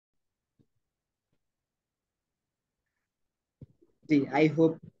G, I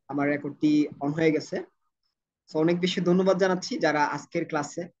hope আমার রেকর্ডটি on হয়ে গেছে। তো অনেক বেশি ধন্যবাদ জানাচ্ছি যারা আজকের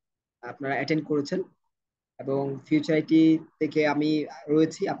ক্লাসে আপনারা অ্যাটেন্ড করেছেন, এবং ফিউচার আইটি থেকে আমি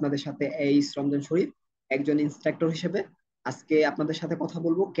রয়েছি আপনাদের সাথে এই রমজান শরীফ, একজন ইনস্ট্রাক্টর হিসেবে। আজকে আপনাদের সাথে কথা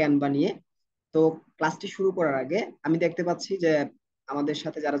বলবো ক্যানভা নিয়ে। তো ক্লাসটি শুরু করার আগে আমি দেখতে পাচ্ছি যে আমাদের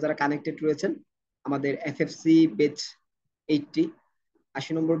সাথে যারা যারা কানেক্টেড রয়েছেন, আমাদের এফএফসি বেচ 80,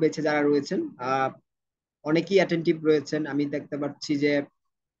 80 নম্বর বেচে যারা রয়েছেন, অনেকেই অ্যাটেন্টিভ রয়েছেন। আমি দেখতে পাচ্ছি যে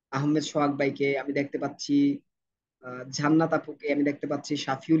আহমেদ সোহাগ ভাইকে আমি দেখতে পাচ্ছি, জান্নাত আপুকে আমি দেখতে পাচ্ছি,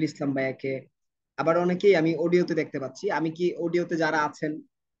 শাফিউল ইসলাম ভাইয়াকে, আবার অনেকেই আমি অডিওতে দেখতে পাচ্ছি। আমি কি অডিওতে যারা আছেন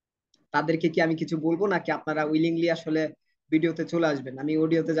তাদেরকে কি আমি কিছু বলবো, নাকি আপনারা উইলিংলি আসলে ভিডিওতে চলে আসবেন? আমি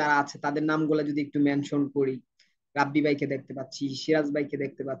অডিওতে যারা আছে তাদের নামগুলো যদি একটু মেনশন করি, রাব্বি ভাইকে দেখতে পাচ্ছি, সিরাজ ভাইকে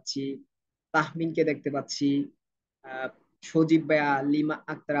দেখতে পাচ্ছি, তাহমিনকে দেখতে পাচ্ছি, আহ সজীব ভাইয়া, লিমা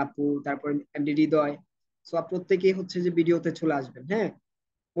আক্তার আপু, তারপর এমডি হৃদয়। সো প্রত্যেকেই হচ্ছে যে ভিডিওতে চলে আসবেন। হ্যাঁ,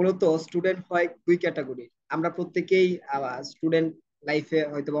 মূলত স্টুডেন্ট হয় দুই ক্যাটাগরি। আমরা প্রত্যেকেই স্টুডেন্ট লাইফে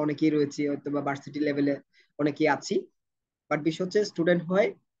হয়তো বা অনেকেই রয়েছি, হয়তো বা ভার্সিটি লেভেলে অনেকেই আছি। বাট বিষয় হচ্ছে স্টুডেন্ট হয়,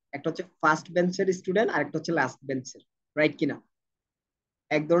 একটা হচ্ছে ফার্স্ট বেঞ্চের স্টুডেন্ট আর একটা হচ্ছে লাস্ট বেঞ্চের, রাইট কিনা?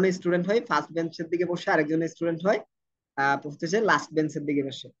 এক ধরনের স্টুডেন্ট হয় ফার্স্ট বেঞ্চের দিকে বসে, আরেকজন স্টুডেন্ট হয় হচ্ছে লাস্ট বেঞ্চের দিকে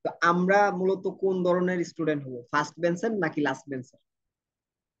বসে। তো আমরা মূলত কোন ধরনের স্টুডেন্ট হবো, ফার্স্ট বেঞ্চের নাকি লাস্ট বেঞ্চের?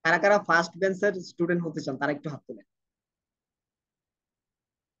 কারা কারা ফার্স্ট বেঞ্চের স্টুডেন্ট হতে চান তারা একটু হাত তোলেন।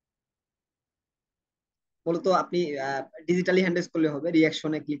 মূলত আপনি ডিজিটালি হ্যান্ড রেজ করলে হবে,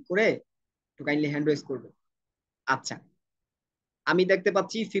 রিয়াকশনে ক্লিক করে একটু কাইন্ডলি হ্যান্ড রেজ করবেন। আচ্ছা, আমি দেখতে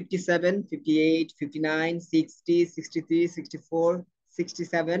পাচ্ছি 57, 58, 59, 60, 63, 64,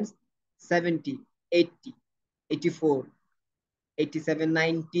 67, 70, 80, 84, 87,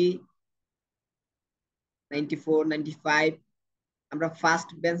 90, 94, 95। আমরা ফার্স্ট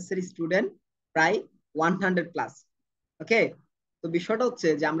বেঞ্চের স্টুডেন্ট প্রায় 100+। ওকে, তো বিষয়টা হচ্ছে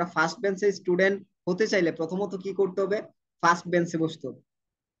যে আমরা ফার্স্ট বেঞ্চের স্টুডেন্ট হতে চাইলে প্রথমত কি করতে হবে? ফার্স্ট বেঞ্চে বসতে হবে।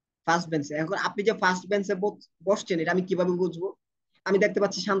 ফার্স্ট বেঞ্চে, এখন আপনি যে ফার্স্ট বেঞ্চে বসছেন এটা আমি কিভাবে বুঝবো? আমি দেখতে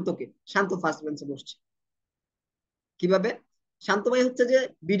পাচ্ছি শান্তকে, শান্ত ফার্স্ট বেঞ্চে বসছে। কিভাবে? শান্ত ভাই হচ্ছে যে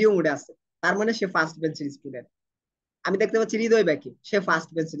ভিডিও মোডে আছে, তার মানে সে ফার্স্ট বেঞ্চের স্টুডেন্ট। আমি দেখতে পাচ্ছি হৃদয় ভাইকে, সে ফার্স্ট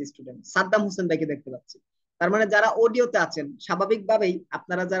বেঞ্চের স্টুডেন্ট। সাদ্দাম হোসেন ভাইকে দেখতে পাচ্ছি। তার মানে যারা অডিওতে আছেন স্বাভাবিকভাবেই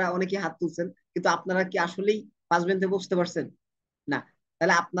আপনারা যারা অনেকে হাত তুলছেন, কিন্তু আপনারা কি আসলেই ফার্স্ট বেঞ্চে বসতে পারছেন? না।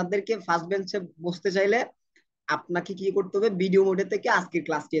 তাহলে আপনাদেরকে ফার্স্ট বেঞ্চে বসতে চাইলে আপনাকে কি করতে হবে? ভিডিও মোডে থেকে আজকের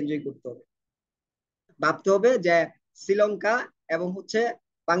ক্লাসটি এনজয় করতে হবে। ভাবতে হবে যে শ্রীলঙ্কা এবং হচ্ছে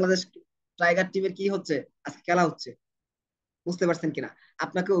বাংলাদেশ টাইগার টিমের কি হচ্ছে, আজকে খেলা হচ্ছে। বুঝতে পারছেন কিনা?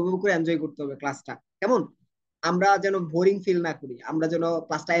 আপনাকে ওইভাবে করে এনজয় করতে হবে ক্লাসটা। কেমন? আমরা যেন বোরিং ফিল না করি, আমরা যেন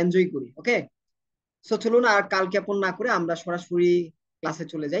ক্লাসটা এনজয় করি। ওকে, সো চলুন আর কাল ক্ষেপণ না করে আমরা সরাসরি ক্লাসে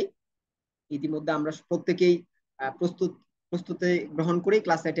চলে যাই। ইতিমধ্যে আমরা প্রত্যেকেই প্রস্তুত প্রস্তুতি গ্রহণ করে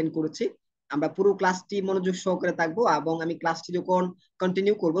ক্লাস অ্যাটেন্ড করেছি। আমরা পুরো ক্লাসটি মনোযোগ সহকারে থাকবো, এবং আমি ক্লাসটি যখন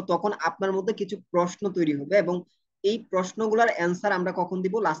কন্টিনিউ করব তখন আপনার মধ্যে কিছু প্রশ্ন তৈরি হবে, এবং এই প্রশ্নগুলোর অ্যান্সার আমরা কখন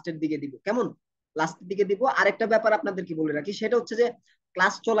দিব? লাস্টের দিকে দিব। কেমন? লাস্টের দিকে দিব। আরেকটা ব্যাপার আপনাদেরকে বলে রাখি, সেটা হচ্ছে যে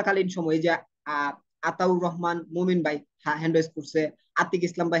ক্লাস চলাকালীন সময়ে যে আহ আতাউর রহমান মুমিন ভাই হ্যান্ড রেজ করছে, আতিক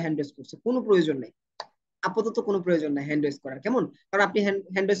ইসলাম ভাই হ্যান্ড রেজ করছে, কোনো প্রয়োজন নেই। আপাতত কোনো প্রয়োজন নাই হ্যান্ড রেজ করার। কেমন? কারণ আপনি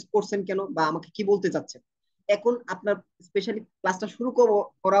হ্যান্ড রেজ করছেন কেন, বা আমাকে কি বলতে চাচ্ছেন? এখন আপনার স্পেশালি ক্লাসটা শুরু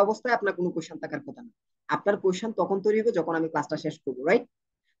করা অবস্থায় আপনার কোনো কোয়েশ্চেন থাকার কথা না। আপনার কোয়েশ্চেন তখন তৈরি হবে যখন আমি ক্লাসটা শেষ করবো, রাইট?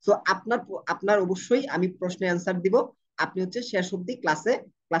 সো আপনার আপনার অবশ্যই আমি প্রশ্নের অ্যান্সার দিব। আপনি হচ্ছে শেষ অব্দি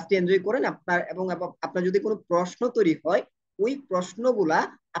ক্লাসটি এনজয় করেন। এবং আপনার যদি কোনো প্রশ্ন তৈরি হয়, ওই প্রশ্নগুলা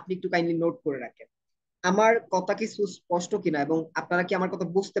আপনি একটু কাইন্ডলি নোট করে রাখেন। আমার কথা কি সুস্পষ্ট কিনা এবং আপনারা কি আমার কথা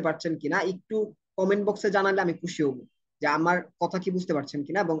বুঝতে পারছেন কিনা একটু কমেন্ট বক্সে জানালে আমি খুশি হব, যে আমার কথা কি বুঝতে পারছেন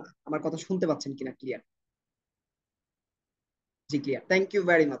কিনা এবং আমার কথা শুনতে পাচ্ছেন কিনা। Clear? G, clear. Thank you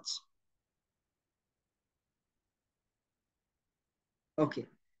very much. ওকে,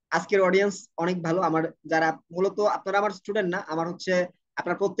 আজকের অডিয়েন্স অনেক ভালো আমার। যারা মূলত আপনারা আমার স্টুডেন্ট না, আমার হচ্ছে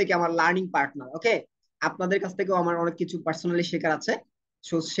আপনারা প্রত্যেকে আমার লার্নিং পার্টনার। ওকে, আপনাদের কাছ থেকেও আমার অনেক কিছু পার্সোনালি শেখার আছে।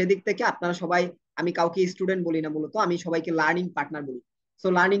 সো সেদিক থেকে আপনারা সবাই, আমি কাউকে স্টুডেন্ট বলি না, মূলত আমি সবাইকে লার্নিং পার্টনার বলি। সো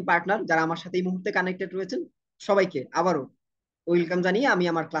লার্নিং পার্টনার যারা আমার সাথে এই মুহূর্তে কানেক্টেড রয়েছেন, সবাইকে আবারও ওয়েলকাম জানিয়ে আমি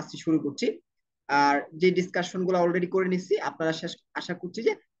আমার ক্লাসটি শুরু করছি। আর যে ডিসকাশন গুলো অলরেডি করে নিচ্ছি, আপনারা শেষ, আশা করছি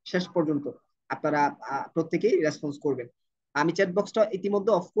যে শেষ পর্যন্ত আপনারা প্রত্যেকেই রেসপন্স করবেন। আমি চ্যাট বক্সটা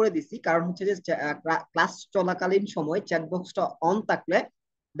ইতিমধ্যে অফ করে দিছি, কারণ হচ্ছে যে ক্লাস চলাকালীন সময় চ্যাট বক্সটা অন থাকলে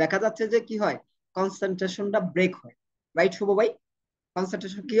দেখা যাচ্ছে যে কি হয়, কনসেন্ট্রেশনটা ব্রেক হয়। রাইট শুভ ভাই?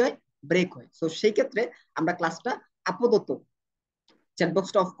 কনসেন্ট্রেশন কি হয়? ব্রেক হয়। তো সেই ক্ষেত্রে আমরা ক্লাসটা আপাতত চ্যাট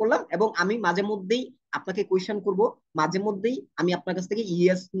বক্সটা অফ করলাম, এবং আমি মাঝে মধ্যেই আপনাকে কোয়েশ্চেন করব, মাঝে মধ্যেই আমি আপনার কাছ থেকে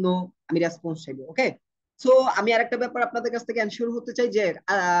ইয়েস নো আমি রেসপন্স চাইবো। ওকে, সো আমি আরেকটা ব্যাপার আপনাদের কাছ থেকে এনশিওর হতে চাই যে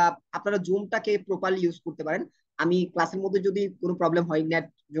আপনারা জুমটাকে প্রপারলি ইউজ করতে পারেন। আমি ক্লাসের মধ্যে যদি কোনো প্রবলেম হয়, নেট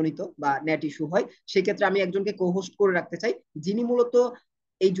জনিত বা নেট ইস্যু হয়, সেই ক্ষেত্রে আমি একজনকে কো-হোস্ট করে রাখতে চাই, যিনি মূলত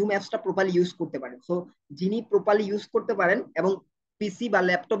এই জুম অ্যাপসটা প্রপারলি ইউজ করতে পারেন। সো যিনি প্রপারলি ইউজ করতে পারেন এবং পিসি বা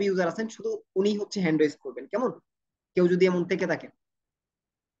ল্যাপটপ ইউজার আছেন, শুধু উনি হচ্ছে হ্যান্ড রেজ করবেন, কেমন? কেউ যদি এমন থেকে থাকে।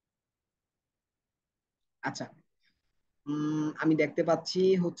 আচ্ছা, আমি দেখতে পাচ্ছি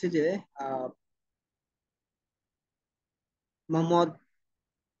হচ্ছে যে আহ, মোহাম্মদ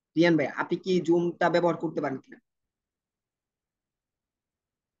রিয়ান ভাই, আপনি কি জুমটা ব্যবহার করতে পারেন কিনা?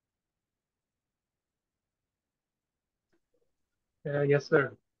 Yes, sir.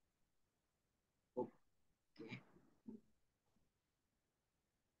 Okay.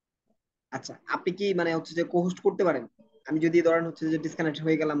 আচ্ছা, আপনি কি মানে হচ্ছে যে কো-হোস্ট করতে পারেন? আমি যদি ধরেন হচ্ছে যে ডিসকানেক্ট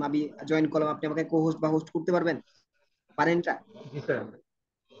হয়ে গেলাম, আমি জয়েন করলাম, আপনি আমাকে কো-হোস্ট বা হোস্ট করতে পারবেন? পারেন এটা? Yes, sir.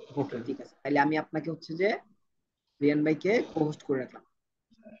 Yes, ওকে, sir. ঠিক আছে, তাহলে আমি আপনাকে হচ্ছে যে রিয়ান ভাইকে কো-হোস্ট করে রাখলাম।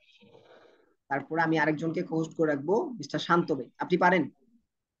 তারপরে আমি আরেকজনকে কো-হোস্ট করে রাখবো, মিস্টার শান্ত ভাই। আপনি পারেন?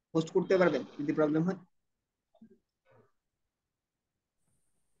 হোস্ট করতে পারবেন যদি প্রবলেম হয়?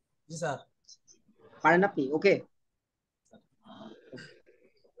 জি স্যার। পারেন আপনি? ওকে।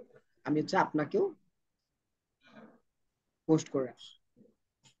 আমি হচ্ছে আপনাকেও হোস্ট করে রাখলাম।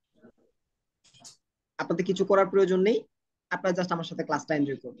 আপনাদের কিছু করার প্রয়োজন নেই, আপনারা জাস্ট আমার সাথে ক্লাসটা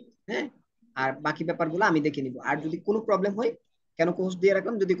এনজয় করবেন। হ্যাঁ, আর বাকি ব্যাপারগুলো আমি দেখে নিব। আর যদি কোনো প্রবলেম হয়, কেন কোর্স দিয়ে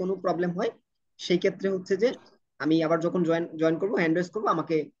রাখলাম, যদি কোনো প্রবলেম হয় সেই ক্ষেত্রে হচ্ছে যে আমি আবার যখন জয়েন জয়েন করবো, হ্যান্ড রেজ করবো,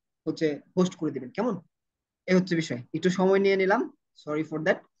 আমাকে হচ্ছে হোস্ট করে দিবেন, কেমন? এই হচ্ছে বিষয়, একটু সময় নিয়ে নিলাম, সরি ফর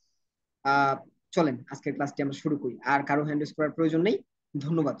দ্যাট। আহ চলেন আজকের ক্লাসটি আমরা শুরু করি, আর কারো হ্যান্ড রেজ করার প্রয়োজন নেই।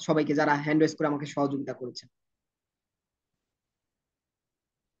 ধন্যবাদ সবাইকে যারা হ্যান্ড রেজ করে আমাকে সহযোগিতা করেছেন।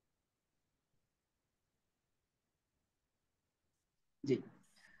 জি।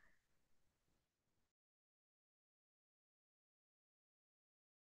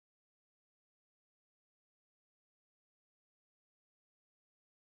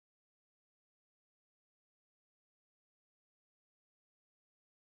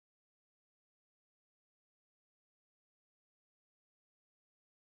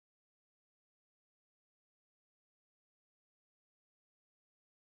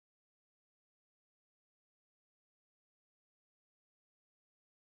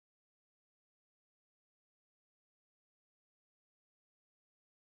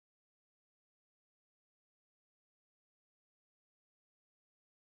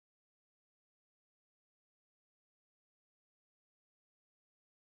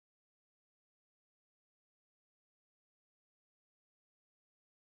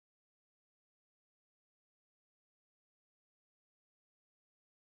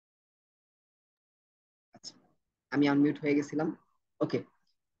 আচ্ছা, আমি আনমিউট হয়ে গেছিলাম। ওকে।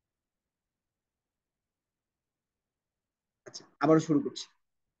 আচ্ছা, আবারও শুরু করছি।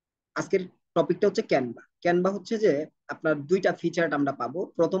 আজকের টপিকটা হচ্ছে ক্যানভা। ক্যানভা হচ্ছে যে আপনার দুইটা ফিচার আমরা পাবো।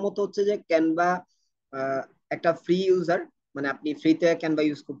 প্রথমত হচ্ছে যে ক্যানভা একটা ফ্রি ইউজার, মানে আপনি ফ্রিতে ক্যানভা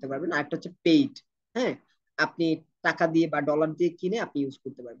ইউজ করতে পারবেন। আর একটা হচ্ছে পেইড। হ্যাঁ, আপনি টাকা দিয়ে বা ডলার দিয়ে কিনে আপনি ইউজ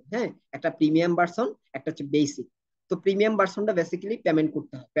করতে পারবেন। হ্যাঁ, একটা প্রিমিয়াম ভার্সন, একটা হচ্ছে বেসিক। তো প্রিমিয়াম ভার্সনটা বেসিক্যালি পেমেন্ট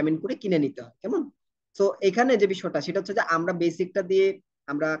করতে হয়, পেমেন্ট করে কিনে নিতে হয়, কেমন? তো এখানে যে বিষয়টা সেটা হচ্ছে যে আমরা বেসিকটা দিয়ে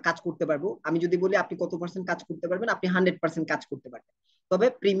আমরা কাজ করতে পারবো। আমি যদি বলি আপনি কত পার্সেন্ট কাজ করতে পারবেন, আপনি 100% কাজ করতে পারবেন। তবে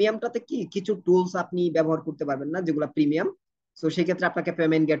প্রিমিয়ামটাতে কি কিছু টুলস আপনি ব্যবহার করতে পারবেন না, যেগুলো প্রিমিয়াম। তো সেই ক্ষেত্রে আপনাকে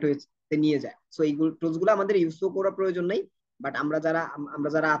পেমেন্ট গেটওয়ে নিয়ে যায়। সো এইগুলো টুলস গুলো আমাদের ইউজ করার প্রয়োজন নেই। বাট আমরা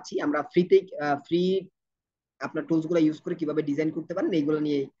যারা আছি, আমরা ফ্রি আপনার টুলস গুলো ইউজ করে কিভাবে ডিজাইন করতে পারেন এইগুলো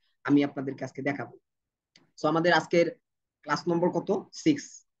নিয়ে আমি আপনাদের কাছে দেখাবো। সো আমাদের আজকের ক্লাস নম্বর কত? 6,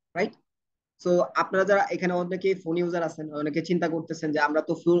 রাইট? সো আপনারা যারা এখানে, অনেকে ফোন ইউজার আছেন, অনেকে চিন্তা করতেছেন যে আমরা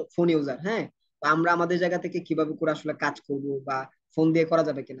তো ফোন ইউজার, হ্যাঁ, তো আমরা আমাদের জায়গা থেকে কিভাবে করে আসলে কাজ করব, বা ফোন দিয়ে করা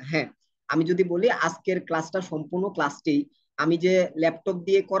যাবে কিনা। হ্যাঁ, আমি যদি বলি আজকের ক্লাসটা, সম্পূর্ণ ক্লাসটি আমি যে ল্যাপটপ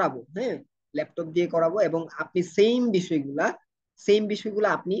দিয়ে করাবো, হ্যাঁ, ল্যাপটপ দিয়ে করাবো, এবং আপনি সেম বিষয়গুলা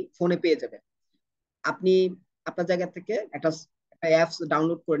আপনি ফোনে পেয়ে যাবেন। আপনি আপনার জায়গা থেকে একটা একটা অ্যাপস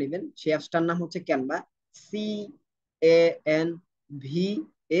ডাউনলোড করে নেবেন, সেই অ্যাপসটার নাম হচ্ছে ক্যানভা।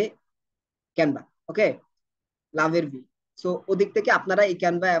 CANVA, Canva. ওকে, লাভের ভি। সো ওদিক থেকে আপনারা এই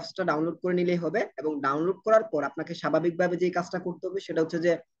ক্যানভা অ্যাপসটা ডাউনলোড করে নিলেই হবে, এবং ডাউনলোড করার পর আপনাকে স্বাভাবিকভাবে যে কাজটা করতে হবে সেটা হচ্ছে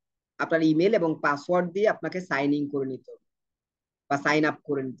যে আপনার ইমেল এবং পাসওয়ার্ড দিয়ে আপনাকে সাইন ইন করে নিতে হবে, বা সাইন আপ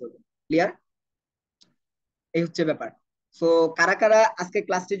করে নিতে হবে। ক্লিয়ার? এই হচ্ছে ব্যাপার। সো কারা কারা আজকে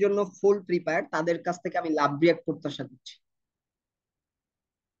ক্লাসটির জন্য ফুল প্রিপেয়ার, তাদের কাছ থেকে আমি লাভ রিয়াক্ট প্রত্যাশা করছি।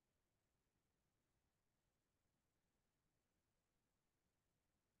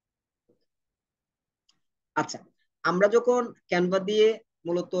 আচ্ছা, আমরা যখন ক্যানভা দিয়ে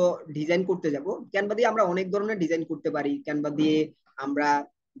মূলত ডিজাইন করতে যাব। ক্যানভা দিয়ে আমরা অনেক ধরনের ডিজাইন করতে পারি। ক্যানভা দিয়ে আমরা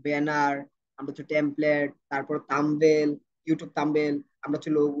ব্যানার, আমরা হচ্ছে টেমপ্লেট, তারপর থাম্বনেল, ইউটিউব থাম্বনেল, আমরা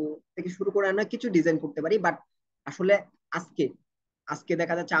হচ্ছে লোগো থেকে শুরু করে অনেক কিছু ডিজাইন করতে পারি। বাট আসলে আজকে আজকে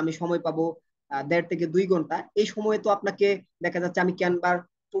দেখা যাচ্ছে আমি সময় পাবো 1.5 থেকে 2 ঘন্টা। এই সময়ে তো আপনাকে দেখা যাচ্ছে আমি ক্যানভার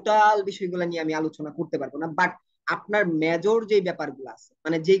টোটাল বিষয়গুলো নিয়ে আমি আলোচনা করতে পারবো না। বাট আপনার মেজর যে ব্যাপারগুলো আছে,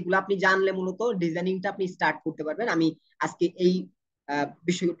 মানে যেগুলো আপনি জানলে মূলত ডিজাইনিংটা আপনি স্টার্ট করতে পারবেন, আমি আজকে এই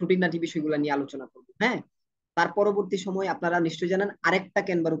বিষয় টুটিনাটি বিষয়গুলো নিয়ে আলোচনা করবো। হ্যাঁ, তার পরবর্তী সময় আপনারা নিশ্চয়ই জানেন আরেকটা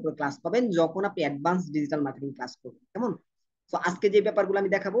ক্যানভার উপর ক্লাস পাবেন যখন আপনি অ্যাডভান্স ডিজিটাল মার্কেটিং ক্লাস করবেন, কেমন? তো আজকে যে ব্যাপারগুলো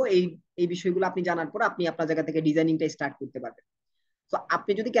আমি দেখাবো, এই এই বিষয়গুলো আপনি জানার পর আপনি আপনার জায়গা থেকে ডিজাইনিংটা স্টার্ট করতে পারবেন। তো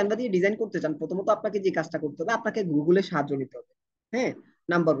আপনি যদি ক্যানভা দিয়ে ডিজাইন করতে চান, প্রথমত আপনাকে যে কাজটা করতে হবে, আপনাকে গুগলের সাহায্য নিতে হবে। হ্যাঁ,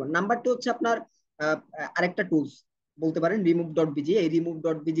 নাম্বার ওয়ান। নাম্বার টু হচ্ছে আপনার আহ, আরেকটা টুলস বলতে পারেন remove.bg। এই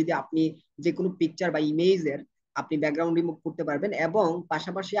remove.bg দিয়ে আপনি যে কোনো পিকচার বা ইমেজের আপনি ব্যাকগ্রাউন্ড রিমুভ করতে পারবেন। এবং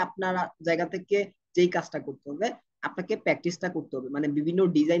পাশাপাশি আপনার জায়গা থেকে যেই কাজটা করতে হবে, আপনাকে প্র্যাকটিসটা করতে হবে, মানে বিভিন্ন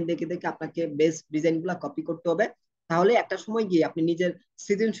ডিজাইন দেখে দেখে আপনাকে বেস্ট ডিজাইন গুলা কপি করতে হবে। তাহলে একটা সময় গিয়ে আপনি নিজের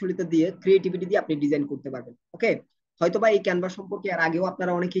সৃজনশীলতা দিয়ে, ক্রিয়েটিভিটি দিয়ে আপনি ডিজাইন করতে পারবেন। ওকে, হয়তোবা এই ক্যানভা সম্পর্কে আর আগেও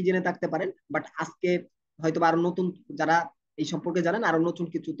আপনারা অনেকেই জেনে থাকতে পারেন, বাট আজকে হয়তোবা আরো নতুন, যারা এই সম্পর্কে জানেন, আরো নতুন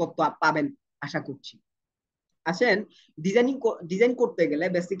কিছু তথ্য পাবেন আশা করছি। আসেন, ডিজাইনিং ডিজাইন করতে গেলে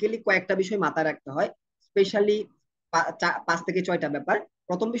বেসিক্যালি কয়েকটা বিষয় মাথায় রাখতে হয়, স্পেশালি 5 থেকে 6টা ব্যাপার।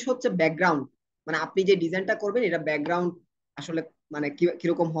 প্রথম বিষয় হচ্ছে ব্যাকগ্রাউন্ড, মানে আপনি যে ডিজাইনটা করবেন এটা ব্যাকগ্রাউন্ড আসলে মানে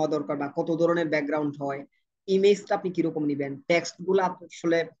কিরকম হওয়া দরকার বা কত ধরনের ব্যাকগ্রাউন্ড হয়। ইমেজটা আপনি কিরকম নিবেন, টেক্সট গুলো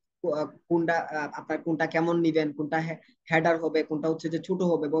আসলে কোনটা আপনার কোনটা কেমন নিবেন, কোনটা হেডার হবে, কোনটা হচ্ছে যে ছোট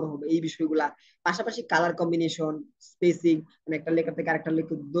হবে বড় হবে, এই বিষয়গুলা। পাশাপাশি কালার কম্বিনেশন, স্পেসিং, মানে একটা লেখা থেকে আরেকটা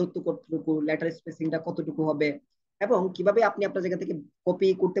লেখা দূরত্ব কতটুকু, লেটার স্পেসিংটা কতটুকু হবে, এবং কিভাবে আপনি আপনার জায়গা থেকে কপি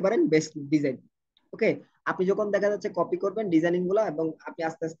করতে পারেন বেস্ট ডিজাইন। ওকে, আপনি যখন দেখা যাচ্ছে কপি করবেন ডিজাইনিং গুলো, এবং আপনি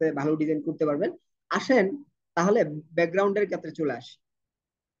আস্তে আস্তে ভালো ডিজাইন করতে পারবেন। আসেন তাহলে ব্যাকগ্রাউন্ডের ক্ষেত্রে চলে আসি।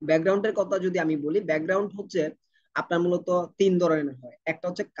 ব্যাকগ্রাউন্ডের কথা যদি আমি বলি, ব্যাকগ্রাউন্ড হচ্ছে আপনার মূলত 3 ধরনের হয়। একটা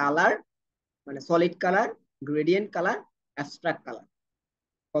হচ্ছে কালার, মানে solid colour, gradient colour, abstract colour.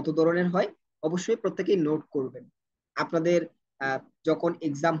 কত ধরনের হয় অবশ্যই প্রত্যেকেই নোট করবেন। আপনাদের আহ, যখন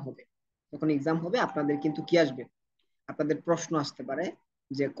এক্সাম হবে, আপনাদের কিন্তু কি আসবে, আপনাদের প্রশ্ন আসতে পারে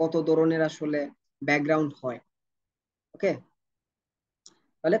যে কত ধরনের আসলে ব্যাকগ্রাউন্ড হয়। ওকে,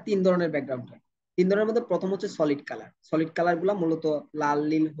 তাহলে 3 ধরনের ব্যাকগ্রাউন্ড হয়। 3 ধরনের মধ্যে প্রথম হচ্ছে সলিড কালার। সলিড কালার গুলা মূলত লাল,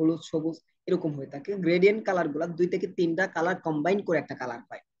 নীল, হলুদ, সবুজ এরকম হয়ে থাকে। গ্রেডিয়েন্ট কালার গুলা 2 থেকে 3টা কালার কম্বাইন করে একটা কালার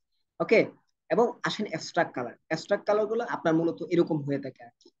হয়। ওকে, এবং আসেন অ্যাবস্ট্রাক্ট কালার। অ্যাবস্ট্রাক্ট কালার গুলো আপনার মূলত এরকম হয়ে থাকে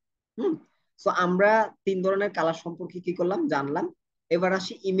আর কি। হুম, তো আমরা 3 ধরনের কালার সম্পর্কে কি করলাম, জানলাম। এবার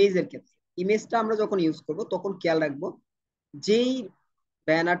আসি ইমেজের ক্ষেত্রে। ইমেজটা আমরা যখন ইউজ করব তখন খেয়াল রাখবো যেই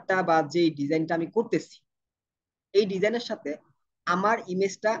ব্যানারটা বা যেই ডিজাইনটা আমি করতেছি, এই ডিজাইনের সাথে আমার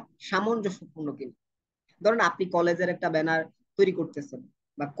ইমেজটা সামঞ্জস্যপূর্ণ কিনা। ধরেন আপনি কলেজের একটা ব্যানার তৈরি করতেছেন,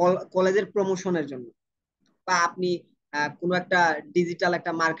 বা কলেজের প্রমোশনের জন্য, বা আপনি কোনো একটা ডিজিটাল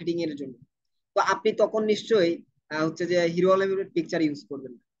একটা মার্কেটিং এর জন্য, তো আপনি তখন নিশ্চয়ই হচ্ছে যে হিরো আলমের পিকচার ইউজ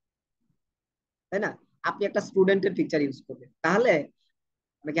করবেন না, তাই না? আপনি একটা স্টুডেন্টের পিকচার ইউজ করবেন। তাহলে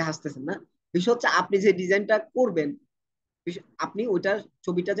অনেকে হাসতেছেন না, বিষয় হচ্ছে আপনি যে ডিজাইনটা করবেন, আপনি ওইটার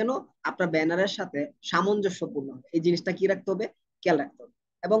ছবিটা যেন আপনার ব্যানারের সাথে সামঞ্জস্যপূর্ণ হয়, এই জিনিসটা কি রাখতে হবে, খেয়াল রাখতে হবে।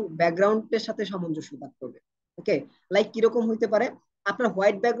 এবং ব্যাকগ্রাউন্ডের সাথে সামঞ্জস্য থাকতে হবে। ওকে, লাইক কিরকম হইতে পারে, আপনার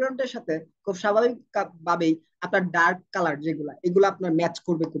হোয়াইট ব্যাকগ্রাউন্ডের সাথে খুব স্বাভাবিক ভাবেই আপনার ডার্ক কালার যেগুলা, এগুলো আপনার ম্যাচ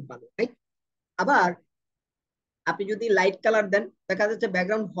করবে খুব ভালো, রাইট? আবার আপনি যদি লাইট কালার দেন, দেখা যাচ্ছে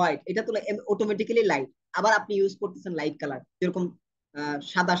ব্যাকগ্রাউন্ড হোয়াইট, এটা তো অটোমেটিক্যালি লাইট। আবার আপনি ইউজ করতেছেন লাইট কালার, যেরকম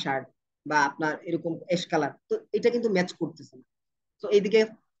সাদা শার্ট বা আপনার এরকম এশ কালার, তো এটা কিন্তু ম্যাচ করতেছে না। তো এইদিকে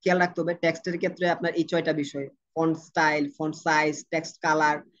খেয়াল রাখতে হবে। টেক্সটের ক্ষেত্রে আপনার এই 6টা বিষয়: font style, font size, text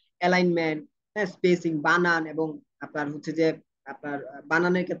colour, alignment, হ্যাঁ, স্পেসিং, বানান, এবং আপনার হচ্ছে যে আপনার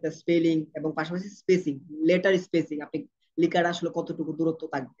বানানের ক্ষেত্রে স্পেলিং, এবং পাশাপাশি স্পেসিং, লেটার স্পেসিং, আপনি লেখার আসলে কতটুকু দূরত্ব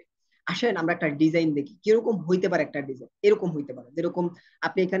থাকবে। আসেন আমরা একটা ডিজাইন দেখি কিরকম হইতে পারে। একটা ডিজাইন এরকম হইতে পারে, যেরকম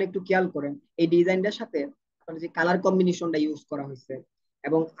আপনি এখানে একটু খেয়াল করেন, এই ডিজাইনটার সাথে আপনার যে কালার কম্বিনেশনটা ইউজ করা হয়েছে,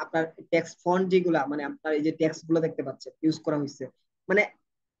 এবং আপনার টেক্সট ফন্ট যেগুলা, মানে আপনার এই যে টেক্সট গুলো দেখতে পাচ্ছেন ইউজ করা হয়েছে, মানে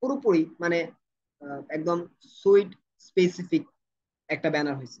পুরোপুরি মানে একদম সুইট স্পেসিফিক একটা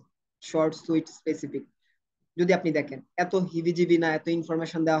ব্যানার হয়েছে। Short, sweet, specific. যদি আপনি দেখেন এত হিবিজিবি না, এত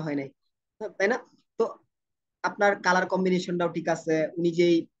ইনফরমেশন দেওয়া হয় নাই, তাই না? তো আপনার কালার কম্বিনেশনটাও ঠিক আছে, উনি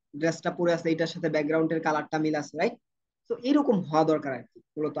যেই ড্রেসটা পরে আছে এটার সাথে ব্যাকগ্রাউন্ডের কালারটা মিল আছে, রাইট? তো এরকম হওয়া দরকার আর কি।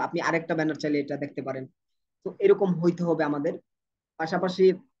 মূলত আপনি আরেকটা ব্যানার চাইলে এটা দেখতে পারেন। তো এরকম হইতে হবে আমাদের। পাশাপাশি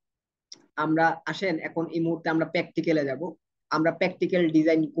আমরা আসেন এখন এই মুহূর্তে আমরা প্র্যাকটিক্যালে যাব। আমরা প্র্যাকটিক্যাল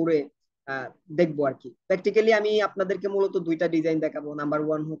ডিজাইন করে দেখবো আর কি। প্র্যাকটিক্যালি আমি আপনাদেরকে মূলত দুইটা ডিজাইন দেখাবো। নাম্বার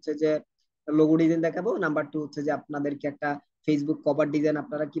ওয়ান হচ্ছে যে লোগো ডিজাইন দেখাবো, নাম্বার টু হচ্ছে যে আপনাদেরকে একটা ফেসবুক কভার ডিজাইন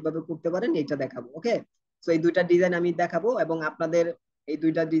আপনারা কিভাবে করতে পারেন এটা দেখাবো। ওকে, তো এই দুইটা ডিজাইন আমি দেখাবো এবং আপনাদের এই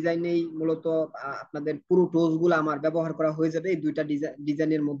দুইটা ডিজাইনেই মূলত আপনাদের পুরো টোজ গুলো আমার ব্যবহার করা হয়ে যাবে এই দুইটা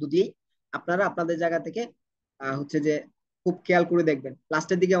ডিজাইনের মধ্য দিয়েই। আপনারা আপনাদের জায়গা থেকে হচ্ছে যে খুব খেয়াল করে দেখবেন।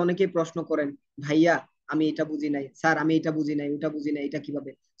 লাস্টের দিকে অনেকেই প্রশ্ন করেন, ভাইয়া আমি এটা বুঝি নাই, স্যার আমি এটা বুঝি নাই, ওটা বুঝি নাই, এটা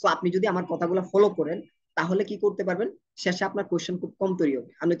কিভাবে। তো আপনি যদি আমার কথাগুলো ফলো করেন তাহলে কি করতে পারবেন, শেষে আপনার কোয়েশ্চেন খুব কম তৈরি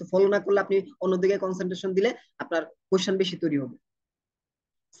হবে। আপনি তো ফলো না করলে, আপনি অন্যদিকে কনসেন্ট্রেশন দিলে আপনার কোয়েশ্চেন বেশি তৈরি হবে।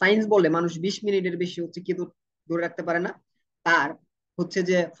 সায়েন্স বলে মানুষ 20 মিনিটের বেশি হচ্ছে কি ধরে রাখতে পারে না, তার হচ্ছে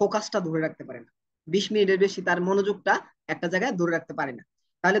যে ফোকাসটা ধরে রাখতে পারে না। 20 মিনিটের বেশি তার মনোযোগটা একটা জায়গায় ধরে রাখতে পারে না।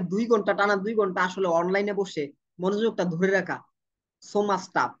 তাহলে 2 ঘন্টা টানা 2 ঘন্টা আসলে অনলাইনে বসে মনোযোগটা ধরে রাখা সো মাচ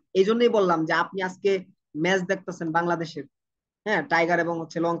টাফ। এই জন্যই বললাম যে আপনি আজকে ম্যাচ দেখতেছেন বাংলাদেশের, হ্যাঁ, টাইগার এবং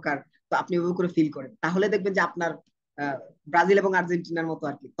হচ্ছে লঙ্কার, তো আপনি ওই করে ফিল করেন, তাহলে দেখবেন যে আপনার ব্রাজিল এবং আর্জেন্টিনার মতো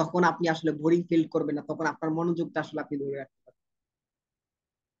আর কি। তখন আপনি আসলে বোরিং ফিল করবেন না, তখন আপনার মনোযোগটা আসলে আপনি ধরে রাখতে পারবেন।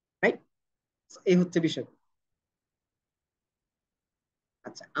 রাইট, এই হচ্ছে বিষয়।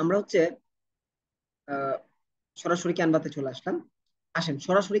 আচ্ছা, আমরা হচ্ছে আহ, সরাসরি ক্যানভাতে চলে আসলাম। আসেন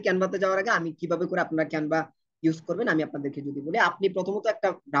সরাসরি ক্যানভাতে যাওয়ার আগে আমি কিভাবে করে আপনারা ক্যানভা ইউজ করবেন আমি আপনাদেরকে যদি বলি। আপনি প্রথমত একটা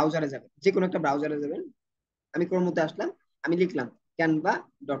ব্রাউজারে যাবেন, যে কোনো একটা ব্রাউজারে যাবেন। আমি ক্রোমোতে আসলাম, আমি লিখলাম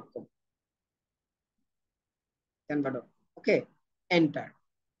canva.com, canva.com, ওকে, এন্টার।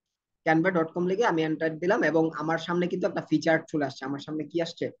 canva.com লিখে আমি এন্টার দিলাম এবং আমার সামনে কিন্তু একটা ফিচার চলে আসছে। আমার সামনে কি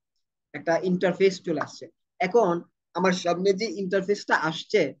আসছে, একটা ইন্টারফেস চলে আসছে। এখন আমার সামনে যে ইন্টারফেসটা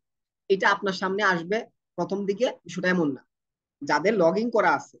আসছে এটা আপনার সামনে আসবে প্রথম দিকে, সেটা এমন না। যাদের লগ ইন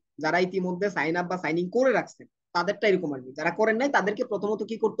করা আছে, যারা ইতিমধ্যে সাইন আপ বা সাইন ইন করে রাখছেন, তাদেরটা এরকম আসবে। যারা করেন নাই তাদেরকে প্রথমত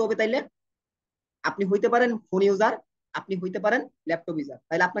কি করতে হবে তাইলে, আপনি হইতে পারেন ফোন ইউজার, আপনি হইতে পারেন ল্যাপটপ ইউজার,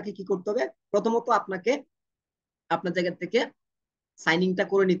 তাহলে আপনাকে কি করতে হবে, প্রথমত আপনাকে আপনার জায়গা থেকে সাইন ইনটা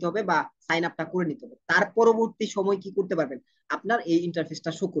করে নিতে হবে বা সাইন আপটা করে নিতে হবে। তার পরবর্তী সময় কি করতে পারবেন, আপনার এই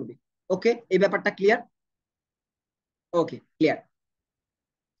ইন্টারফেসটা শো করবে। ওকে, এই ব্যাপারটা ক্লিয়ার? ওকে, ক্লিয়ার।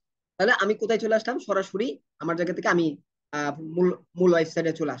 তাহলে আমি কোথায় চলে আসলাম, সরাসরি আমার জায়গা থেকে আমি মূল মূল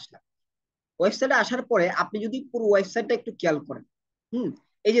ওয়েবসাইটে চলে আসলাম। ওয়েবসাইটে আসার পরে আপনি যদি পুরো ওয়েবসাইটটা একটু খেয়াল করেন, হুম,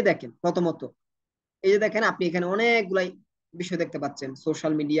 এই যে দেখেন প্রথমত, এই যে দেখেন আপনি এখানে অনেকগুলাই বিষয় দেখতে পাচ্ছেন,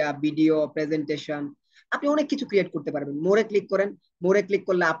 সোশ্যাল মিডিয়া, ভিডিও, প্রেজেন্টেশন। আপনি অনেক কিছু ক্রিয়েট করতে পারবেন। মোরে ক্লিক করেন, মোরে ক্লিক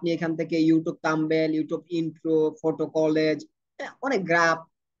করলে আপনি এখান থেকে YouTube thumbnail, YouTube intro, photo college, অনেক গ্রাফ,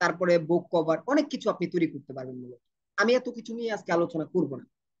 তারপরে বুক কভার, অনেক কিছু আপনি তৈরি করতে পারবেন মূলত। আমি এত কিছু নিয়ে আজকে আলোচনা করবো না।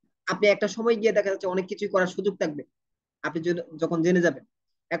 আপনি একটা সময় গিয়ে দেখা যাচ্ছে অনেক কিছুই করার সুযোগ থাকবে আপনি যখন জেনে যাবেন।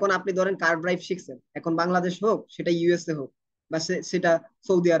 এখন আপনি ধরেন কার ড্রাইভ শিখছেন, এখন বাংলাদেশ হোক, সেটা ইউএসএ হোক, বা সেটা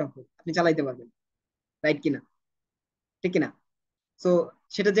সৌদি আরব হোক, আপনি চালাইতে পারবেন। রাইট কিনা, ঠিক কিনা? সো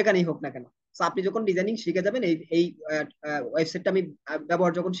সেটা যেখানেই হোক না কেন, তো আপনি যখন ডিজাইনিং শিখে যাবেন, এই এই ওয়েবসাইটটা আমি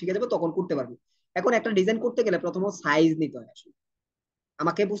ব্যবহার যখন শিখে যাবো তখন করতে পারবো। এখন একটা ডিজাইন করতে গেলে প্রথমত সাইজ নিতে হয়। আসলে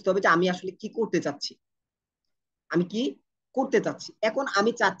আমাকে বুঝতে হবে যে আমি আসলে কি করতে চাচ্ছি, আমি কি করতে চাচ্ছি। এখন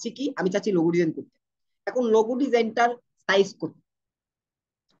আমি চাচ্ছি কি, আমি চাচ্ছি লোগো ডিজাইন করতে। এখন লোগো ডিজাইনটার সাইজ কত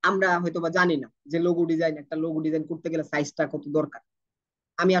আমরা হয়তো বা জানি না, যে লোগো ডিজাইন, একটা লোগো ডিজাইন করতে গেলে সাইজটা কত দরকার।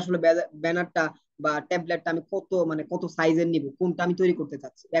 আমি আসলে ব্যানারটা বা ট্যাবলেটটা আমি কত মানে কত সাইজের নিব, কোনটা আমি তৈরি করতে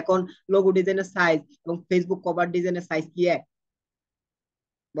চাচ্ছি। এখন লোগো ডিজাইনের সাইজ এবং ফেসবুক কভার ডিজাইনের সাইজ কি এক?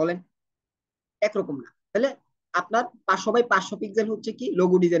 বলেন, একরকম না। তাহলে আপনার 500 বাই 500 পিক্সেল হচ্ছে কি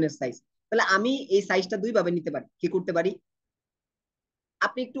লোগো ডিজাইনের সাইজ। তাহলে আমি এই সাইজটা দুই ভাবে নিতে পারি। কি করতে পারি,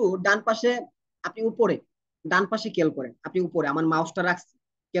 আপনি একটু ডান পাশে, আপনি উপরে ডান পাশে খেয়াল করেন, আপনি উপরে আমার মাউসটা রাখছি,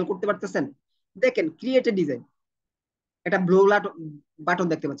 খেয়াল করতে পারতেছেন? দেখেন ক্রিয়েট এ ডিজাইন, একটা ব্লু বাটন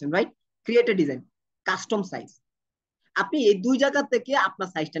দেখতে পাচ্ছেন, right? Create a design, custom size. আপনি এই দুই জায়গা থেকে আপনার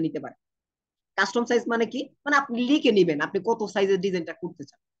সাইজটা নিতে পারেন। কাস্টম সাইজ মানে কি, মানে আপনি লিখে নিবেন আপনি কত সাইজের ডিজাইনটা করতে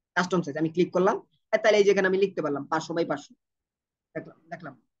চান। কাস্টম সাইজ আমি ক্লিক করলাম, তাহলে এই যেখানে আমি লিখতে পারলাম 500 বাই 500, দেখলাম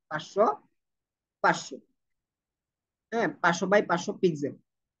দেখলাম 500 500, হ্যাঁ, 500 বাই 500 পিক্সেল।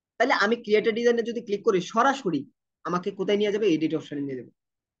 তাহলে আমি ক্রিয়েটেড ডিজাইনে যদি ক্লিক করি, সরাসরি আমাকে কোথায় নিয়ে যাবে, এডিট অপশনে নিয়ে যাবে।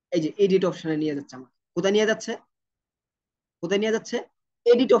 এই যে এডিট অপশনে নিয়ে যাচ্ছে আমাকে, কোথায় নিয়ে যাচ্ছে, কোথায় নিয়ে যাচ্ছে,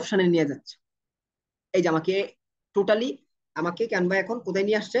 এডিট অপশনে নিয়ে যাচ্ছে। এই যে আমাকে টোটালি, আমাকে ক্যানভা এখন কোথায়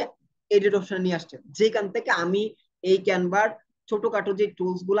নিয়ে আসছে, এডিট অপশনে নিয়ে আসছে, যেখান থেকে আমি এই ক্যানভার ছোটখাটো যে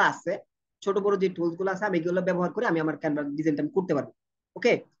টুলস গুলো আছে, ছোট বড় যে টুলস গুলো আছে, আমি এগুলো ব্যবহার করে আমি আমার ক্যানভার ডিজাইনটা আমি করতে পারবো।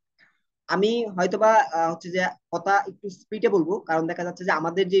 ওকে, আমি হয়তোবা হচ্ছে যে কথা একটু স্পিডে বলবো, কারণ দেখা যাচ্ছে যে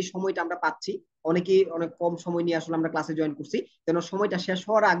আমাদের যে সময়টা আমরা পাচ্ছি, অনেকেই অনেক কম সময় নিয়ে আসলে আমরা ক্লাসে জয়েন করছি, যেন সময়টা শেষ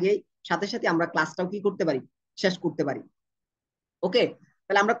হওয়ার আগেই সাথে সাথে আমরা ক্লাসটাও কি করতে পারি, শেষ করতে পারি। ওকে,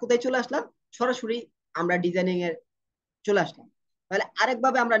 তাহলে আমরা কোথায় চলে আসলাম, সরাসরি আমরা ডিজাইনিং এর চলে আসলাম। তাহলে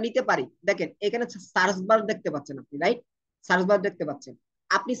আরেকভাবে আমরা নিতে পারি, দেখেন এখানে সার্চ বার দেখতে পাচ্ছেন আপনি, রাইট? সার্চ বার দেখতে পাচ্ছেন,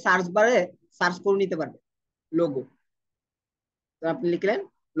 আপনি সার্চ বারে সার্চ করে নিতে পারবেন লোগো। তো আপনি লিখলেন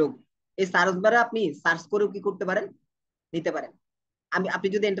লোগো, এই সার্চ বারে আপনি সার্চ করেও কি করতে পারেন, নিতে পারেন। আপনি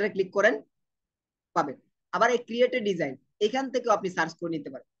যদি এন্টারে ক্লিক করেন পাবেন। আবার এই ক্রিয়েট ডিজাইন, এখান থেকেও আপনি সার্চ করে নিতে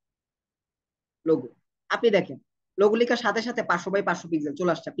পারেন লোগো। আপনি দেখেন লোগো লেখার সাথে সাথে 500 বাই 500 পিক্সেল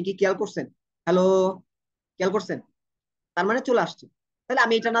চলে আসছে, আপনি কি খেয়াল করছেন? হ্যালো, খেয়াল করছেন? তার মানে চলে আসছে। তাহলে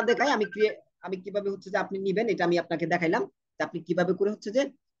আমি এটা না দেখাই, আমি কিভাবে হচ্ছে যে আপনি নিবেন এটা আমি আপনাকে দেখাইলাম, যে আপনি কিভাবে করে হচ্ছে যে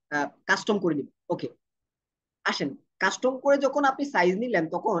কাস্টম করে নিবেন। ওকে, আসেন, কাস্টম করে যখন আপনি সাইজ নিলেন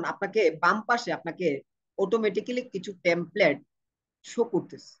তখন আপনাকে বাম পাশে আপনাকে অটোমেটিক্যালি কিছু টেমপ্লেট শো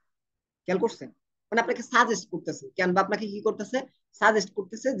করতেছে, খেয়াল করছেন? মানে আপনাকে সাজেস্ট করতেছে, কেন বা আপনাকে কি করতেছে, সাজেস্ট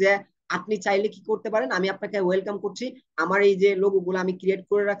করতেছে যে আপনি চাইলে কি করতে পারেন, আমি আপনাকে ওয়েলকাম করছি, আমার এই যে লোগো গুলো আমি ক্রিয়েট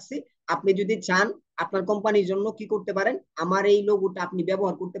করে রাখছি, আপনি যদি চান আপনার কোম্পানির জন্য কি করতে পারেন, আমার এই লোগোটা আপনি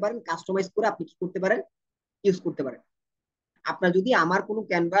ব্যবহার করতে পারেন, কাস্টমাইজ করে আপনি কি করতে পারেন, ইউজ করতে পারেন। আপনার যদি আমার কোনো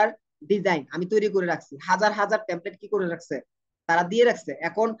ক্যানভার ডিজাইন আমি তৈরি করে রাখছি, হাজার হাজার টেমপ্লেট কি করে রাখছে, তারা দিয়ে রাখছে।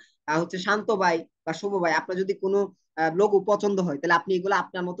 এখন হচ্ছে শান্ত ভাই বা শুভ ভাই, আপনার যদি কোনো লোগো পছন্দ হয় তাহলে আপনি এগুলো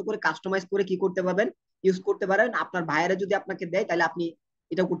আপনার মতো করে কাস্টমাইজ করে কি করতে পারবেন, ইউজ করতে পারেন। আপনার ভাইয়েরা যদি আপনাকে দেয় তাহলে আপনি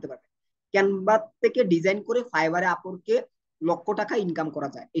এটাও করতে পারবেন। ক্যানভা থেকে ডিজাইন করে ফাইবারে আপরকে লক্ষ টাকা ইনকাম করা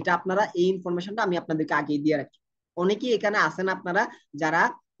যায়, এটা আপনারা এই ইনফরমেশনটা আমি আপনাদেরকে আগেই দিয়ে রাখি। অনেকেই এখানে আছেন আপনারা যারা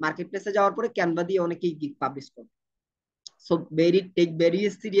মার্কেট প্লেসে যাওয়ার পরে ক্যানভা দিয়ে অনেকেই গিগ পাবলিশ করে। সো টেক ভেরি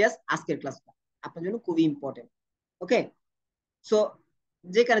সিরিয়াস আজকের ক্লাসটা আপনার জন্য খুবই ইম্পর্টেন্ট। ওকে, সো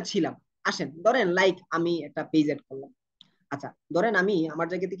যেখানে ছিলাম, আসেন ধরেন লাইক আমি একটা পেজ এড করলাম। আচ্ছা, ধরেন আমি আমার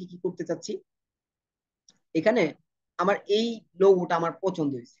জায়গা থেকে কি করতে চাচ্ছি, এখানে আমার এই লোগোটা আমার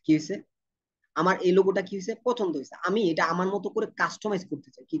পছন্দ হয়েছে, কি হয়েছে, আমার এই লোগোটা কি হয়েছে, পছন্দ হয়েছে, আমি এটা আমার মতো করে কাস্টমাইজ করতে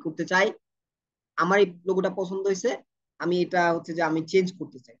চাই, কি করতে চাই, আমার এই লোগোটা পছন্দ হয়েছে, আমি এটা হচ্ছে যে আমি চেঞ্জ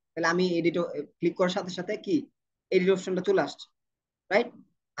করতে চাই, তাহলে আমি এডিট ক্লিক করার সাথে সাথে কি এডিট অপশনটা চলে আসছে, রাইট?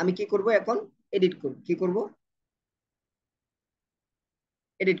 আমি কি করব এখন, এডিট করব, কি করব,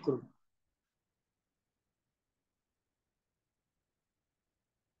 এডিট করব।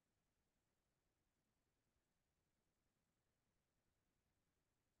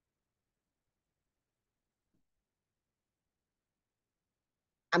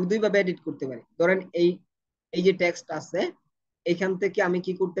 আমি দুইভাবে এডিট করতে পারি, ধরেন এই এই যে টেক্সট আছে এখান থেকে আমি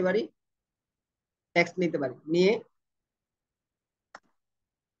কি করতে পারি, টেক্সট নিতে পারি, নিয়ে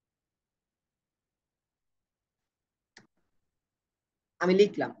আমি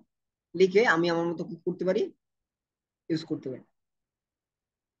লিখলাম, লিখে আমি আমার মতো কি করতে পারি, ইউজ করতে পারি।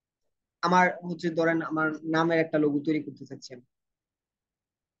 আমার হচ্ছে ধরেন আমার নামের একটা লোগো তৈরি করতে চাচ্ছি আমি।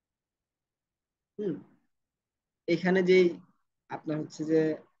 হুম, এখানে যে আপনার হচ্ছে যে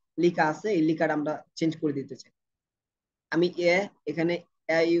লেখা আছে এই লেখাটা আমরা চেঞ্জ করে দিতে চাই, আমি এখানে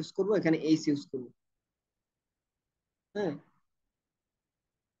ইউজ করব, এখানে এইচ ইউজ করব। হ্যাঁ,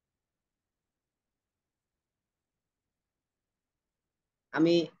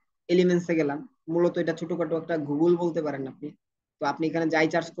 আমি এলিমেন্টসে গেলাম, মূলত এটা ছোটখাটো একটা গুগল বলতে পারেন আপনি। তো আপনি এখানে যাই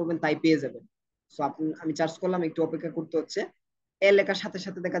চার্জ করবেন তাই পেয়ে যাবেন। সো আপনি, আমি চার্জ করলাম, একটু অপেক্ষা করতে হচ্ছে, এ লেখার সাথে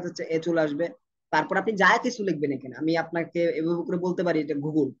সাথে দেখা যাচ্ছে এ চলে আসবে। তারপর আপনি যা কিছু লিখবেন এখানে, আমি আপনাকে এভাবে করে বলতে পারি এটা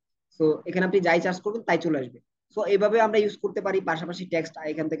গুগল। সো এখানে আপনি যাই চার্জ করবেন তাই চলে আসবে। সো এইভাবে আমরা ইউজ করতে পারি, পাশাপাশি টেক্সট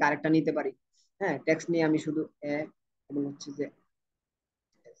এখান থেকে আরেকটা নিতে পারি। হ্যাঁ, টেক্সট নিয়ে আমি শুধু এ এবং হচ্ছে যে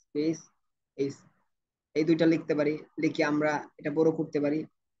স্পেস এই এই দুইটা লিখতে পারি, লিখে আমরা এটা বড় করতে পারি।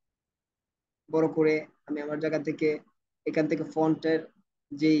 বড় করে আমি আমার জায়গা থেকে এখান থেকে ফন্টের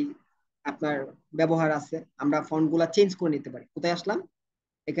যেই আপনার ব্যবহার আছে, আমরা ফন্ট গুলা চেঞ্জ করে নিতে পারি। কোথায় আসলাম,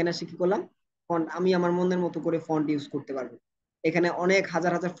 এখানে এসে কি করলাম, ফন্ট আমি আমার মনের মতো করে ফন্ট ইউজ করতে পারবো। এখানে অনেক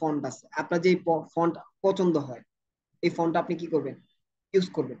হাজার হাজার ফন্ট আছে, আপনার যে ফন্ট পছন্দ হয় এই ফন্ট আপনি কি করবেন, ইউজ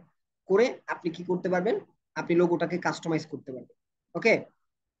করবেন, করে আপনি কি করতে পারবেন, আপনি লোগোটাকে কাস্টমাইজ করতে পারবেন। ওকে,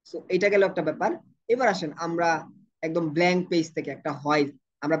 সো এটা গেল একটা ব্যাপার। এবার আসেন আমরা একদম ব্ল্যাঙ্ক পেজ থেকে একটা হোয়াইট,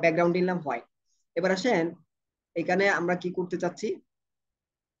 আমরা ব্যাকগ্রাউন্ড নিলাম হোয়াইট। এবার আসেন এখানে আমরা কি করতে চাচ্ছি,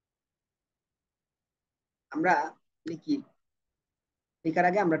 আমরা লিখি, লেখার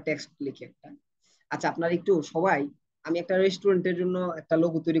আগে আমরা টেক্সট লিখি একটা। আচ্ছা, আপনার একটু সবাই, আমি একটা রেস্টুরেন্টের জন্য একটা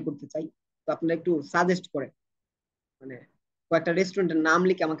লোগো তৈরি করতে চাই, তো আপনারা একটু সাজেস্ট করেন, মানে কয়েকটা রেস্টুরেন্টের নাম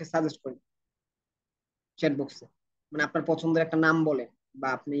লিখে আমাকে সাজেস্ট করেন চ্যাট বক্সে। মানে আপনার পছন্দের একটা নাম বলেন, বা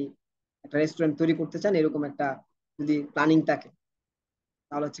আপনি একটা রেস্টুরেন্ট তৈরি করতে চান এরকম একটা যদি প্ল্যানিং থাকে,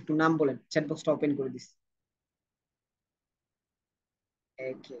 তাহলে হচ্ছে একটু নাম বলেন, চ্যাট বক্সটা ওপেন করে দিচ্ছি।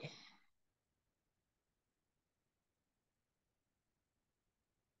 ওকে,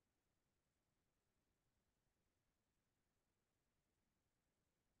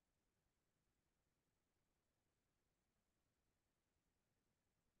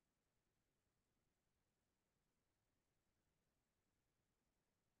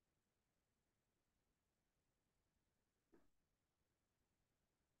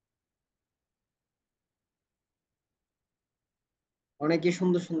 অনেকে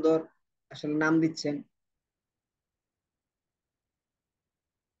সুন্দর সুন্দর আসলে নাম দিচ্ছেন।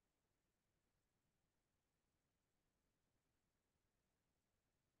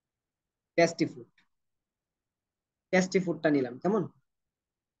 টেস্টি ফুড, টেস্টি ফুডটা নিলাম কেমন।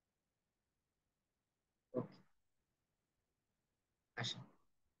 ওকে, আসেন।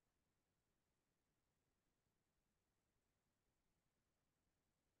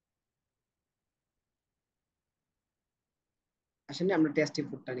 আসেন আমরা টেস্টি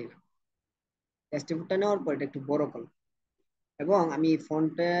ফুডটা নিলাম। টেস্টি ফুডটা নেওয়ার পর এটা একটু বড় করলাম, এবং আমি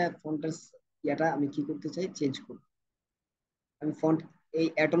ফন্টের ইয়াটা আমি কি করতে চাই, চেঞ্জ করব। আমি ফন্ট, এই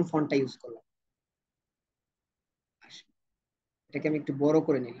অ্যাটন ফন্টটা ইউজ করলাম। আসেন, এটাকে আমি একটু বড়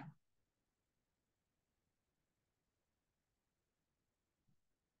করে নিলাম।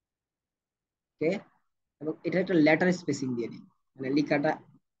 ওকে, এবং এটা একটা লেটার স্পেসিং দিয়ে দিই, মানে লেখাটা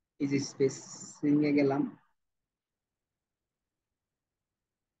এই যে স্পেসিং এ গেলাম।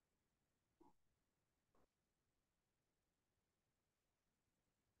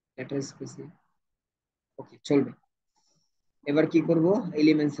 লেটার স্পেসিং, ওকে চলবে। এবার কি করব,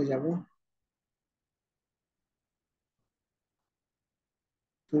 এলিমেন্টসে যাব,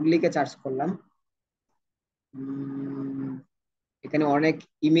 ফুড লিখে চার্জ করলাম। উম, এখানে অনেক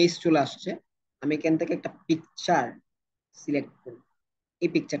ইমেজ চলে আসছে। আমি এখান থেকে একটা পিকচার সিলেক্ট করব, এই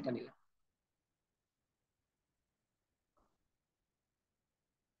পিকচারটা নিলাম।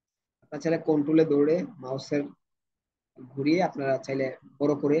 আপনারা চাইলে কন্ট্রোলে দৌড়ে মাউসের ঘুরিয়ে আপনারা চাইলে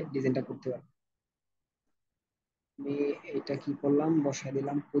বড় করে ডিজাইনটা করতে পারেন। আমি এটা কি করলাম, বসায়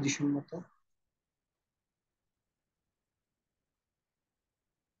দিলাম পজিশন মতো।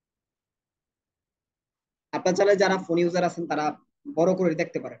 আপনার চাইলে যারা ফোন ইউজার আছেন তারা বড় করে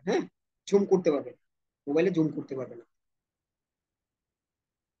দেখতে পারেন, হ্যাঁ, জুম করতে পারবেন, মোবাইলে জুম করতে পারবেন না।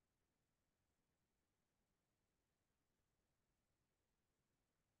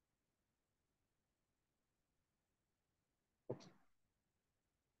 Okay.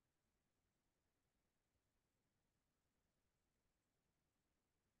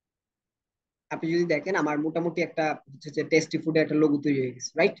 আপনি যদি দেখেন আমার মোটামুটি একটা হচ্ছে যে টেস্টি ফুডের একটা লোগো তৈরি হয়ে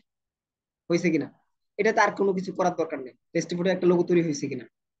গেছে, রাইট? হয়েছে কিনা? এটা আর কোনো কিছু করার দরকার নেই, টেস্টি ফুডের একটা লোগো তৈরি হয়েছে কিনা।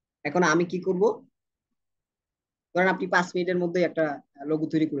 এখন আমি কি করব, ধরেন আপনি 5 মিনিটের মধ্যে একটা লোগো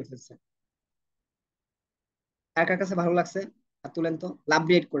তৈরি করে ফেলছেন। কার কার কাছে ভালো লাগছে আর তুলেন তো, লাভ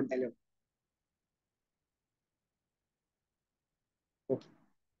রেট করেন তাইলে। ওকে,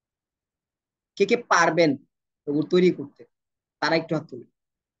 কে কে পারবেন লোগো তৈরি করতে, তারা একটু হাত তুলেন।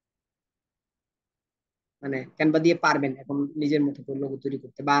 মানে ক্যানভা দিয়ে পারবেন এখন নিজের মতো করে লোগো তৈরি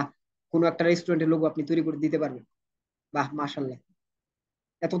করতে, বা কোনো একটা রেস্টুরেন্টের লোগো আপনি তৈরি করে দিতে পারবেন। বাহ, মাশাল্লাহ,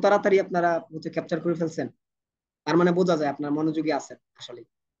 এত তাড়াতাড়ি আপনারা হচ্ছে ক্যাপচার করে ফেলছেন, তার মানে বোঝা যায় আপনার মনোযোগী আছেন আসলে।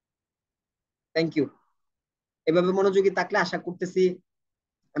 Thank you. এভাবে মনোযোগী থাকলে আশা করতেছি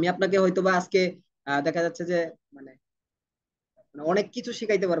আমি আপনাকে হয়তোবা আজকে দেখা যাচ্ছে যে মানে মানে অনেক কিছু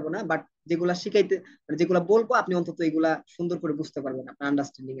শিখাইতে পারবো না, বাট যেগুলা শিখাইতে মানে যেগুলা বলবো আপনি অন্তত এগুলা সুন্দর করে বুঝতে পারবেন, আপনার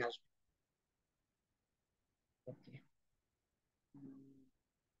আন্ডারস্ট্যান্ডিং আসবে। ওকে,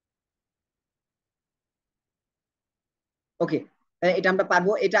 ওকে, এটা আমরা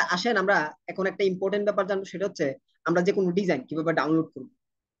পারবো। এটা আসেন আমরা এখন একটা ইম্পর্টেন্ট ব্যাপার জানবো, সেটা হচ্ছে আমরা যে কোনো ডিজাইন কিভাবে ডাউনলোড করবো।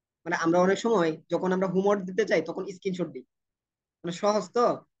 মানে আমরা অনেক সময় যখন আমরা হোমওয়ার্ক দিতে চাই তখন স্ক্রিনশট দিই, মানে সহজ তো,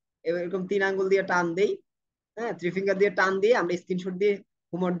 এরকম 3 আঙ্গুল দিয়ে টান দেই, হ্যাঁ, 3 ফিঙ্গার দিয়ে টান দিয়ে আমরা স্ক্রিনশট দিয়ে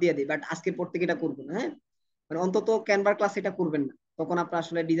হোমওয়ার্ক দিয়ে দিই, বাট আজকের পর থেকে এটা করবো না, হ্যাঁ। মানে অন্তত ক্যানভার ক্লাস এটা করবেন না, তখন আপনার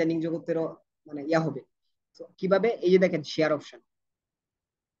আসলে ডিজাইনিং জগতেরও মানে ইয়া হবে। তো কিভাবে, এই যে দেখেন শেয়ার অপশন,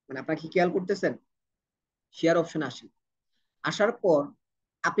 মানে আপনার কি খেয়াল করতেছেন, শেয়ার অপশন আসেন, আসার পর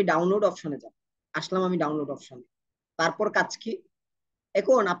আপনি ডাউনলোড অপশনে যান। আসলাম আমি ডাউনলোড অপশনে, তারপর কাজ কি,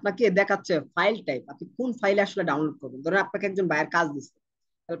 এখন আপনাকে দেখাচ্ছে ফাইল টাইপ, আপনি কোন ফাইলে আসলে ডাউনলোড করবেন। ধরেন আপনাকে একজন বায়ের কাজ দিচ্ছে,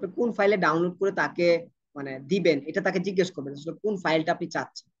 তারপর কোন ফাইলে ডাউনলোড করে তাকে মানে দিবেন, এটা তাকে জিজ্ঞেস করবেন আসলে কোন ফাইলটা আপনি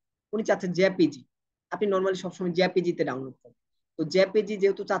চাচ্ছেন। উনি চাচ্ছেন জেপিজি, আপনি নর্মালি সবসময় জেপিজি তে ডাউনলোড করেন। তো জেপিজি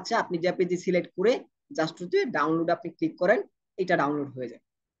যেহেতু চাচ্ছে, আপনি জেপিজি সিলেক্ট করে জাস্ট হচ্ছে ডাউনলোড আপনি ক্লিক করেন, এটা ডাউনলোড হয়ে যায়।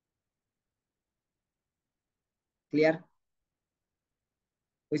 ক্লিয়ার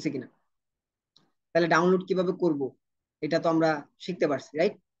হয়েছে কিনা? তাহলে ডাউনলোড কিভাবে করব এটা তো আমরা শিখতে পারছি,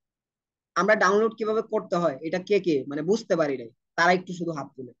 রাইট? আমরা ডাউনলোড কিভাবে করতে হয় এটা কে কে মানে বুঝতে পারি নাই, তারা একটু শুধু হাত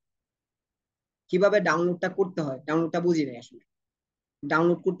তুলে। কিভাবে ডাউনলোডটা করতে হয়, ডাউনলোডটা বুঝি নাই আসলে,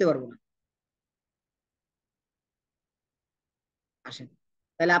 ডাউনলোড করতে পারবো না। আসেন,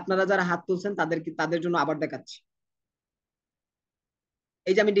 তাহলে আপনারা যারা হাত তুলছেন তাদেরকে, তাদের জন্য আবার দেখাচ্ছি।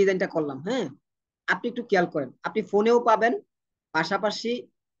 এই যে আমি ডিজাইনটা করলাম, হ্যাঁ, আপনি একটু খেয়াল করেন, আপনি ফোনেও পাবেন, পাশাপাশি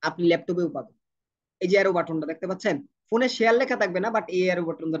আপনি ল্যাপটপেও পাবেন। এই যে এরো বাটনটা দেখতে পাচ্ছেন, ফোনে শেয়ার লেখা থাকবে না, বাট এই এরো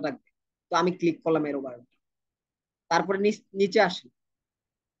বাটনটা থাকবে। তো আমি ক্লিক করলাম এরো বাটন, তারপরে নিচে আসি,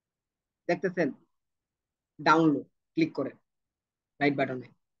 দেখতেছেন ডাউনলোড, ক্লিক করে রাইট বাটনে,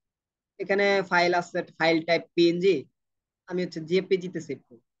 এখানে ফাইল আছে, ফাইল টাইপ পিএনজি, আমি হচ্ছে জেপিজি তে সেভ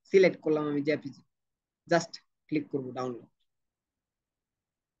করব, সিলেক্ট করলাম আমি জেপিজি, জাস্ট ক্লিক করব ডাউনলোড।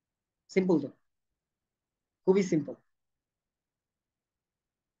 সিম্পল তো, খুবই সিম্পল।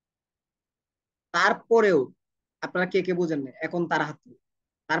 তারপরেও আপনারা কে কে বুঝেন না এখন তার হাত তুলে,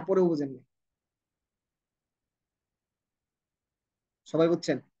 তারপরেও বুঝেন না? সবাই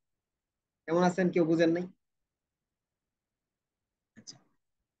বুঝছেন? এমন আছেন কেউ বুঝেন নাই? আচ্ছা,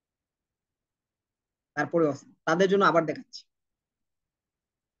 তারপরেও আছেন, তাদের জন্য আবার দেখাচ্ছি।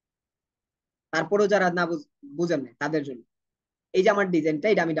 তারপরেও যারা না বুঝেন নাই তাদের জন্য, এই যে আমার ডিজাইনটা,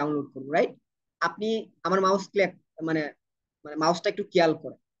 এটা আমি ডাউনলোড করবো, রাইট? আপনি আমার মাউস ক্লিক, মানে মানে মাউসটা একটু খেয়াল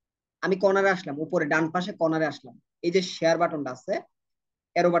করে, আমি কর্নারে আসলাম, উপরে ডান পাশে কর্নারে আসলাম, এই যে শেয়ার বাটনটা আছে,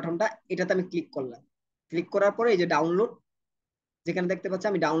 এরো বাটনটা, এটাতে আমি ক্লিক করলাম। ক্লিক করার পরে এই যে ডাউনলোড, যেখানে দেখতে পাচ্ছি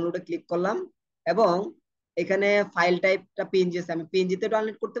আমি ডাউনলোডে ক্লিক করলাম, এবং এখানে ফাইল টাইপটা পিএনজি আছে, আমি পিএনজি তে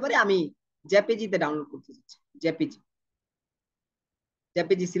ডাউনলোড করতে পারি, আমি জেপিজি তে ডাউনলোড করতে চাচ্ছি, জেপিজি,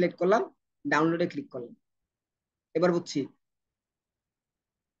 জেপিজি সিলেক্ট করলাম, ডাউনলোডে ক্লিক করলাম। এবার বুঝছি,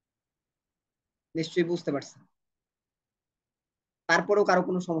 নিশ্চয়ই বুঝতে পারছেন। তারপরেও কারো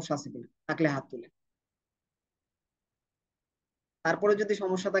কোনো সমস্যা আছে কিনা, থাকলে হাত তুলে। তারপরে যদি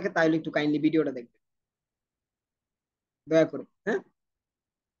সমস্যা থাকে তাহলে একটু কাইন্ডলি ভিডিওটা দেখবেন, দয়া করে, হ্যাঁ?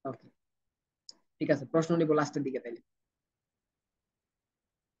 ওকে, ঠিক আছে, প্রশ্ন নিব লাস্টের দিকে, তাইলে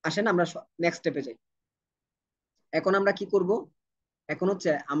আসেন আমরা নেক্সট স্টেপে যাই। এখন আমরা কি করব? এখন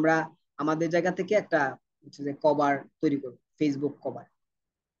হচ্ছে আমরা আমাদের জায়গা থেকে একটা হচ্ছে যে কভার তৈরি করব, ফেসবুক কভার।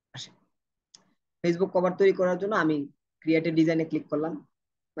 আসেন, ফেসবুক কভার তৈরি করার জন্য আমি ক্রিয়েটিভ ডিজাইনে ক্লিক করলাম,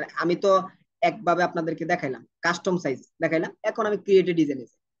 মানে আমি তো একভাবে আপনাদেরকে দেখাইলাম, কাস্টম সাইজ দেখাইলাম, এখন আমি ক্রিয়েটিভ ডিজাইনে,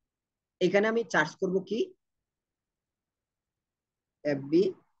 এখানে আমি চার্জ করব কি, FB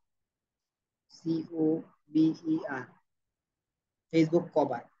COVER, Facebook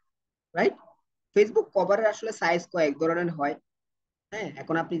cover, right? Facebook কভারের আসলে সাইজ কয়েক ধরনের হয়, হ্যাঁ?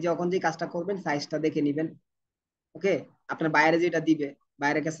 এখন আপনি যখন যে কাজটা করবেন সাইজটা দেখে নিবেন, ওকে? আপনার বাইরে যেটা দিবে,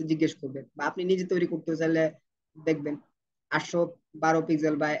 বাইরের কাছে জিজ্ঞেস করবেন, বা আপনি নিজে তৈরি করতে চাইলে দেখবেন 812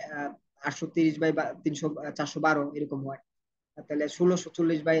 পিক্সেল বাই 830 বাই 300, 412 এরকম হয়, তাহলে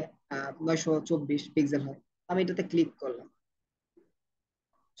 1640 বাই 924 পিক্সেল হয়। আমি এটাতে ক্লিক করলাম,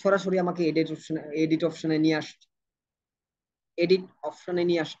 সরাসরি আমাকে এডিট অপশনে নিয়ে আসছে, এডিট অপশনে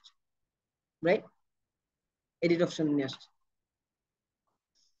নিয়ে আসছে, রাইট? এডিট অপশনে নিয়ে আসছে।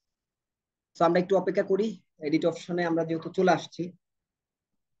 তো আমরা একটু অপেক্ষা করি, এডিট অপশনে আমরা যেহেতু চলে আসছি।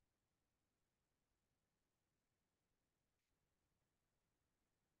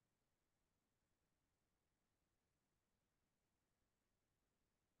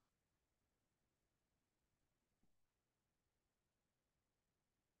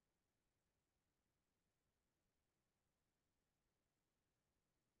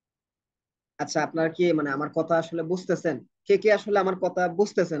 আচ্ছা, আপনারা কি মানে আমার কথা আসলে বুঝতেছেন? কে কে আসলে আমার কথা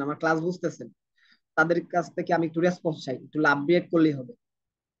বুঝতেছেন, আমার ক্লাস বুঝতেছেন? তাদের কাছ থেকে আমি একটু রেসপন্স চাই, একটু লাভ রিয়েক্ট করলেই হবে,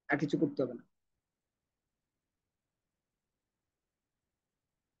 আর কিছু করতে হবে না।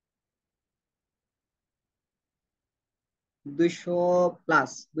 200 প্লাস,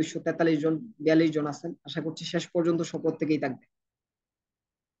 243 জন, 42 জন আছেন, আশা করছি শেষ পর্যন্ত সব প্রত্যেকেই থাকবে।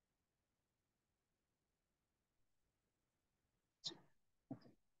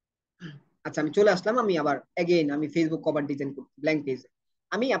 আচ্ছা, আমি চলে আসলাম, আমি আবার এগেইন আমি ফেসবুক কভার ডিজাইন করতে ব্ল্যাঙ্ক পেজে।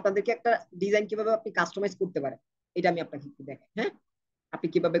 আমি আপনাদেরকে একটা ডিজাইন কিভাবে আপনি কাস্টমাইজ করতে পারেন, এটা আমি আপনাকে একটু দেখাই, হ্যাঁ? আপনি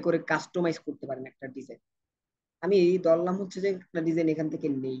কিভাবে করে কাস্টমাইজ করতে পারেন একটা ডিজাইন। আমি ধরলাম হচ্ছে যে একটা ডিজাইন এখান থেকে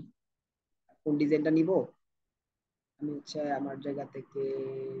নেই, কোন ডিজাইনটা নিব, আমি হচ্ছে আমার জায়গা থেকে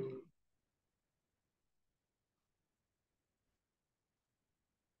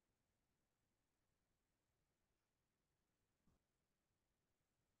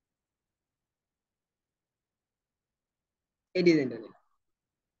এই ডিজাইনটা নিলাম,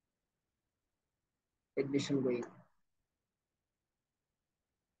 এডমিশন গোয়িং।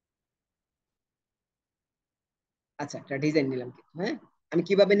 আচ্ছা, একটা ডিজাইন নিলাম, কিন্তু হ্যাঁ, আমি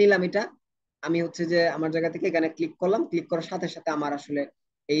কিভাবে নিলাম এটা, আমি হচ্ছে যে আমার জায়গা থেকে এখানে ক্লিক করলাম, ক্লিক করার সাথে সাথে আমার আসলে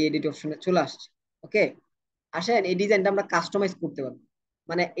এই এডিট অপশনে চলে আসছে, ওকে? আসেন, এই ডিজাইনটা আমরা কাস্টমাইজ করতে পারবো,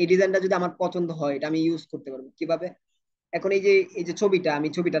 মানে এই ডিজাইনটা যদি আমার পছন্দ হয় এটা আমি ইউজ করতে পারবো কিভাবে। এখন এই যে ছবিটা, আমি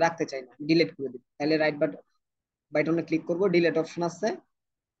ছবিটা রাখতে চাই না, ডিলিট করে দিই, তাহলে রাইট বাটনে ক্লিক করব, ডিলিট অপশন আছে,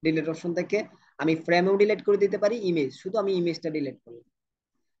 ডিলিট অপশন থেকে আমি ফ্রেমও ডিলিট করে দিতে পারি, ইমেজ, শুধু আমি ইমেজটা ডিলিট করলাম।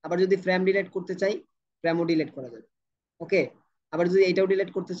 আবার যদি ফ্রেম ডিলিট করতে চাই, ফ্রেমও ডিলিট করা যাবে, ওকে? আবার যদি এটাও ডিলিট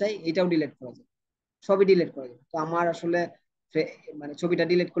করতে চাই, এটাও ডিলিট করা যাবে, সবই ডিলিট করা যাবে। তো আমার আসলে মানে ছবিটা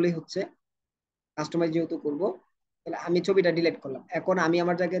ডিলিট করলেই হচ্ছে, কাস্টমাইজ যেহেতু করব, তাহলে আমি ছবিটা ডিলিট করলাম। এখন আমি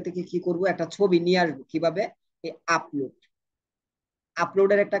আমার জায়গা থেকে কি করব, একটা ছবি নিয়ে আসবো কিভাবে, এই আপলোড,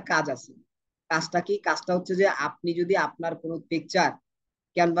 আপলোডের একটা কাজ আছে। কাজটা কি, কাজটা হচ্ছে যে আপনি যদি আপনার কোনো পিকচার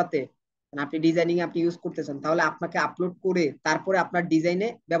ক্যানভাতে, মানে আপনি ডিজাইনিং আপনি ইউজ করতে চান, তাহলে আপনাকে আপলোড করে তারপরে আপনার ডিজাইনে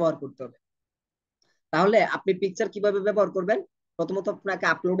ব্যবহার করতে হবে। তাহলে আপনি পিকচার কিভাবে ব্যবহার করবেন, প্রথমত আপনাকে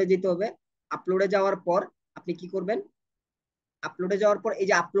আপলোডে যেতে হবে। আপলোডে যাওয়ার পর আপনি কি করবেন, আপলোডে যাওয়ার পর এই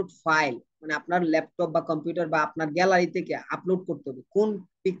যে আপলোড ফাইল, মানে আপনার ল্যাপটপ বা কম্পিউটার বা আপনার গ্যালারি থেকে আপলোড করতে হবে কোন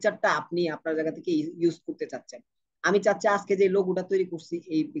পিকচারটা আপনি আপনার জায়গা থেকে ইউজ করতে চাচ্ছেন। আমি চাচ্ছি আজকে যে লোগোটা তৈরি করছি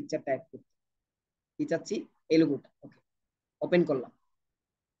এই পিকচারটা অ্যাড করতে, কি চাচ্ছি, এই লোগোটা। ওকে, ওপেন করলাম।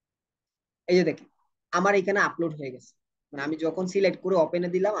 এই যে দেখেন আমার এখানে আপলোড হয়ে গেছে, মানে আমি যখন সিলেক্ট করে ওপেনে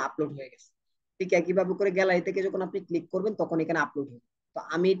দিলাম আপলোড হয়ে গেছে। ঠিক একইভাবে করে গ্যালারি থেকে যখন আপনি ক্লিক করবেন তখন এখানে আপলোড হবে। তো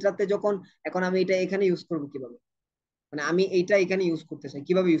আমি এটাতে যখন, এখন আমি এটা এখানে ইউজ করবো কিভাবে, মানে আমি এইটা এখানে ইউজ করতে চাই,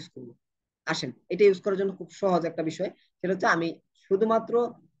 কিভাবে ইউজ করবো, আসেন এটা ইউজ করার জন্য খুব সহজ একটা বিষয়। সেটা হচ্ছে আমি শুধুমাত্র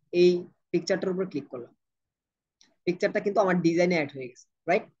এই পিকচারটার উপর ক্লিক করলাম, পিকচারটা কিন্তু আমার ডিজাইনে অ্যাড হয়ে গেছে,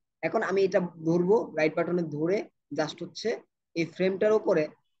 রাইট। এখন আমি এটা ধরবো, রাইট বাটনে ধরে জাস্ট হচ্ছে এই ফ্রেমটার উপরে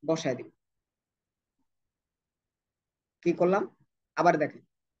বসায় দিব। কি করলাম, আবার দেখেন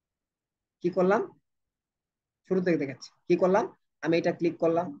কি করলাম, শুরু থেকে দেখাচ্ছি কি করলাম। আমি এটা ক্লিক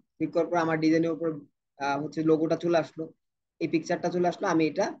করলাম, ক্লিক করার পর আমার ডিজাইনের উপর হচ্ছে লোগোটা চলে আসলো, এই পিকচারটা চলে আসলো, আমি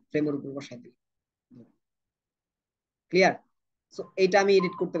এটা ফ্রেমের উপর বসাই দিলাম। ক্লিয়ার। সো এইটা আমি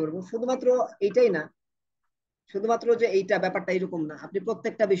এডিট করতে পারবো, শুধুমাত্র এইটাই না, শুধুমাত্র যে এইটা ব্যাপারটা এরকম না, আপনি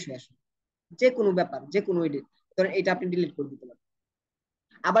প্রত্যেকটা বিষয় আসুন, যে কোনো ব্যাপার, যে কোনো এডিট, ধরেন এটা আপনি ডিলিট করে দিতে পারেন।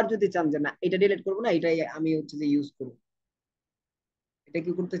 আবার যদি চান যে না এটা ডিলিট করবো না, এটাই আমি হচ্ছে যে ইউজ করবো, এটা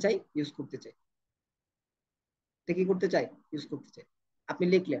কি করতে চাই, ইউজ করতে চাই, এটা কি করতে চাই, ইউজ করতে চাই। আপনি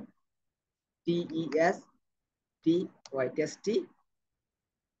লিখলেন TES TY, tasty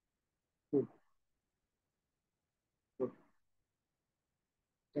food, food,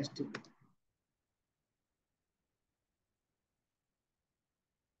 tasty food,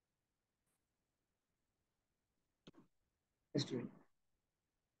 restaurant,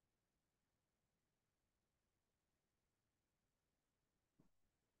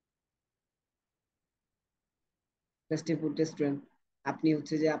 tasty food restaurant. আপনি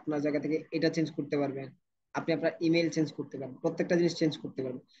হচ্ছে যে আপনার জায়গা থেকে এটা চেঞ্জ করতে পারবেন, আপনি আপনার ইমেল চেঞ্জ করতে পারবেন, প্রত্যেকটা জিনিস চেঞ্জ করতে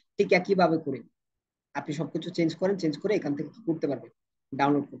পারবেন। ঠিক একইভাবে করে আপনি সবকিছু চেঞ্জ করেন, চেঞ্জ করে এখান থেকে কি করতে পারবেন,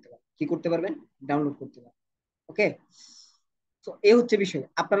 ডাউনলোড করতে পারবেন, কি করতে পারবেন, ডাউনলোড করতে পারবেন। ওকে, তো এই হচ্ছে বিষয়।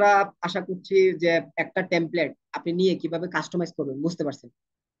 আপনারা আশা করছি যে একটা টেমপ্লেট আপনি নিয়ে কিভাবে কাস্টমাইজ করবেন বুঝতে পারছেন।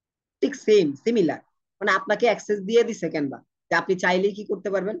 ঠিক সেম সিমিলার, মানে আপনাকে অ্যাক্সেস দিয়ে দিছে ক্যানভা, যে আপনি চাইলেই কি করতে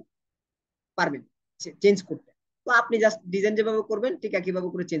পারবেন, পারবেন চেঞ্জ করতে। তো আপনি জাস্ট ডিজাইন যেভাবে করবেন ঠিক একইভাবে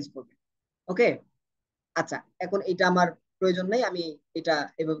করে চেঞ্জ করবেন। ওকে, আচ্ছা এখন এটা আমার প্রয়োজন নেই, আমি এটা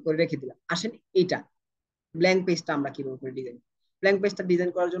এভাবে করে রেখে দিলাম। আসেন এইটা ব্ল্যাঙ্ক পেজটা আমরা কিভাবে করে ডিজাইন, ব্ল্যাঙ্ক পেজটা ডিজাইন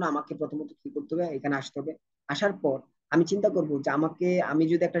করার জন্য আমাকে প্রথমত কি করতে হবে, এখানে আসতে হবে। আসার পর আমি চিন্তা করবো যে আমাকে, আমি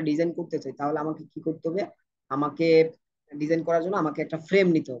যদি একটা ডিজাইন করতে চাই তাহলে আমাকে কি করতে হবে, আমাকে ডিজাইন করার জন্য আমাকে একটা ফ্রেম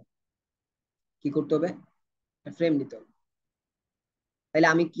নিতে হবে। কি করতে হবে, ফ্রেম নিতে হবে। তাহলে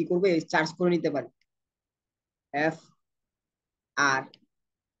আমি কি করবো, চার্জ করে নিতে পারি,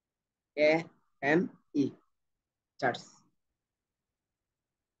 FRAME, চার্জ,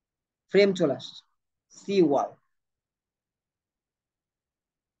 ফ্রেম চলে আসছে। সি ওয়াল,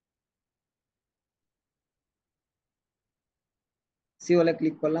 সি ওয়ালে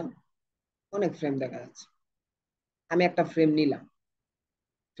ক্লিক করলাম, অনেক ফ্রেম দেখা যাচ্ছে। আমি একটা ফ্রেম নিলাম,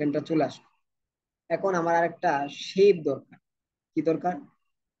 ফ্রেমটা চলে আসলো। এখন আমার আরেকটা শেপ দরকার। কি দরকার,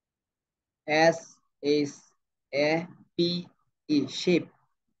 SHAPE, শেপ।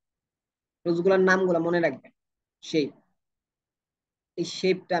 রোজগুলোর নামগুলো মনে রাখবেন, শেপ। এই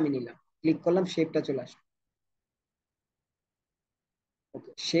শেপটা আমি নিলাম, ক্লিক করলাম, শেপটা চলে আসলো।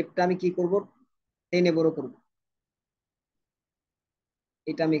 ওকে, শেপটা আমি কি করব, টেনে বড় করব,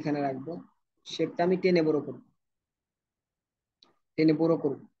 এটা আমি এখানে রাখবো। শেপটা আমি টেনে বড় করব, টেনে বড়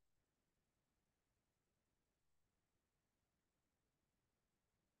করব।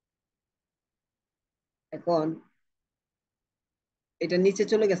 এখন এটা নিচে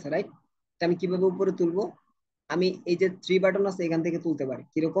চলে গেছে, রাইট। এটা আমি কিভাবে উপরে তুলবো, আমি এই যে থ্রি বাটন আছে এখান থেকে তুলতে পারি।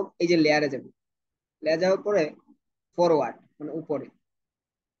 কিরকম, এই যে লেয়ারে যাবে, লেয়ার যাওয়ার পরে ফরওয়ার্ড, মানে উপরে,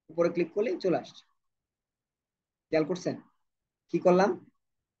 উপরে ক্লিক করলেই চলে আসছে। খেয়াল করছেন, কি করলাম,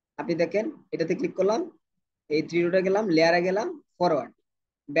 আপনি দেখেন এটাতে ক্লিক করলাম, এই থ্রি ডটে গেলাম, লেয়ারে গেলাম, ফরওয়ার্ড,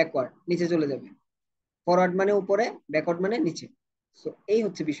 ব্যাকওয়ার্ড, নিচে চলে যাবে। ফরওয়ার্ড মানে উপরে, ব্যাকওয়ার্ড মানে নিচে। সো এই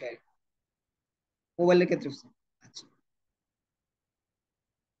হচ্ছে বিষয়, মোবাইলের ক্ষেত্রে হচ্ছে। আচ্ছা,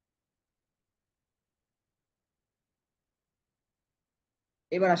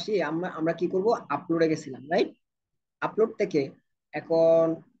 এবার আসি, আমরা আমরা কি করব, আপলোডে গেছিলাম, রাইট। আপলোড থেকে এখন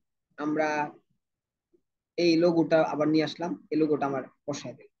আমরা এই লোগোটা আবার নিয়ে আসলাম, এই লোগোটা আমার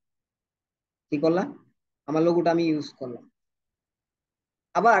বসায় দিই, কি করলাম, আমার লোগোটা আমি ইউজ করলাম।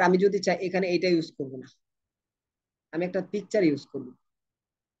 আবার আমি যদি চাই এখানে এটা ইউজ করব না, আমি একটা পিকচার ইউজ করব,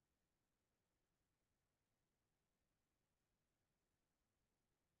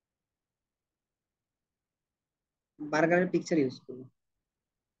 বার্গারের পিকচার ইউজ করব।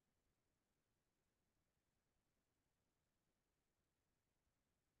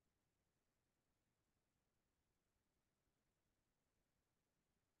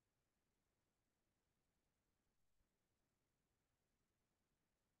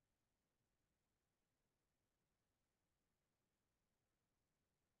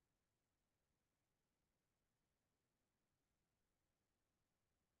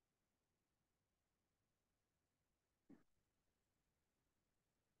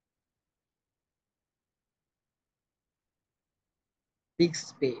 পিক্স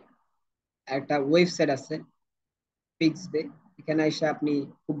পে একটা ওয়েবসাইট আছে, পিক্স পে। এখানে এসে আপনি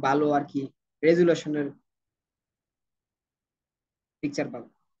খুব ভালো আর কি রেজুলেশনের পিকচার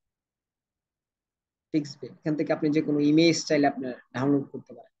পাবেন। পিক্স পে, এখান থেকে আপনি যে কোনো ইমেজ চাইলে আপনার ডাউনলোড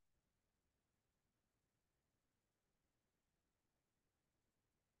করতে পারেন।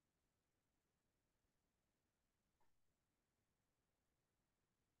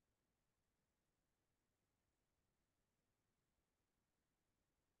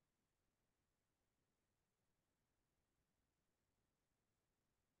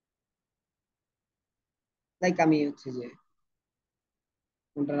 লাইক আমি হচ্ছে যে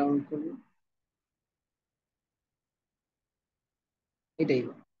কোনটা ডাউনলোড করবো, এটাই,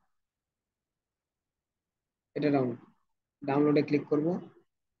 এটা ডাউনলোড, ডাউনলোডে ক্লিক করব।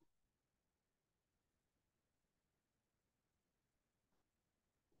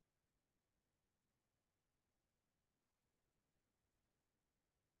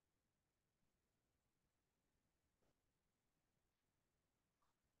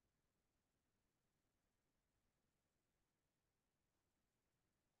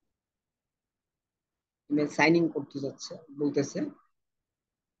 ইমেল সাইন ইন করতে যাচ্ছে, বলতেছে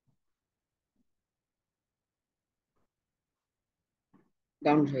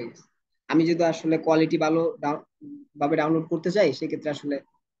ডাউনলোড হয়ে গেছে। আমি যদি আসলে কোয়ালিটি ভালো ভাবে ডাউনলোড করতে চাই, সেক্ষেত্রে আসলে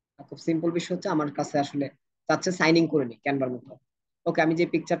খুব সিম্পল বিষয় হচ্ছে, আমার কাছে আসলে চাচ্ছে সাইন ইন করে নি ক্যানভার মতো। ওকে, আমি যে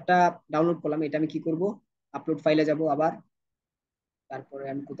পিকচারটা ডাউনলোড করলাম, এটা আমি কি করব, আপলোড ফাইলে যাব আবার। তারপরে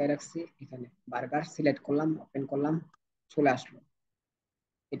আমি কোথায় রাখছি, এখানে বার্গার সিলেক্ট করলাম, ওপেন করলাম, চলে আসলো।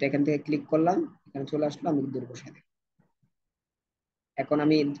 এটা এখান থেকে ক্লিক করলাম, এখানে চলে আসলো, আমি দূর বসাই দিই। এখন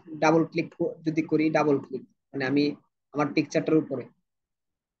আমি ডাবল ক্লিক যদি করি, ডাবল ক্লিক মানে আমি আমার পিকচারটার উপরে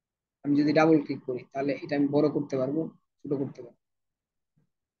আমি যদি ডাবল ক্লিক করি, তাহলে এটা আমি বড় করতে পারবো, ছোট করতে পারবো,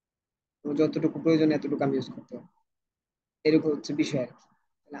 যতটুকু প্রয়োজন এতটুকু আমি ইউজ করতে পারবো। এরকম হচ্ছে বিষয় আর কি।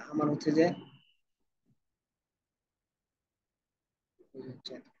 তাহলে আমার হচ্ছে যে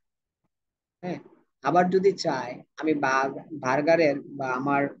হ্যাঁ, আবার যদি চাই আমি বার্গারের বা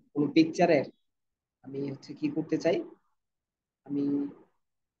আমার কোনো পিকচারের আমি হচ্ছে কি করতে চাই, আমি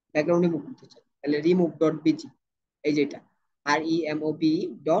ব্যাকগ্রাউন্ড রিমুভ করতে চাই, তাহলে রিমুভ ডট বিজি, এই যেটা REMOV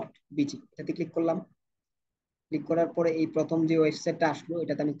ডট বিজি, এটাতে ক্লিক করলাম। ক্লিক করার পরে এই প্রথম যে ওয়েবসাইটটা আসলো,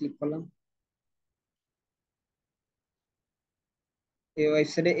 এটাতে আমি ক্লিক করলাম। এই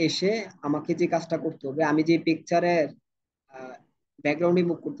ওয়েবসাইটে এসে আমাকে যে কাজটা করতে হবে, আমি যে পিকচারের ব্যাকগ্রাউন্ড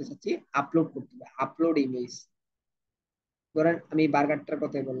রিমুভ করতে চাচ্ছি, আপলোড করতে হবে, আপলোড ইমেজ। ধরেন আমি বার্গারটার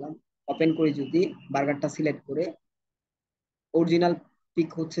কথাই বললাম, ওপেন করে যদি বার্গারটা সিলেক্ট করে, অরিজিনাল পিক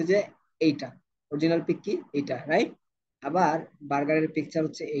হচ্ছে যে এইটা, অরিজিনাল পিক কি এইটা, রাইট। আবার বার্গারের পিকচার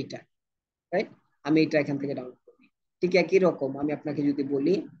হচ্ছে এইটা, রাইট। আমি এটা এখান থেকে ডাউনলোড করি। ঠিক একই রকম আমি আপনাকে যদি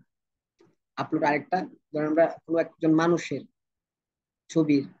বলি আপলোড আরেকটা, ধরেন আমরা কোনো একজন মানুষের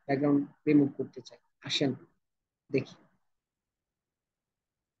ছবির ব্যাকগ্রাউন্ড রিমুভ করতে চাই, আসেন দেখি।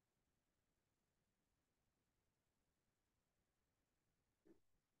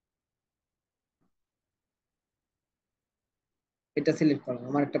 এটা সিলেক্ট করলাম,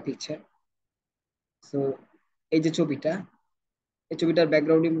 আমার একটা পিকচার। সো এই যে ছবিটা, এই ছবিটার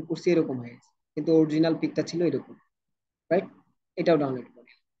ব্যাকগ্রাউন্ড রিমুভ করছি, এরকম হয়ে গেছে, কিন্তু অরিজিনাল পিকটা ছিল এরকম, রাইট। এটাও ডাউনলোড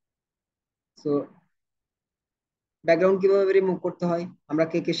করি। সো ব্যাকগ্রাউন্ড কিভাবে রিমুভ করতে হয় আমরা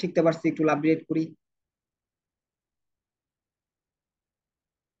কে কে শিখতে পারছি, একটু আপডেট করি।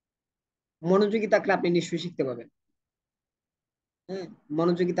 মনোযোগী থাকলে আপনি নিশ্চয়ই শিখতে পাবেন। হ্যাঁ,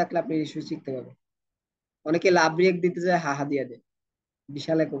 মনোযোগী থাকলে আপনি নিশ্চয়ই শিখতে পাবেন। অনেকে লাভ রিয়েক্ট দিতে যায়, হাহা দিয়ে দেয়,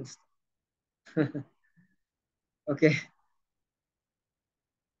 বিশাল এক অবস্থা। ওকে,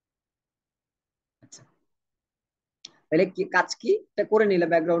 আচ্ছা, তাহলে কি কাজ, কি এটা করে নিলে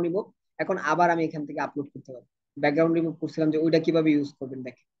ব্যাকগ্রাউন্ড নিব। এখন আবার আমি এখান থেকে আপলোড করতে পারবো। ব্যাকগ্রাউন্ড রিমুভ করছিলাম, যে ওইটা কিভাবে ইউজ করবেন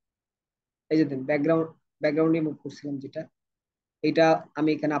দেখেন। এই যে দেন ব্যাকগ্রাউন্ড, ব্যাকগ্রাউন্ড রিমুভ করছিলাম যেটা, এটা আমি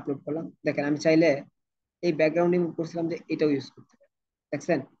এখানে আপলোড করলাম। দেখেন আমি চাইলে এই ব্যাকগ্রাউন্ড রিমুভ করছিলাম যে এটাও ইউজ করতে পারি।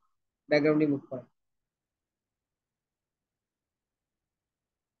 দেখছেন ব্যাকগ্রাউন্ড রিমুভ করা,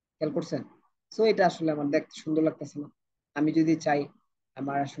 খেয়াল করছেন? সো এটা আসলে আমার দেখতে সুন্দর লাগতেছে না। আমি যদি চাই,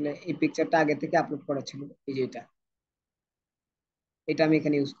 আমার আসলে এই পিকচারটা আগে থেকে আপলোড করা ছিল, এই যে এটা, এটা আমি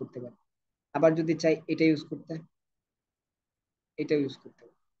এখানে ইউজ করতে পারি। আবার যদি চাই এটা ইউজ করতে, এটাও ইউজ করতে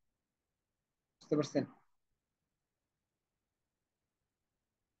পারি। বুঝতে পারছেন?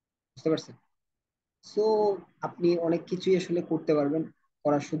 বুঝতে পারছেন? সো আপনি অনেক কিছুই আসলে করতে পারবেন,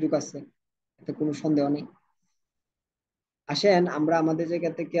 করার সুযোগ আছে, এতে কোনো সন্দেহ নেই। আসেন আমরা আমাদের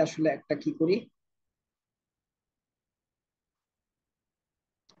জায়গা থেকে আসলে একটা কি করি,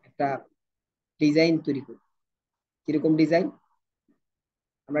 একটা ডিজাইন তৈরি করি। কিরকম ডিজাইন?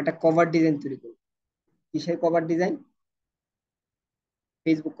 আমরা একটা কভার ডিজাইন তৈরি করি। কিসের cover design?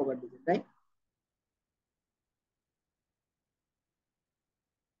 Facebook cover design, right?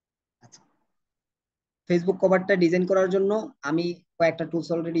 আচ্ছা, ফেসবুক কভারটা ডিজাইন করার জন্য আমি কয়েকটা টুলস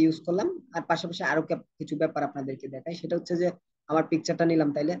অলরেডি ইউজ করলাম। আর পাশাপাশি আরো কিছু ব্যাপার আপনাদেরকে দেখাই, সেটা হচ্ছে যে আমার পিকচারটা নিলাম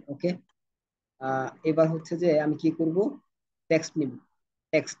তাইলে, ওকে। এবার হচ্ছে যে আমি কি করব, টেক্সট নিব।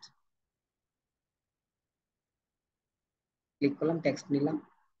 টেক্সট ক্লিক করলাম, টেক্সট নিলাম।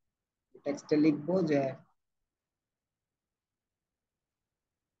 টেক্সটে লিখবো যে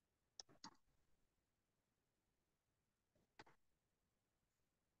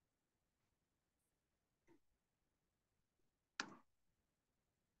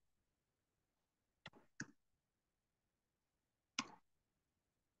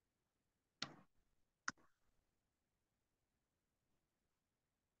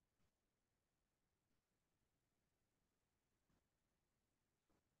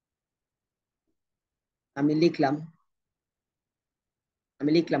আমি লিখলাম,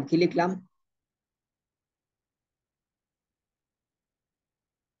 আমি লিখলাম কি লিখলাম,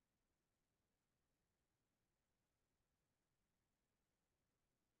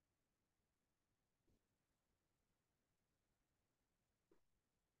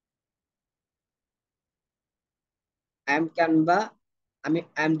 I am Canva, I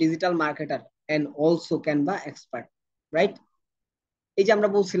am digital marketer and also Canva expert, right? এই যে আমরা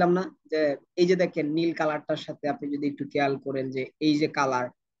বলছিলাম না যে এই যে দেখেন নীল কালারটার সাথে আপনি যদি একটু খেয়াল করেন যে এই যে কালার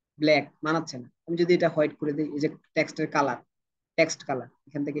ব্ল্যাক মানাচ্ছে না। আমি যদি এটা হোয়াইট করে দিই, এই যে টেক্সটের কালার, টেক্সট কালার,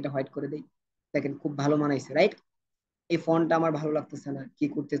 এখান থেকে এটা হোয়াইট করে দিই, দেখেন খুব ভালো মানাইছে, রাইট? এই ফন্টটা আমার ভালো লাগতেছে না, কি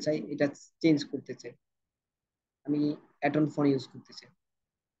করতে চাই, এটা চেঞ্জ করতে চাই, আমি অ্যাটন ফন্ট ইউজ করতে চাই।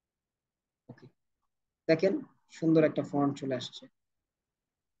 ওকে, দেখেন সুন্দর একটা ফন্ট চলে আসছে,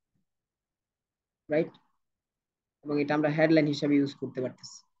 রাইট? এবং এটা আমরা হেডলাইন হিসেবে ইউজ করতে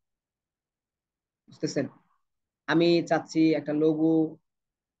পারতেছি। বুঝতেছেন? আমি চাচ্ছি একটা লোগো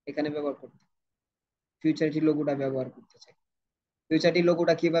এখানে ব্যবহার করতে, ফিউচারিটি লোগোটা ব্যবহার করতে চাই। ফিউচারিটি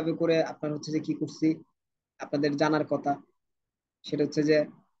লোগোটা কিভাবে করে আপনার হচ্ছে যে কি করছি, আপনাদের জানার কথা, সেটা হচ্ছে যে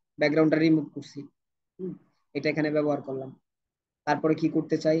ব্যাকগ্রাউন্ডটা রিমুভ করছি। হুম, এটা এখানে ব্যবহার করলাম। তারপরে কি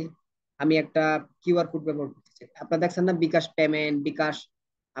করতে চাই, আমি একটা কিউআর কোড ব্যবহার করতে চাই। আপনারা দেখছেন না বিকাশ পেমেন্ট, বিকাশ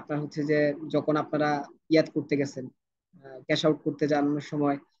আপনার হচ্ছে যে যখন আপনারা ইয়াদ করতে গেছেন, ক্যাশ আউট করতে যাওয়ার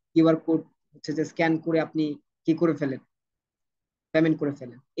সময় কিউআর কোড হচ্ছে যে স্ক্যান করে আপনি কি করে ফেলেন, পেমেন্ট করে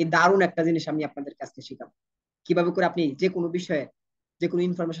ফেলেন। এই দারুণ একটা জিনিস আমি আপনাদের কাছে শিখাবো, কিভাবে করে আপনি যে কোনো বিষয়ে যে কোনো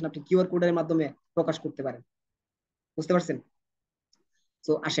ইনফরমেশন আপনি কিউআর কোডের মাধ্যমে প্রকাশ করতে পারেন। বুঝতে পারছেন?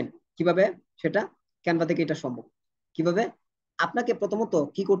 তো আসেন কিভাবে সেটা, ক্যানভা থেকে এটা সম্ভব কিভাবে। আপনাকে প্রথমত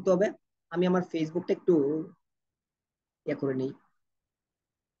কি করতে হবে, আমি আমার ফেসবুকটা একটু ইয়ে করে নিই,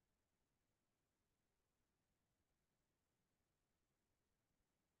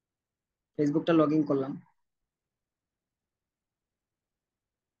 ফেসবুকটা লগ ইন করলাম।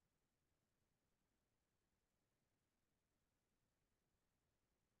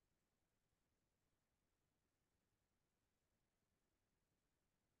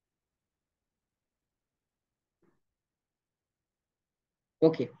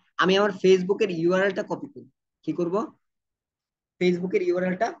 ওকে, আমি আমার ফেসবুকের ইউআরএলটা কপি করব। কি করব? ফেসবুকের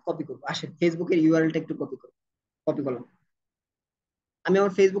ইউআরএলটা কপি করব। আসেন ফেসবুকের ইউআরএলটা একটু কপি করব। কপি করলাম। আমি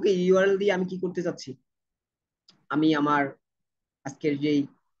আমার ফেসবুকের ইউআরএল দিয়ে আমি কি করতে চাচ্ছি, আমি আমার আজকের যেই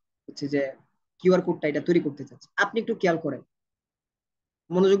হচ্ছে যে কিউআর কোডটা এটা তৈরি করতে চাচ্ছি। আপনি একটু খেয়াল করেন,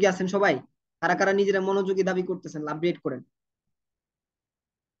 মনোযোগী আছেন সবাই? কারা কারা নিজেরা মনোযোগী দাবি করতেছেন, লাভ রেট করেন।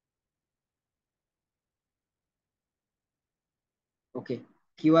 ওকে,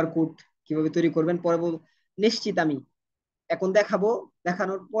 কিউআর কোড কিভাবে তৈরি করবেন পরে নিশ্চিত আমি এখন দেখাবো।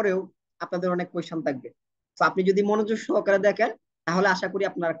 দেখানোর পরেও আপনাদের অনেক কোয়েশ্চেন থাকবে। তো আপনি যদি মনোযোগ সহকারে দেখেন তাহলে আশা করি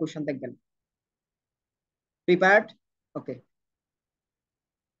আপনারা কোয়েশ্চেন দেখবেন। প্রিপেয়ার্ড? ওকে,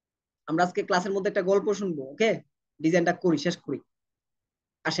 আমরা আজকে ক্লাসের মধ্যে একটা গল্প শুনবো। ওকে, ডিজাইনটা করি, শেষ করি।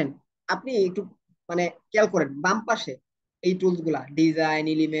 আসেন, আপনি একটু মানে খেয়াল করেন বাম পাশে এই টুলস গুলা, ডিজাইন,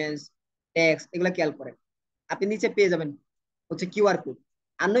 এলিমেন্টস, টেক্সট, এগুলা খেয়াল করেন। আপনি নিচে পেয়ে যাবেন হচ্ছে কিউআর কোড।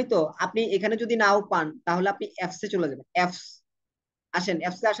 আর নয়তো আপনি এখানে যদি নাও পান তাহলে আপনি অ্যাপস এ চলে যাবেন। অ্যাপস আসেন,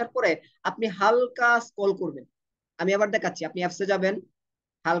 অ্যাপস এ আসার পরে আপনি হালকা স্ক্রল করবেন। আমি আবার দেখাচ্ছি, আপনি অ্যাপস এ যাবেন,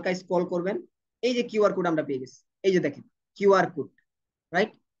 হালকা স্ক্রল করবেন। এই যে কিউআর কোড আমরা পেয়ে গেছি, এই যে দেখেন কিউআর কোড,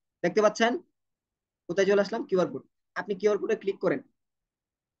 রাইট? দেখতে পাচ্ছেন? কোথায় চলে আসলাম? QR code. আপনি কিউআর কোডে ক্লিক করেন।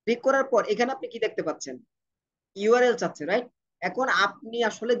 ক্লিক করার পর এখানে আপনি কি দেখতে পাচ্ছেন? ইউআরএল চাচ্ছে, রাইট? এখন আপনি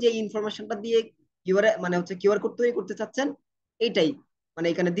আসলে যে ইনফরমেশনটা দিয়ে কিউআর মানে হচ্ছে কিউআর কোড তৈরি করতে চাচ্ছেন, এইটাই মানে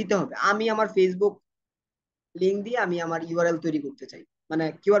এখানে দিতে হবে। আমি আমার ফেসবুক লিংক দিয়ে আমি আমার ইউআরএল তৈরি করতে চাই, মানে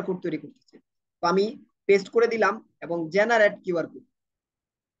কিউআর কোড তৈরি করতে চাই। তো আমি পেস্ট করে দিলাম এবং জেনারেট কিউআর কোড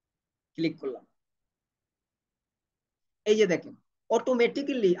ক্লিক করলাম। এই যে দেখেন,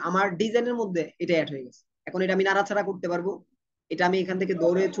 অটোমেটিক্যালি আমার ডিজাইনের মধ্যে এটা অ্যাড হয়ে গেছে। এখন এটা আমি নাড়াচাড়া করতে পারবো, এটা আমি এখান থেকে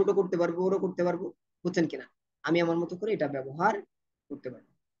দৌড়ে ছোট করতে পারবো, বড় করতে পারবো। বুঝছেন কিনা? আমি আমার মতো করে এটা ব্যবহার করতে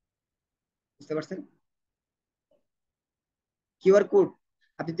পারবো। বুঝতে পারছেন? কিউআর কোড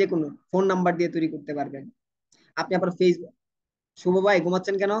আপনি যে কোনো ফোন নাম্বার দিয়ে তৈরি করতে পারবেন। আপনি আবার ফেসবুক, শুভ ভাই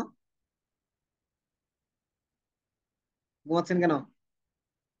ঘুমাচ্ছেন কেন? ঘুমাচ্ছেন কেন?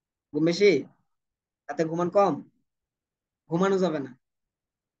 ঘুম বেশি? তাতে ঘুমান কম? ঘুমানো যাবে না।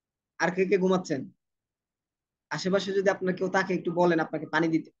 আর কে কে ঘুমাচ্ছেন? আশেপাশে যদি আপনার কেউ তাকে একটু বলেন আপনাকে পানি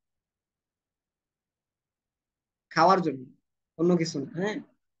দিতে, খাওয়ার জন্য, অন্য কিছু না, হ্যাঁ?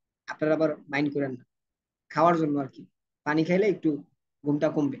 আপনারা আবার মাইন্ড করেন না, খাওয়ার জন্য আর কি। পানি খাইলে একটু ঘুমটা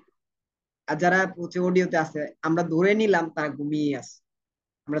কমবে। আর যারা হচ্ছে অডিওতে আছে, আমরা ধরে নিলাম তারা ঘুমিয়ে আছে,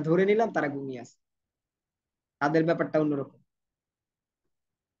 আমরা ধরে নিলাম তারা ঘুমিয়ে আছে, তাদের ব্যাপারটা অন্যরকম।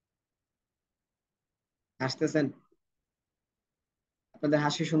 হাসতেছেন? আপনাদের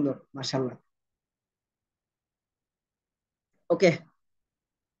হাসি সুন্দর, মাশাল্লাহ। ওকে,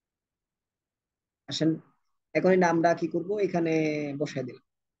 আসেন, এখন এটা আমরা কি করব, এখানে বসাই দিলাম,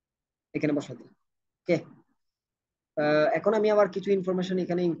 এখানে বসাই দিলাম। ওকে, এখন আমি আবার কিছু ইনফরমেশন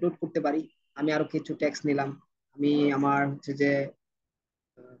এখানে ইনক্লুড করতে পারি। আমি আরো কিছু টেক্সট নিলাম। আমি আমার হচ্ছে যে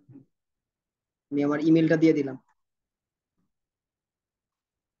আমি আমার ইমেলটা দিয়ে দিলাম।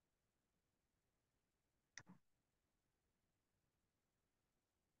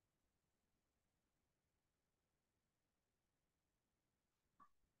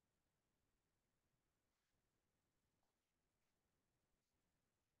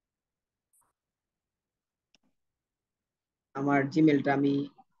 আমার জিমেলটা আমি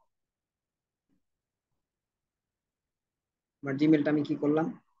আমার জিমেলটা আমি কি করলাম,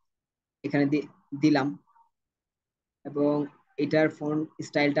 এখানে দিলাম। এবং এটার ফন্ট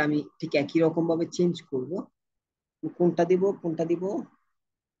স্টাইলটা আমি ঠিক একই রকম ভাবে চেঞ্জ করব। কোনটা দিব, কোনটা দিব?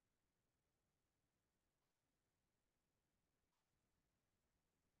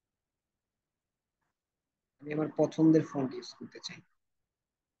 আমি আমার পছন্দের ফন্ট ইউজ করতে চাই।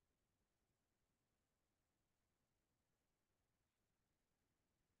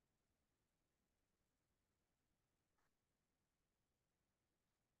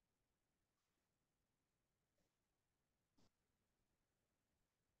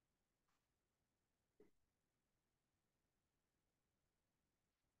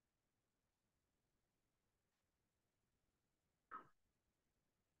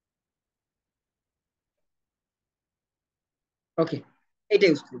 ওকে, এটা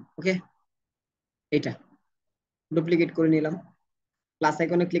ইউজ করুন। ওকে, এটা ডুপ্লিকেট করে নিলাম। প্লাস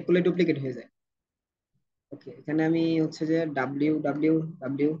আইকনে ক্লিক করলে ডুপ্লিকেট হয়ে যায়। ওকে, এখানে আমি হচ্ছে যে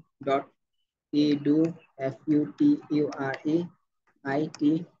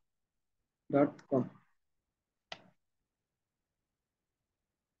www.edufuturit.com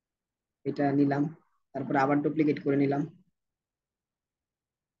এটা নিলাম। তারপর আবার ডুপ্লিকেট করে নিলাম,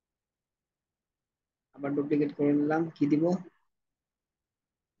 আবার ডুপ্লিকেট করে নিলাম। কি দিব?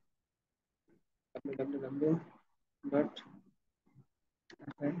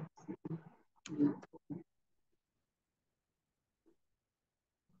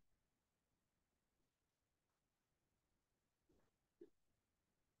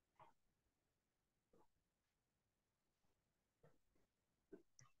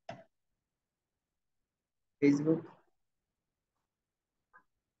 ফেসবুক।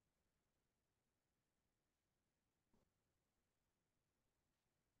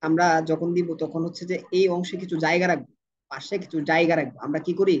 আমরা যখন দিব তখন হচ্ছে যে এই অংশে কিছু জায়গা রাখবো, পাশে কিছু জায়গা রাখবো। আমরা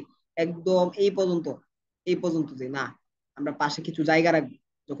কি করি, একদম এই পর্যন্ত যে না, আমরা পাশে কিছু জায়গা রাখবো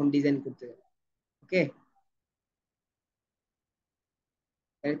যখন ডিজাইন করতে যাবো। ওকে,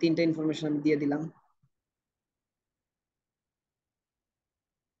 তিনটা ইনফরমেশন আমি দিয়ে দিলাম।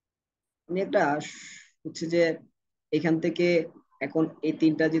 আমি একটা হচ্ছে যে এখান থেকে এখন এই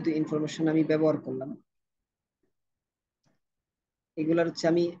তিনটা যেহেতু ইনফরমেশন আমি ব্যবহার করলাম, এগুলার হচ্ছে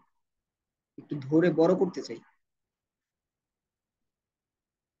আমি একটু ধরে বড় করতে চাই।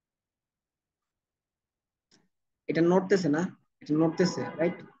 এটা নড়তেছে না, এটা নড়তেছে,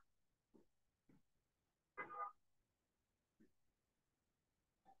 রাইট?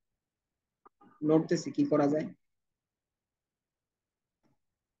 নড়তেছে, কি করা যায়?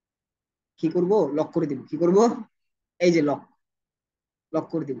 কি করব? লক করে দিব। কি করব? এই যে লক, লক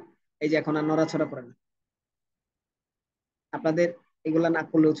করে দিব। এই যে এখন আর নড়াচড়া করে না। আপনাদের এগুলা না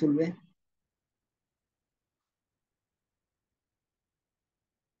করলেও চলবে।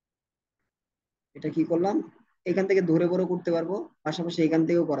 এটা কি করলাম, এখান থেকে ধরে বড় করতে পারবো, পাশাপাশি এখান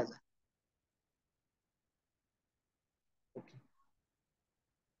থেকেও করা যায়। Okay.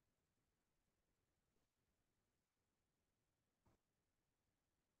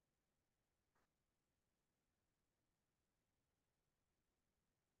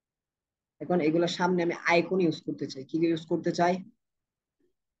 এখন এগুলোর সামনে আমি আইকন ইউজ করতে চাই। কি ইউজ করতে চাই?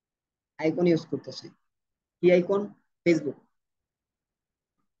 আইকন ইউজ করতে চাই। কি আইকন? ফেসবুক।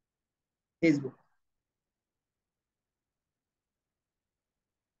 ফেসবুক,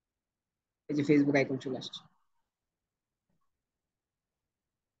 এই যে ফেসবুক আইকন চলে আসছে।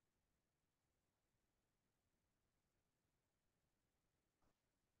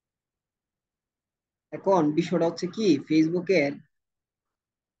 এখন বিষয়টা হচ্ছে কি, ফেসবুকের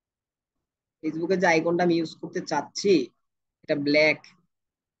যে আইকনটা আমি ইউজ করতে চাচ্ছি, এটা ব্ল্যাক,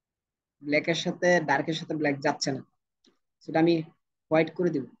 ব্ল্যাকের সাথে ডার্কের সাথে ব্ল্যাক যাচ্ছে না। সেটা আমি হোয়াইট করে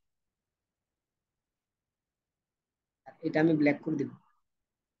দিব, আর এটা আমি ব্ল্যাক করে দিব।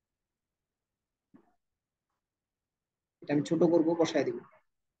 এটা আমি ছোট করব, বসায় দিব।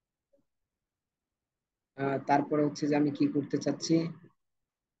 তারপরে হচ্ছে যে আমি কি করতে চাচ্ছি,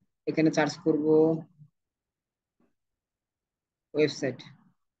 এখানে চার্জ করব ওয়েবসাইট।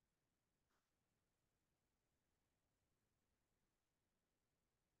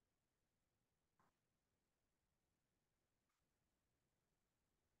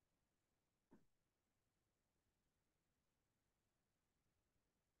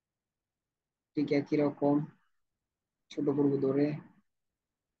 ঠিক একই রকম ছোট করব ধরে।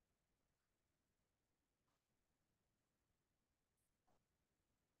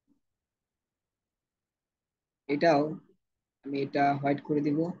 এটাও আমি এটা হোয়াইট করে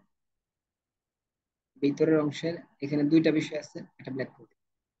দিব। ভিতরের অংশের এখানে দুইটা বিষয় আছে, এটা ব্ল্যাক করে দিব।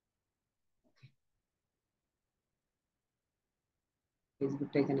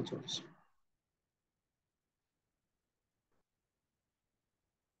 ফেসবুকটা এখানে চলে আসে।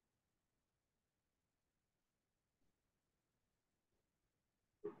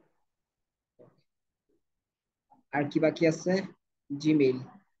 আর কি বাকি আছে? Gmail,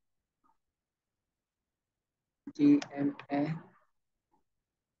 GMA.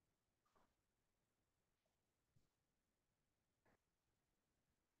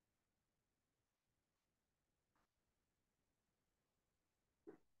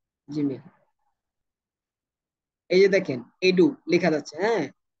 জিমেইল, এই যে দেখেন এডু লেখা যাচ্ছে, হ্যাঁ।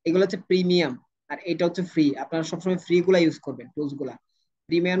 এগুলো হচ্ছে প্রিমিয়াম, আর এটা হচ্ছে ফ্রি। আপনারা সবসময় ফ্রি গুলা ইউজ করবেন, টুলস গুলা।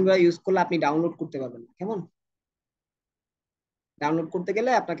 প্রিমিয়াম গুলা ইউজ করলে আপনি ডাউনলোড করতে পারবেন না, কেমন? ডাউনলোড করতে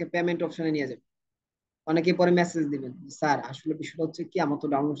গেলে আপনাকে পেমেন্ট অপশনে নিয়ে যাবে। অনেকে পরে মেসেজ দিবেন, স্যার আসলে বিষয়টা হচ্ছে কি, আমার তো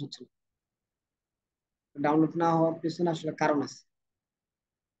ডাউনলোড হচ্ছে না। ডাউনলোড না হওয়ার পিছনে আসলে কারণ আছে।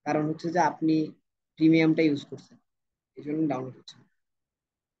 কারণ হচ্ছে যে আপনি প্রিমিয়ামটা ইউজ করছেন, এই জন্য ডাউনলোড হচ্ছে না।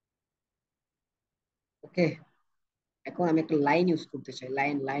 ওকে, এখন আমি একটা লাইন ইউজ করতে চাই।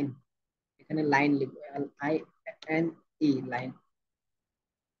 লাইন, লাইন, এখানে লাইন লিখবো, LINE, লাইন।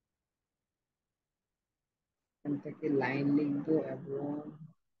 এখান থেকে লাইন লিখবো এবং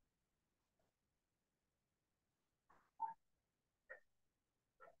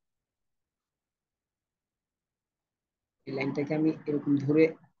এই লাইনটাকে আমি এরকম ধরে,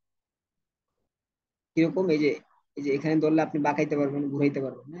 কিরকম, এই যে এখানে ধরলে আপনি বাঁকাইতে পারবেন, ঘুরাইতে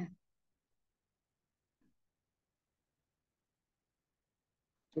পারবেন, হ্যাঁ।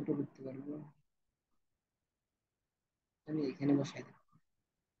 ছোট করতে পারবো, আমি এখানে বসাই দেবো।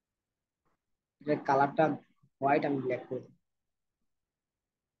 এটার কালারটা হোয়াইট, আমি ব্ল্যাক করে দেবো।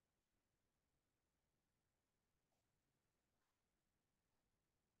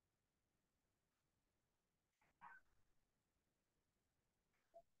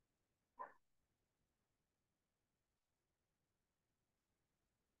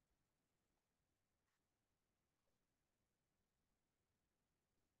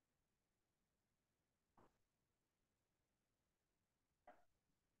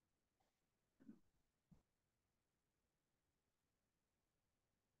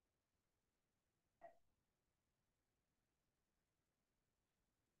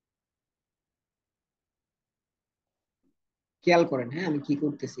 খেয়াল করেন, হ্যাঁ আমি কি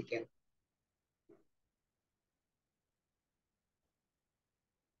করতেছি খেয়াল।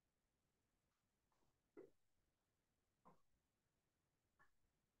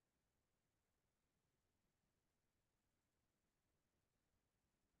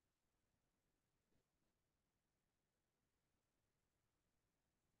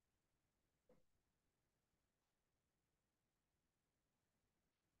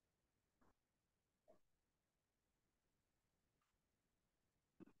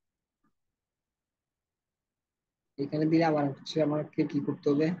 এখানে দিলে আবার হচ্ছে আমাকে কি করতে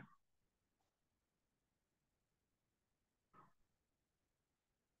হবে?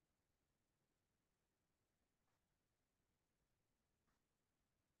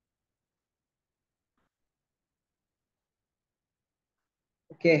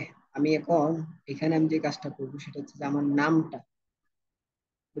 ওকে, আমি এখন এখানে আমি যে কাজটা করবো সেটা হচ্ছে যে আমার নামটা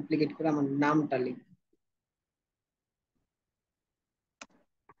ডুপ্লিকেট করে আমার নামটা লিখবো।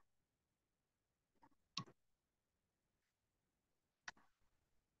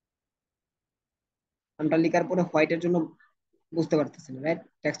 নামটা লেখার পরে হোয়াইটের জন্য বুঝতে পারতেছেন, রাইট?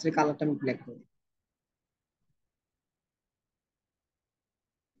 টেক্সটের কালারটা আমি ব্ল্যাক করব।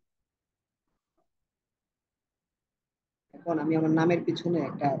 এখন আমি আমার নামের পিছনে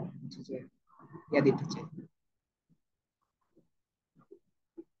একটা হচ্ছে যে ইয়া দিতে চাই।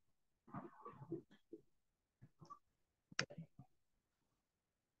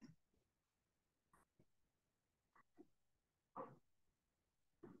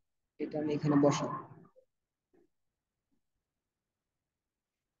 এটা আমি এখানে বসাবো।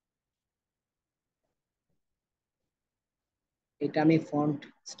 এটা আমি ফন্ট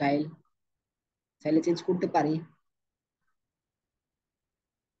স্টাইল চাইলে চেঞ্জ করতে পারি,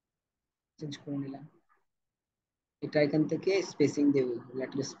 চেঞ্জ করে নিলাম। এটা এখান থেকে স্পেসিং দেব,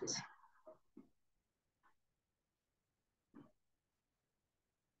 লেটার স্পেসিং।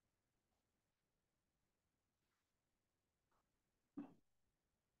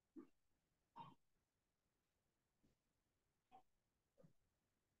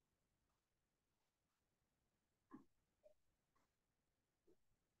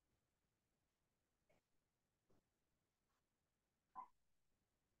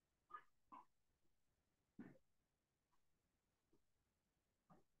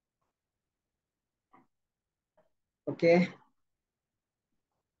 ওকে,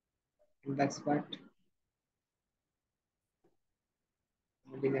 এক্সপার্ট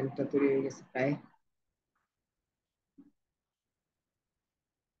ডিজাইনটা তৈরি হয়ে গেছে প্রায়।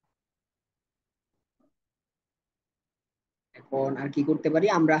 এখন আর কি করতে পারি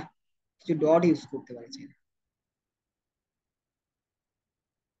আমরা? কিছু ডট ইউজ করতে পারি চাইলে।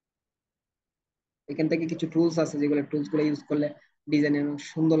 এখান থেকে কিছু টুলস আছে যেগুলো টুলস গুলো ইউজ করলে ডিজাইন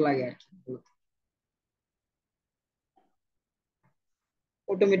সুন্দর লাগে আর কি।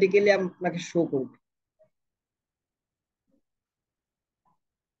 অটোমেটিক্যালি আপনাকে শো করবে।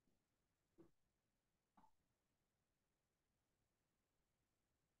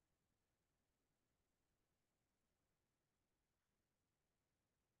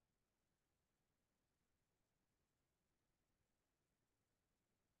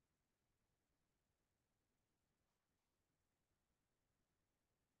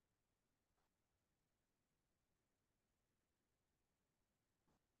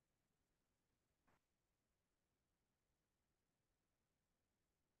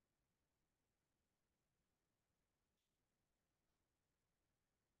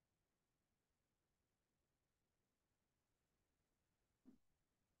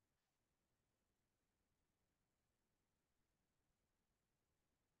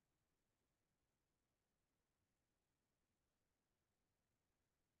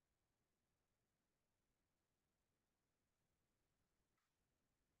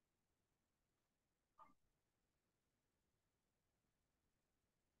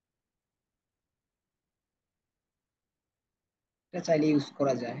 এটা চাইলে ইউজ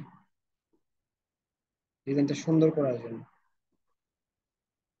করা যায় ডিজাইনটা সুন্দর করার জন্য।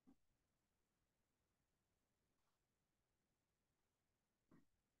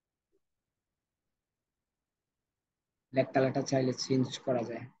 ব্ল্যাক কালারটা চাইলে চেঞ্জ করা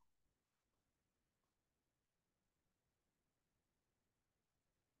যায়।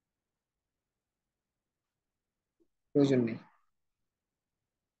 প্রয়োজন নেই,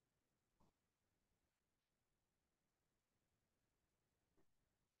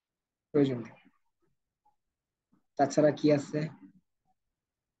 প্রয়োজন নেই। তাছাড়া কি আছে?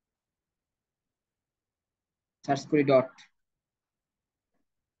 সার্চ করি ডট।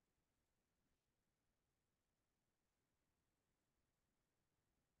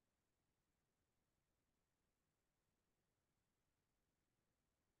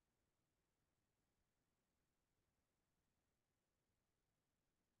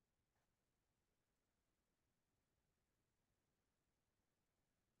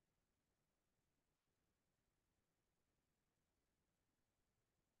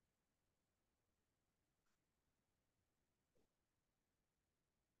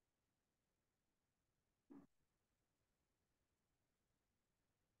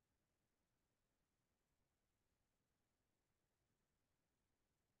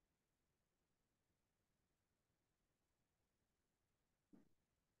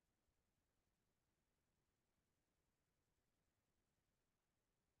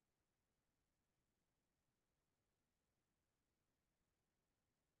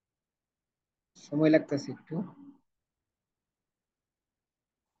 সময় লাগতেছে একটু।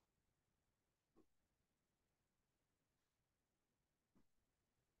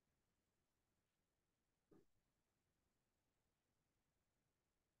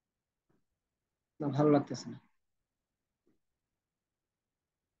 না, ভালো লাগতেছে না।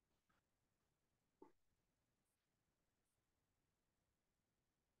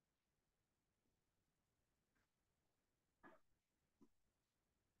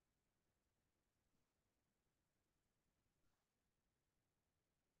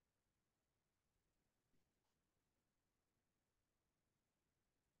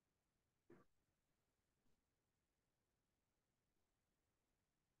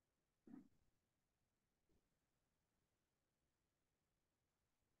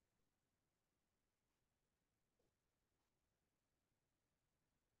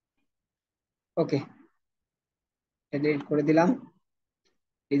 ওকে, এডিট করে দিলাম।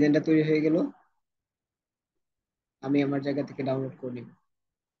 ডিজাইনটা তৈরি হয়ে গেল। আমি আমার জায়গা থেকে ডাউনলোড করে নিব।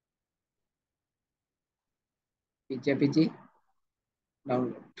 PG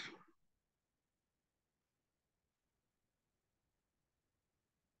download.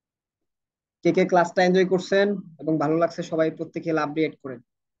 কে কে ক্লাসটা এনজয় করছেন এবং ভালো লাগছে সবাই প্রত্যেকে লাভ রিয়েক্ট করেন।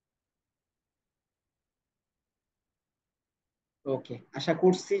 ওকে, আশা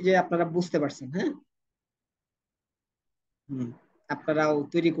করছি যে আপনারা বুঝতে পারছেন। হ্যাঁ। হুম। আপনারাও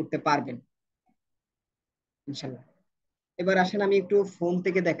তৈরি করতে পারবেন ইনশাল্লাহ। এবার আসেন আমি একটু ফোন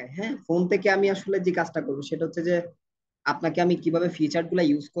থেকে দেখাই। হ্যাঁ, ফোন থেকে আমি আসলে যে কাজটা করবো সেটা হচ্ছে যে আপনাকে আমি কিভাবে ফিচার গুলা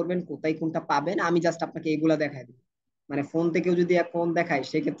ইউজ করবেন, কোথায় কোনটা পাবেন, আমি জাস্ট আপনাকে এগুলা দেখাই দিই। মানে ফোন থেকেও যদি এখন দেখাই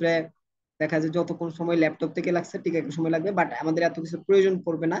সেক্ষেত্রে দেখা যায় যতক্ষণ সময় ল্যাপটপ থেকে লাগছে ঠিক একটু সময় লাগবে, বাট আমাদের এত কিছু প্রয়োজন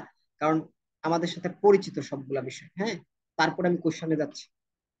পড়বে না, কারণ আমাদের সাথে পরিচিত সবগুলা বিষয়। হ্যাঁ, তারপরে আমি কোশ্চেনে যাচ্ছি।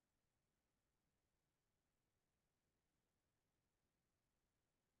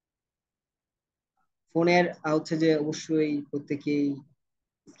 ফোনের হচ্ছে যে অবশ্যই প্রত্যেকেই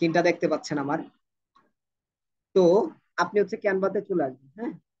স্ক্রিনটা দেখতে পাচ্ছেন আমার। তো আপনি হচ্ছে ক্যানভাতে চলে আসবেন।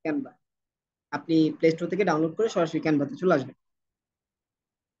 হ্যাঁ, ক্যানভা আপনি প্লে স্টোর থেকে ডাউনলোড করে সরাসরি ক্যানভাতে চলে আসবেন।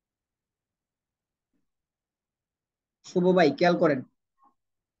 শুভ ভাই খেয়াল করেন।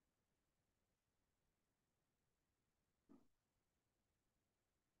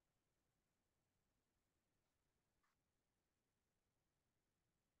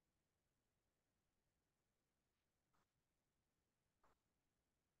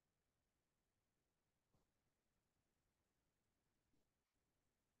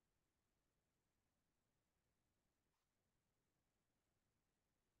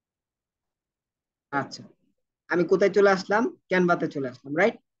 আচ্ছা, আমি কোথায় চলে আসলাম? ক্যানভাতে চলে আসলাম,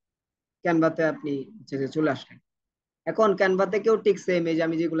 রাইট? ক্যানভাতে আপনি হচ্ছে যে চলে আসলেন। এখন ক্যানভাতে কেউ ঠিক সেম এই যে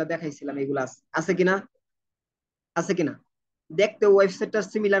আমি যেগুলো দেখাইছিলাম এগুলো আছে আছে কিনা? আছে কিনা? দেখতে ওয়েবসাইটটা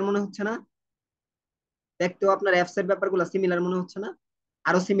সিমিলার মনে হচ্ছে না? দেখতেও আপনার অ্যাপস এর ব্যাপারগুলো সিমিলার মনে হচ্ছে না?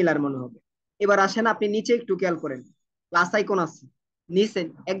 আরো সিমিলার মনে হবে। এবার আসেন আপনি নিচে একটু খেয়াল করেন। প্লাস আইকন আছে নিচে,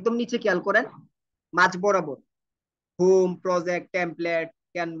 একদম নিচে খেয়াল করেন, মাঝ বরাবর। Home, project, template,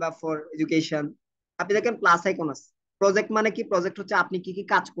 Canva for education. আপনি দেখেন প্লাস আইকন আছে। প্রজেক্ট মানে কি? প্রজেক্ট হচ্ছে আপনি কি কি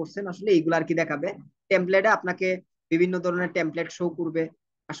কাজ করছেন আসলে এইগুলো আর কি দেখাবে। টেমপ্লেটে আপনাকে বিভিন্ন ধরনের টেমপ্লেট শো করবে,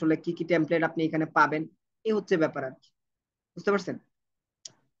 আসলে কি কি টেমপ্লেট আপনি এখানে পাবেন। এই হচ্ছে ব্যাপার আর কি। বুঝতে পারছেন?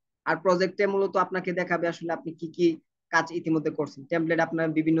 আর প্রজেক্টে মূলত আপনাকে দেখাবে আসলে আপনি কি কি কাজ ইতিমধ্যে করছেন। টেমপ্লেট আপনার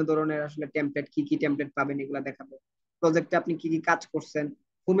বিভিন্ন ধরনের আসলে টেমপ্লেট, কি কি টেমপ্লেট পাবেন এগুলা দেখাবে। প্রজেক্টে আপনি কি কি কাজ করছেন।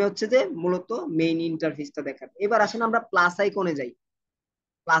 হোমে হচ্ছে যে মূলত মেইন ইন্টারফেসটা দেখাবে। এবার আসেন আমরা প্লাস আইকনে যাই।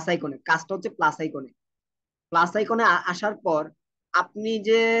 প্লাস আইকনে কাজটা হচ্ছে প্লাস আইকনে। প্লাস আইকনে আসার পর আপনি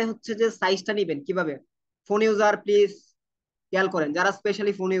যে হচ্ছে যে সাইজটা নিবেন কিভাবে। ফোন ইউজার প্লিজ খেয়াল করেন, যারা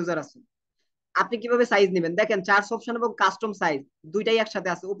স্পেশালি ফোন ইউজার আছেন আপনি কিভাবে সাইজ নেবেন দেখেন। চার্জ অপশন এবং কাস্টম সাইজ দুইটাই একসাথে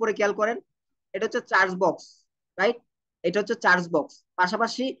আছে, উপরে খেয়াল করেন। এটা হচ্ছে চার্জ বক্স, রাইট? এটা হচ্ছে চার্জ বক্স,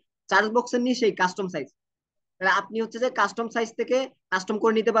 পাশাপাশি চার্জ বক্সের নিচেই কাস্টম সাইজ। তাহলে আপনি হচ্ছে যে কাস্টম সাইজ থেকে কাস্টম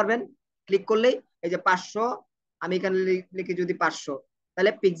করে নিতে পারবেন। ক্লিক করলেই এই যে 500, আমি এখানে লিখি যদি 500,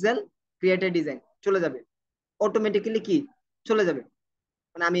 তাহলে পিক্সেল ক্রিয়েটেড ডিজাইন চলে যাবে অটোমেটিক্যালি। কি চলে যাবে?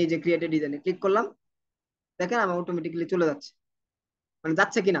 মানে আমি এই যে ক্রিয়েটেড ডিজাইনে ক্লিক করলাম, দেখেন আমার অটোমেটিক্যালি চলে যাচ্ছে। মানে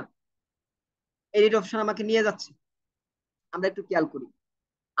যাচ্ছে কিনা? এডিট অপশন আমাকে নিয়ে যাচ্ছে। আমরা একটু খেয়াল করি,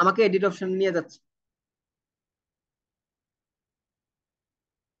 আমাকে এডিট অপশন নিয়ে যাচ্ছে,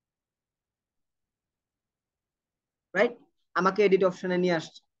 রাইট? আমাকে এডিট অপশনে নিয়ে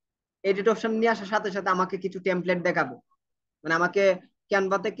আসছে। এডিট অপশন নিয়ে আসার সাথে সাথে আমাকে কিছু টেমপ্লেট দেখাবে। মানে আমাকে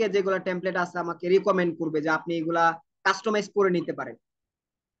ক্যানভা থেকে যেগুলো টেমপ্লেট আছে আমাকে রিকমেন্ড করবে যে আপনি এগুলা কাস্টমাইজ করে নিতে পারেন।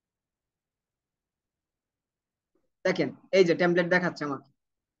 দেখেন এই যে টেমপ্লেট দেখাচ্ছে আমাকে,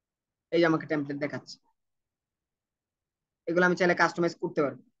 এই যে আমাকে টেমপ্লেট দেখাচ্ছে। এগুলো আমি চাইলে কাস্টমাইজ করতে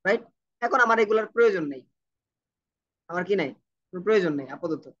পারবো, রাইট? এখন আমার এগুলোর প্রয়োজন নেই, আমার কি নাই, কোনো প্রয়োজন নেই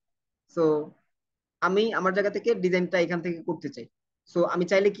আপাতত। সো আমি আমার জায়গা থেকে ডিজাইনটা এখান থেকে করতে চাই। সো আমি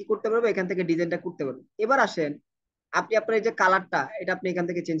চাইলে কি করতে পারবো, এখান থেকে ডিজাইনটা করতে পারবো। এবার আসেন, আপনি আপনার এই যে কালারটা, এটা আপনি এখান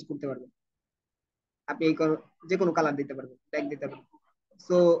থেকে চেঞ্জ করতে পারবেন। আপনি যে কোনো কালার দিতে পারবেন, ব্ল্যাক দিতে পারবেন,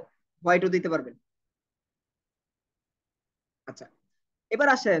 সো হোয়াইটও দিতে পারবেন। আচ্ছা, এবার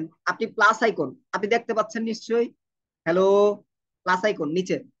আসেন, আপনি প্লাস আইকন আপনি দেখতে পাচ্ছেন নিশ্চয়ই। হ্যালো, প্লাস আইকন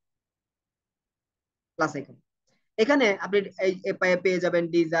নিচে, প্লাস আইকন, এখানে আপনি পেয়ে যাবেন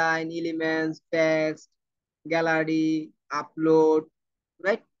design, elements, text, gallery, upload,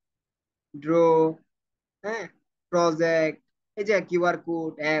 right, draw, হ্যাঁ, প্রজেক্ট, এই যে কিউআর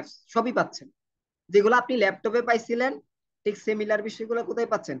কোড, অ্যাপস সবই পাচ্ছেন। যেগুলো আপনি ল্যাপটপে পাইছিলেন, ঠিক সিমিলার বিষয়গুলো কোথায়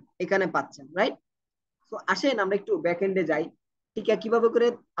পাচ্ছেন, এখানে পাচ্ছেন, রাইট। তো আসেন আমরা একটু ব্যাক এন্ডে যাই। ঠিক আছে, কিভাবে করে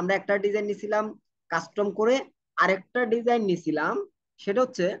আমরা একটা ডিজাইন নিছিলাম কাস্টম করে, আরেকটা ডিজাইন নিছিলাম সেটা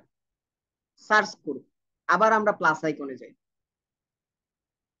হচ্ছে সার্চ করে। আবার আমরা প্লাস আইকনে যাই।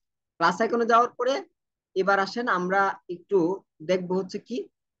 প্লাস আইকনে যাওয়ার পরে এবার আসেন আমরা একটু দেখবো হচ্ছে কি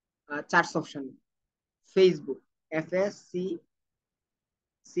charts option, Facebook, FACCEBOOK,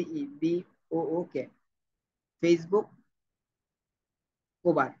 Facebook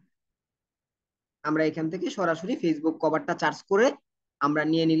cover. আমরা এখান থেকে সরাসরি ফেসবুক কভারটা চার্জ করে আমরা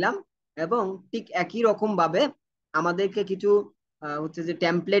নিয়ে নিলাম। এবং ঠিক একই রকম ভাবে আমাদেরকে কিছু হচ্ছে যে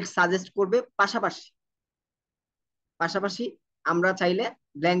টেমপ্লেট সাজেস্ট করবে। পাশাপাশি পাশাপাশি আমরা চাইলে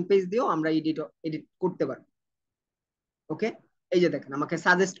ব্ল্যাঙ্ক পেজ দিয়েও আমরা এডিট এডিট করতে পারি। ওকে, এই যে দেখেন আমাকে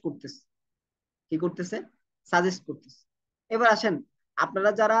সাজেস্ট করতেছে, কি করতেছে, সাজেস্ট করতেছে। এবার আসেন,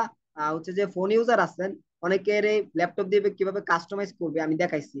 আপনারা যারা হচ্ছে যে ফোন ইউজার আছেন, অনেকের এই ল্যাপটপ দিয়ে কিভাবে কাস্টমাইজ করবে আমি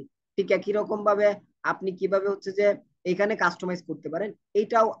দেখাইছি। ঠিক একই রকম ভাবে আপনি কিভাবে হচ্ছে যে এখানে কাস্টমাইজ করতে পারেন,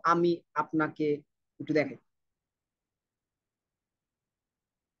 এইটাও আমি আপনাকে একটু দেখাই।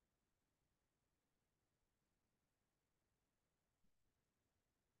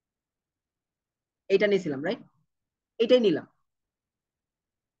 এইটা নিয়েছিলাম, রাইট, এইটাই নিলাম।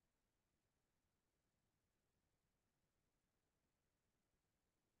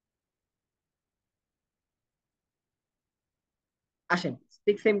 আসেন,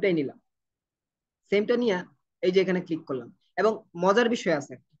 ঠিক সেমটাই নিলাম, সেমটা নিয়ে এই যে এখানে ক্লিক করলাম। এবং মজার বিষয়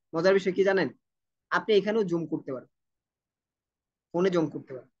আছে, মজার বিষয় কি জানেন, আপনি এখানেও জুম করতে পারেন, ফোনে জুম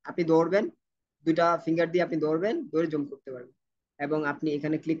করতে পারেন। আপনি দৌড়বেন, দুইটা ফিঙ্গার দিয়ে আপনি দৌড়বেন, দৌড়ে জুম করতে পারবেন। এবং আপনি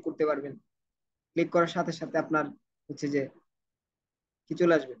এখানে ক্লিক করতে পারবেন, ক্লিক করার সাথে সাথে আপনার হচ্ছে যে কি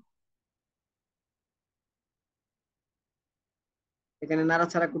চলে আসবে, এখানে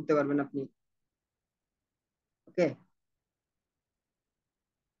নাড়াচাড়া করতে পারবেন আপনি। ওকে,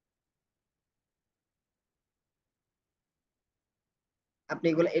 আপনি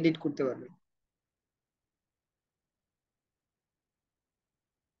এগুলো এডিট করতে পারবেন।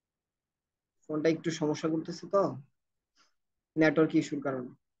 ফোনটা একটু সমস্যা করতেছে তো, নেটওয়ার্ক ইস্যুর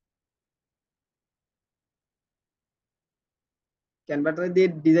কারণে। ক্যানভাটা দিয়ে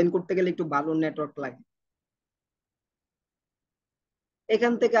ডিজাইন করতে গেলে একটু ভালো নেটওয়ার্ক লাগে।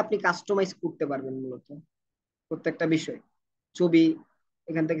 এখান থেকে আপনি কাস্টমাইজ করতে পারবেন মূলত প্রত্যেকটা বিষয়। ছবি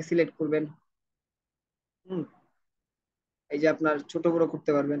এখান থেকে সিলেক্ট করবেন, হুম, এই যে আপনার ছোট বড়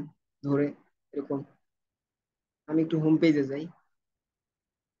করতে পারবেন ধরে, এরকম। আমি একটু হোম পেজে যাই,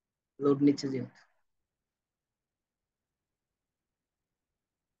 লোড নিচ্ছে যেহেতু।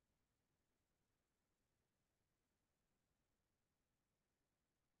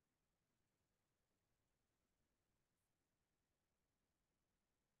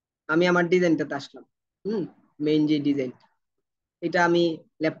 আমি আমার ডিজাইনটাতে আসলাম, হুম, মেইন যে ডিজাইন, এটা আমি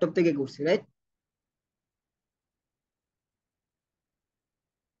ল্যাপটপ থেকে করছি, রাইট।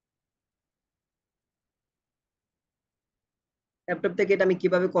 ল্যাপটপ থেকে এটা আমি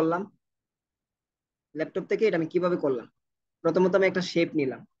কিভাবে করলাম, ল্যাপটপ থেকে এটা আমি কিভাবে করলাম, প্রথমত আমি একটা শেপ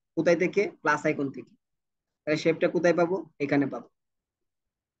নিলাম, কোথায় থেকে, প্লাস আইকন থেকে। তাহলে শেপটা কোথায় পাবো, এখানে পাবো,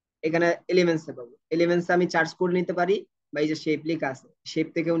 এখানে এলিমেন্টস এ পাবো। এলিমেন্টস আমি চার্জ করে নিতে পারি, বা এই যে শেপ লেখা আছে শেপ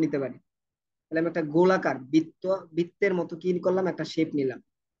থেকেও নিতে পারি। তাহলে আমি একটা গোলাকার বৃত্ত, বৃত্তের মতো কি করলাম, একটা শেপ নিলাম।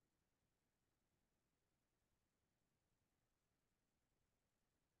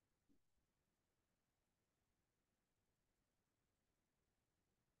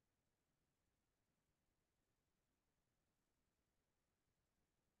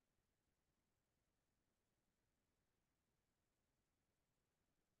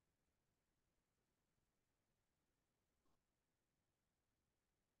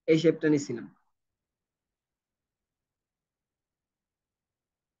 এই শেপটা নিছিলাম,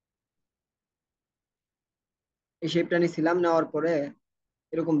 এই শেপটা নিছিলাম, নেওয়ার পরে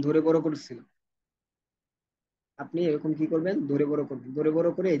এরকম ধরে বড় করছিলাম। আপনি এরকম কি করবেন, ধরে বড় করবেন, ধরে বড়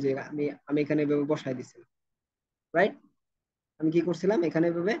করে এই যে আমি আমি এখানে এভাবে বসাই দিছিলাম, রাইট? আমি কি করছিলাম, এখানে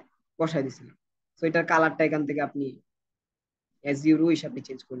এভাবে বসাই দিছিলাম। তো এটার কালারটা এখান থেকে আপনি এজ ইউ উইশ আপনি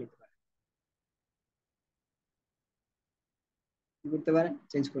চেঞ্জ করে নিতে পারেন, কি করতে পারেন,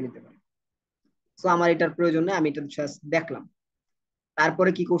 চেঞ্জ করে নিতে পারেন। তো আমার এটার প্রয়োজন নেই, আমি এটা just দেখলাম।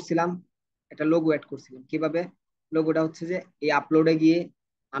 তারপরে কি করছিলাম, একটা লোগো অ্যাড করছিলাম। কিভাবে? লোগোটা হচ্ছে যে এই আপলোডে গিয়ে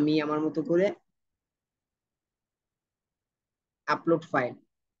আমি আমার মতো করে আপলোড ফাইল,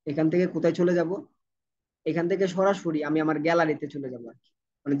 এখান থেকে কোথায় চলে যাব, এখান থেকে সরাসরি আমি আমার গ্যালারিতে চলে যাবো আর কি।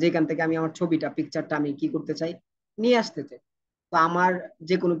 মানে যেখান থেকে আমি আমার ছবিটা পিকচারটা আমি কি করতে চাই, নিয়ে আসতে চাই। তো আমার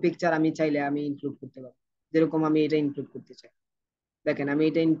যে কোনো পিকচার আমি চাইলে আমি ইনক্লুড করতে পারবো। যেরকম আমি এটা ইনক্লুড করতে চাই, দেখেন আমি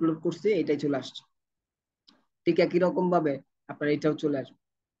এটা ইনক্লুড করছি, এটাই চলে আসছে। ঠিক একই রকম ভাবে আপনার এটাও চলে আসবে।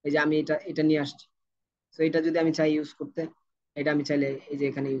 এই যে আমি এটা এটা নিয়ে আসছি। তো এটা যদি আমি চাই ইউজ করতে, এটা আমি চাইলে এই যে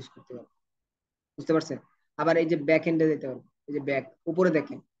এখানে ইউজ করতে পারবো। বুঝতে পারছেন? আবার এই যে ব্যাক এন্ডে যেতে পারবো, এই যে ব্যাক উপরে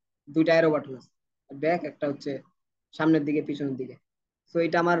দেখেন দুইটা অ্যারো বাটন আছে, ব্যাক একটা হচ্ছে সামনের দিকে পিছনের দিকে। তো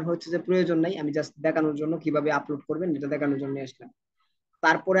এটা আমার হচ্ছে যে প্রয়োজন নাই, আমি জাস্ট দেখানোর জন্য কিভাবে আপলোড করবেন এটা দেখানোর জন্য আসলাম।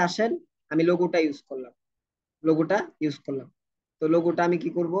 তারপরে আসেন, আমি লোগোটা ইউজ করলাম, লোগোটা ইউজ করলাম। তো লোগোটা আমি কি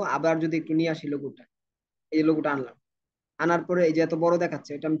করব, আবার যদি একটু নিয়ে আসি লোগোটা, এই যে লোগোটা আনলাম, আনার পরে এই যে এত বড়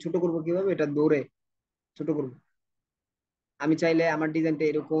দেখাচ্ছে, এটা আমি ছোট করব কিভাবে, এটা দৌড়ে ছোট করব। আমি চাইলে আমার ডিজাইনটা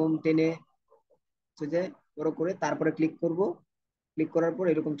এরকম টেনে হচ্ছে যে বড় করে তারপরে ক্লিক করব, ক্লিক করার পর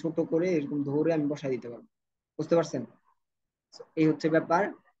এরকম ছোট করে এরকম ধরে আমি বসাই দিতে পারবো। বুঝতে পারছেন? So, এই হচ্ছে ব্যাপার।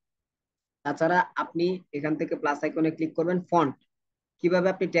 তাছাড়া আপনি এখান থেকে প্লাস আইকনে ক্লিক করবেন, ফন্ট, কিভাবে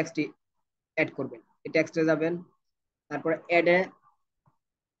আপনি টেক্সট অ্যাড করবেন, এই টেক্সটে যাবেন, তারপর অ্যাডে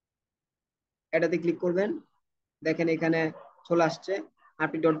ক্লিক করবেন। দেখেন এখানে চলে আসছে,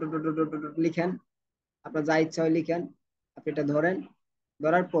 আপনি dot dot dot dot dot লিখেন, আপনার যা ইচ্ছা হয় লিখেন। আপনি এটা ধরেন,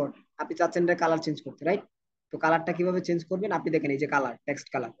 ধরার পর আপনি চাচ্ছেন এটা কালার চেঞ্জ করতে, রাইট? তো কালারটা কিভাবে চেঞ্জ করবেন, আপনি দেখেন এই যে কালার, টেক্সট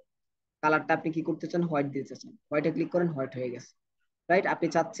কালার, কালারটা আপনি কি করতে চান, হোয়াইট দিতে চান, হোয়াইটে ক্লিক করেন, হোয়াইট হয়ে গেছে, রাইট? আপনি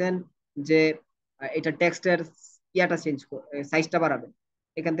চাচ্ছেন যে এটা টেক্সটের ইয়াটা চেঞ্জ, সাইজটা বাড়াবেন,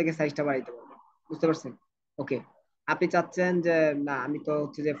 এখান থেকে সাইজটা বাড়াইতে পারবেন। বুঝতে পারছেন? ওকে। আপনি চাচ্ছেন যে না আমি তো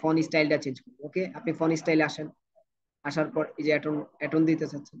হচ্ছে যে ফন্ট স্টাইলটা চেঞ্জ করবো, ওকে, আপনি ফন্ট স্টাইলে আসেন, আসার পর এই যে অ্যাটন, অ্যাটন দিতে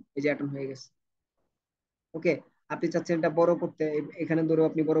চাচ্ছেন, এই যে অ্যাটন হয়ে গেছে, ওকে। আপনি চাচ্ছেন এটা বড় করতে, এখানে ধরেও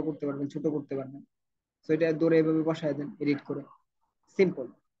আপনি বড় করতে পারবেন, ছোট করতে পারবেন। তো এটা ধরে এভাবে বসায় দেন এডিট করে, সিম্পল।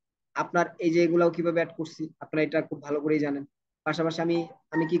 আপনার এই যে এগুলাও কিভাবে অ্যাড করছি আপনারা এটা খুব ভালো করেই জানেন। পাশাপাশি আমি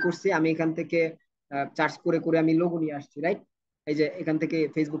আমি কি করছি, আমি এখান থেকে চার্জ করে করে আমি লোগো নিয়ে আসছি, রাইট? এই যে এখান থেকে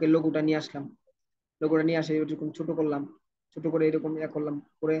ফেসবুকের লোগোটা নিয়ে আসলাম, লোগোটা নিয়ে আসে এরকম ছোট করলাম, ছোট করে এরকম ইয়া করলাম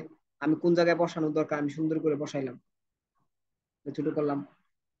করে, আমি কোন জায়গায় বসানোর দরকার আমি সুন্দর করে বসাইলাম, ছোট করলাম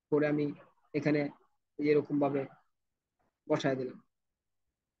করে আমি এখানে এই যে এরকম ভাবে বসায় দিলাম।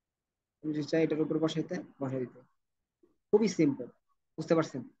 আমি যদি চাই এটার উপর বসাইতে, বসাই দিতে, খুবই সিম্পল। বুঝতে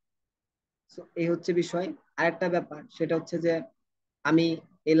পারছেন? So, এই হচ্ছে বিষয়। আরেকটা ব্যাপার সেটা হচ্ছে যে আমি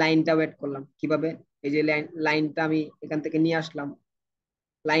এই লাইনটা ওয়েট করলাম কিভাবে, এই যে লাইনটা আমি এখান থেকে নিয়ে আসলাম,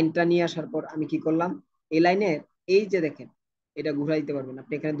 লাইনটা নিয়ে আসার পর আমি কি করলাম, এই লাইনে এই যে দেখেন এটা ঘুরাইতে পারবেন,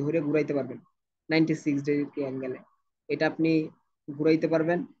 আপনি এখানে ধরে ঘুরাইতে পারবেন 96 ডিগ্রি অ্যাঙ্গেলে, এটা আপনি ঘুরাইতে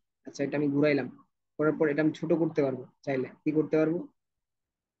পারবেন। আচ্ছা এটা আমি ঘুরাইলাম, করার পর এটা আমি ছোট করতে পারবো, চাইলে কি করতে পারবো,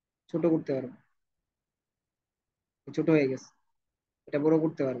 ছোট করতে পারবো, ছোট হয়ে গেছে, এটা বড়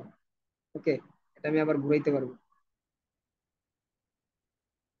করতে পারবো, ওকে। এটা আমি আবার ঘুরাইতে পারবো,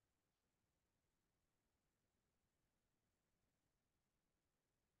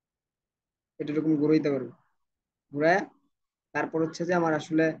 এটা এরকম ঘুরাইতে পারবো, ঘুরায় তারপর হচ্ছে যে আমার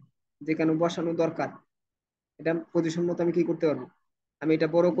আসলে যেখানে বসানো দরকার এটা পজিশন মতো আমি কি করতে পারবো, আমি এটা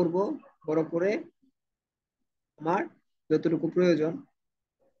বড় করব, বড় করে আমার যতটুকু প্রয়োজন,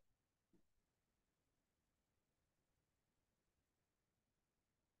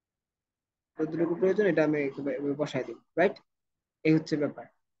 যতটুকু প্রয়োজন এটা আমি বসাই দিব, রাইট? এই হচ্ছে ব্যাপার।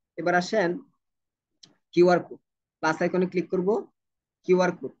 এবার আসেন কিউআর কোড, প্লাস আইকনে ক্লিক করব,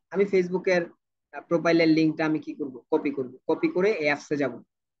 কিউআর কোড আমি ফেসবুকের প্রোফাইলের লিঙ্কটা আমি কি করব, কপি করব, কপি করে অ্যাপসে যাব,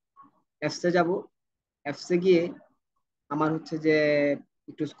 অ্যাপসে যাব, অ্যাপসে গিয়ে আমার হচ্ছে যে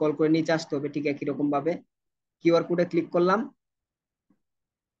একটু স্ক্রল করে নিচে আসতে হবে, ঠিক একই রকম ভাবে কিউআর কোডে ক্লিক করলাম,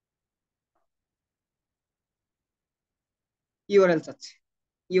 ইউআরএল চাচ্ছে,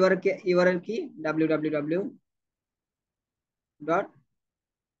 ইউআরএল কি, www.edu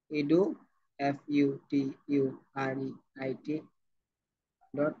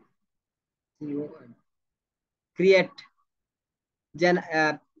futurit create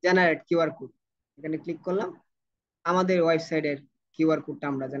generate QR code, এখানে ক্লিক করলাম, আমাদের ওয়েবসাইটের কিউআর কোডটা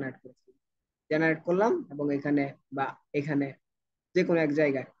আমরা জেনারেট করছি, জেনারেট করলাম এবং এখানে বা এখানে যে কোনো এক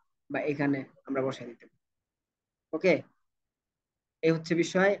জায়গায় বা এখানে আমরা বসাই দিতে পারি। ওকে, এই হচ্ছে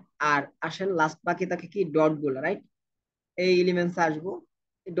বিষয়। আর আসেন লাস্ট বাকি থাকে কি ডট গুলো, রাইট? এই এলিমেন্টস আসবো,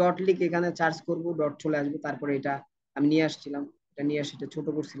 ডট লিখে এখানে চার্জ করব, ডট চলে আসবে। তারপরে এটা আমি নিয়ে আসছিলাম, এটা নিয়ে আসি, এটা ছোট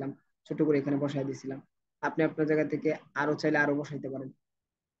করছিলাম, ছোট করে এখানে বসাই দিয়েছিলাম। আপনি আপনার জায়গা থেকে আরো চাইলে আরো বসাইতে পারেন।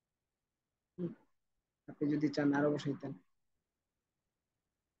 হুম, আপনি যদি চান আরো বসাইতেন,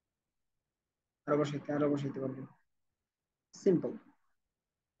 আরো বসাইতে পারবেন, সিম্পল।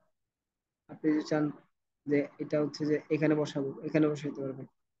 আপনি যদি চান যে এটা হচ্ছে যে এখানে বসাবো, এখানে বসাইতে পারবেন।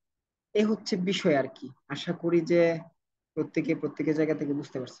 এই হচ্ছে বিষয় আর কি। আশা করি যে প্রত্যেকের জায়গা থেকে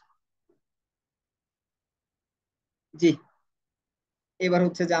বুঝতে পারছে। জি, এবার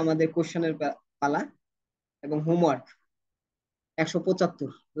হচ্ছে যে আমাদের কোশ্চেনের পালা এবং হোমওয়ার্ক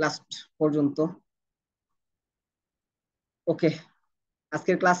 175 লাস্ট পর্যন্ত। ওকে,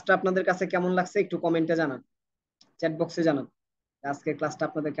 আজকের ক্লাসটা আপনাদের কাছে কেমন লাগছে একটু কমেন্টে জানান, চ্যাট বক্সে জানান আজকের ক্লাসটা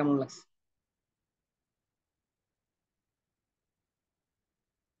আপনাদের কেমন লাগছে।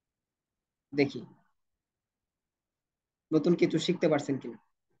 দেখি নতুন কিছু শিখতে পারছেন কিনা,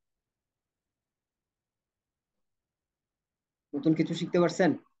 নতুন কিছু শিখতে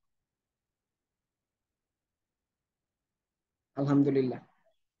পারছেন? আলহামদুলিল্লাহ,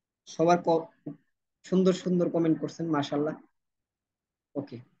 সবার সুন্দর সুন্দর কমেন্ট করছেন, মাশাল্লাহ।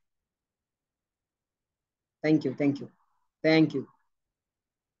 ওকে, thank you, thank you, thank you.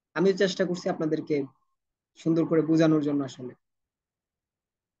 আমিও চেষ্টা করছি আপনাদেরকে সুন্দর করে বোঝানোর জন্য আসলে।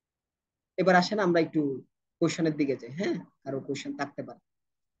 এবার আসেন আমরা একটু কোশ্চেনের দিকে যাই। হ্যাঁ, কারো কোশ্চেন থাকতে পারে?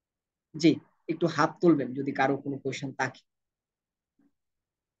 জি, একটু হাত তুলবেন যদি কারো কোনো কোশ্চেন থাকে।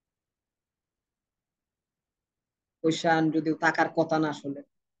 কোশ্চেন যদিও থাকার কথা না আসলে।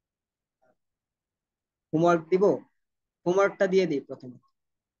 হোমওয়ার্ক দিব, হোমওয়ার্কটা দিয়ে দিই প্রথমে।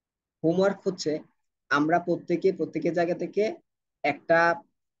 হোমওয়ার্ক হচ্ছে আমরা প্রত্যেকের জায়গা থেকে একটা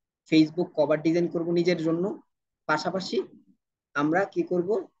ফেসবুক কভার ডিজাইন করব নিজের জন্য। পাশাপাশি আমরা কি করব,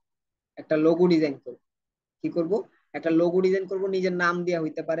 একটা লোগো ডিজাইন করব। কি করব, একটা লোগো ডিজাইন করব, নিজের নাম দেওয়া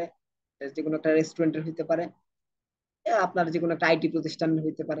হইতে পারে, যে কোনো একটা রেস্টুরেন্টের হইতে পারে, আপনার যে কোনো একটা আইটি প্রতিষ্ঠানের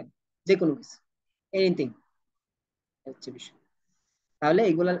হইতে পারে, যে কোনো কিছু, এনিথিং হচ্ছে বিষয়। তাহলে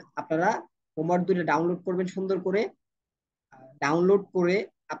এগুলা আপনারা হোমওয়ার্ক দুটো ডাউনলোড করবেন সুন্দর করে। ডাউনলোড করে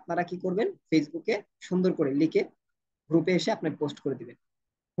আপনারা কি করবেন, ফেসবুকে সুন্দর করে লিখে গ্রুপে এসে আপনি পোস্ট করে দিবেন।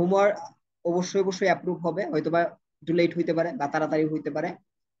 হোমওয়ার্ক অবশ্যই অবশ্যই অ্যাপ্রুভ হবে, হয়তোবা একটু লেট হইতে পারে বা তাড়াতাড়ি হইতে পারে।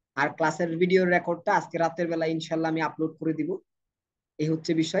 আর ক্লাসের ভিডিও রেকর্ডটা আজকে রাতের বেলা ইনশাল্লাহ আমি আপলোড করে দিব। এই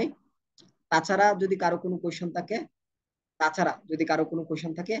হচ্ছে বিষয়। তাছাড়া যদি কারো কোনো কোয়েশন থাকে, তাছাড়া যদি কারো কোনো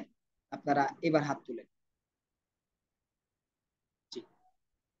কোয়েশন থাকে আপনারা এবার হাত তুলেন। জি,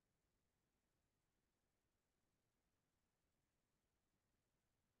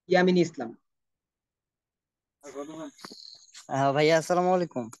 ইয়ামিনী ইসলাম। ভাইয়া আসসালামু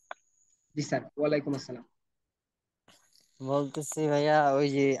আলাইকুম। জি স্যার, ওয়ালাইকুম আসসালাম। বলতেছি ভাইয়া, ওই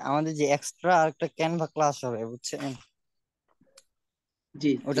যে আমাদের যে এক্সট্রা আরেকটা ক্যানভা ক্লাস হবে বুঝছেন,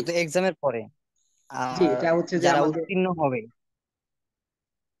 জি জি ওটা তো এক্সামের পরে। জি, আর এটা হচ্ছে যে যারা আমাদের। উত্তীর্ণ হবে,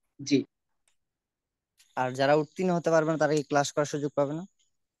 জি আর যারা উত্তীর্ণ হতে পারবে না তারা কি ক্লাস করার সুযোগ পাবে না?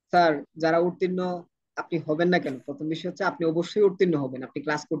 স্যার, যারা উত্তীর্ণ আপনি হবেন না কেন, প্রথম বিষয় হচ্ছে আপনি অবশ্যই উত্তীর্ণ হবেন। আপনি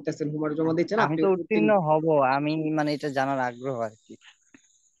ক্লাস করতেছেন, হোমওয়ার্ক জমা দিচ্ছেন, আমি আপনি তো উত্তীর্ণ। উত্তীর্ণ হব, আমি মানে এটা জানার আগ্রহ আর কি।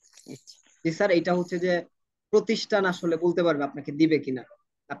 জি স্যার, এটা হচ্ছে যে প্রতিষ্ঠান আসলে বলতে পারবে আপনাকে দিবে কিনা।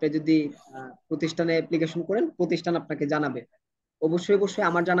 আপনি যদি প্রতিষ্ঠানে অ্যাপ্লিকেশন করেন, প্রতিষ্ঠান আপনাকে জানাবে। অবশ্যই অবশ্যই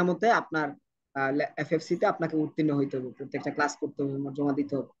আমার জানা মতে আপনার এফএফসি তে আপনাকে উত্তীর্ণ হইতে হবে, প্রত্যেকটা ক্লাস করতে হবে, জমা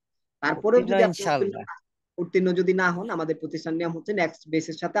দিতে হবে। তারপরেও উত্তীর্ণ যদি আপনি ইনশাল্লাহ। উত্তীর্ণ যদি না হন, আমাদের প্রতিষ্ঠান নিয়ম হচ্ছে নেক্সট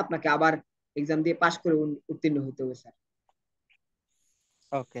বেসের সাথে আপনাকে আবার এক্সাম দিয়ে পাশ করে উত্তীর্ণ হইতে হবে স্যার।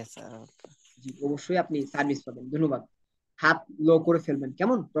 Okay sir. জি, অবশ্যই আপনি সার্ভিস পাবেন। ধন্যবাদ। হাত লো করে ফেলবেন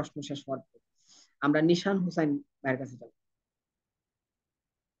কেমন, প্রশ্ন শেষ হওয়ার পর। আমরা নিশান হুসাইন ভাইয়ের কাছে যাবো।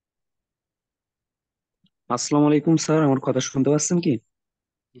 আসসালামু আলাইকুম স্যার, আমার কথা শুনতে পাচ্ছেন কি?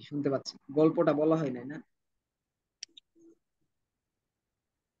 জি, শুনতে পাচ্ছি। গল্পটা বলা হয় নাই না?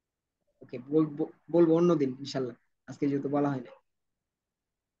 ওকে, বলবো, বলবো অন্যদিন ইনশাল্লাহ, আজকে যেহেতু বলা হয় না।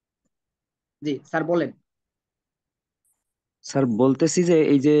 জি স্যার বলেন। স্যার বলতেছি যে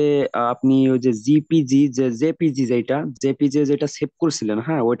এই যে আপনি ওই যে জেপিজি যেটা সেভ করছিলেন,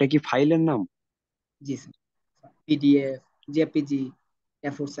 হ্যাঁ ওইটা কি ফাইলের নাম? জি sir, PDF, JPG,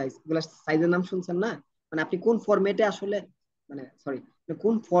 A4 size, এগুলা সাইজের নাম শুনছেন না? মানে আপনি কোন ফরম্যাটে আসলে, মানে সরি,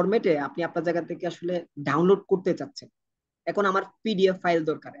 কোন ফরম্যাটে আপনি আপনার জায়গা থেকে আসলে ডাউনলোড করতে চাচ্ছেন। এখন আমার পিডিএফ ফাইল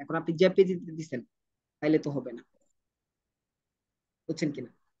দরকার, এখন আপনি জেপিজি দিচ্ছেন, তাইলে তো হবে না। বুঝছেন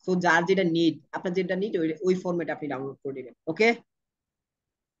কিনা? সো যার যেটা নিড, আপনার যেটা নিড ওই ওই ফরম্যাটে আপনি ডাউনলোড করে নেবেন। ওকে,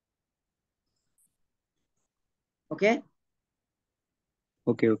 ওকে।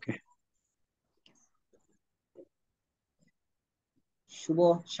 ওকে ওকে। শুভ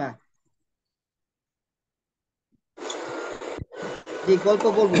শাহ। জি, গল্প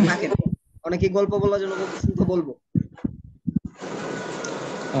বলবো, থাকেন। অনেকে গল্প বলার জন্য বলতেছেন, তো বলবো।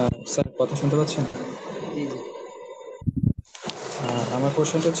 স্যার কথা শুনতে পাচ্ছেন? জি জি। আমার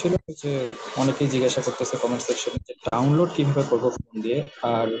কোশ্চেনটা ছিল যে অনেকেই জিজ্ঞাসা করতেছে কমেন্ট সেকশনে যে ডাউনলোড কিভাবে করবো ফোন দিয়ে,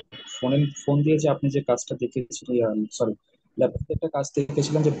 আর ফোন দিয়ে যে আপনি যে কাজটা দেখিয়েছিলেন, সরি ল্যাপটপে একটা কাজ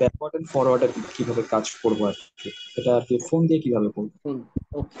দেখেছিলাম যে ব্যাকওয়ার্ড এন্ড ফরওয়ার্ড কিভাবে কাজ করবো আর কি, এটা আর কি ফোন দিয়ে কিভাবে করবো?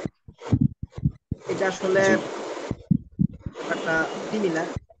 ওকে, এটা আসলে জি। ব্যাপারটা সিমিলার।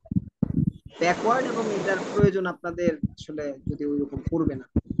 ব্যাকওয়ার্ড এবং এটার প্রয়োজন আপনাদের আসলে যদি ওইরকম করবে না।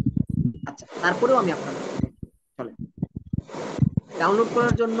 আচ্ছা, তারপরেও আমি আপনাদের চলে ডাউনলোড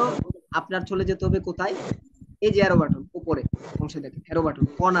করার জন্য আপনার চলে যেতে হবে কোথায়? এই যে অ্যারো বাটন উপরে অংশে দেখেন, অ্যারো বাটন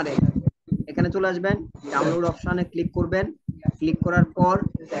কর্নারে, এখানে চলে আসবেন, ডাউনলোড অপশনে ক্লিক করবেন। ক্লিক করার পর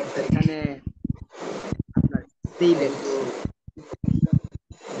এখানে আপনার সেভ এট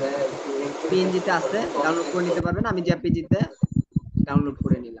পিএনজি তে আছে, ডাউনলোড করে নিতে পারবেন। আমি জেপিজি তে ডাউনলোড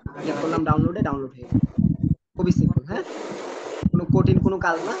করে নিলাম, ক্লিক করলাম ডাউনলোডে, ডাউনলোড হয়ে গেল। খুবই সিম্পল, হ্যাঁ, কোনো কঠিন কোনো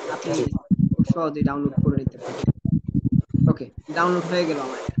কাজ না, আপনি খুব সহজেই ডাউনলোড করে নিতে পারবেন। ওকে, ডাউনলোড হয়ে গেল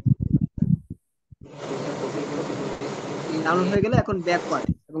আমার। এটা ডাউনলোড হয়ে গেলে এখন ব্যাকওয়ার্ড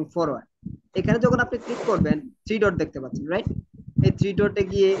এবং ফরওয়ার্ড, এখানে যখন আপনি ক্লিক করবেন থ্রি ডট দেখতে পাচ্ছেন, রাইট? এই থ্রি ডটে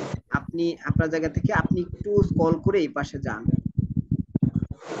গিয়ে আপনি আপনার জায়গা থেকে আপনি একটু স্ক্রল করে এই পাশে যান।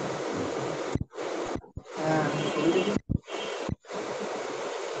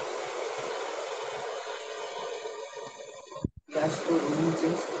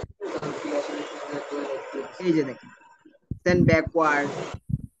 এই যে দেখেন, সেন্ড ব্যাকওয়ার্ড,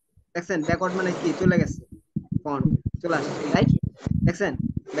 দেখছেন ব্যাকওয়ার্ড মানে কি, চলে গেছে, ফন্ট চলে আসছে, রাইট? দেখছেন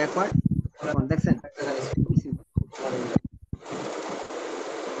ব্যাকওয়ার্ড ফন্ট, দেখছেন? খুবই simple।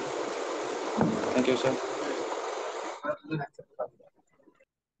 Thank you sir.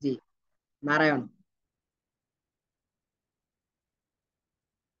 G, Narayan.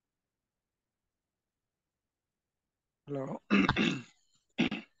 Hello.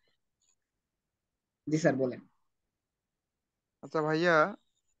 G sir, বলেন। আচ্ছা ভাইয়া,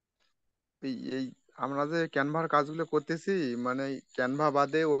 এই আমরা যে ক্যানভার কাজগুলো করতেছি, মানে ক্যানভা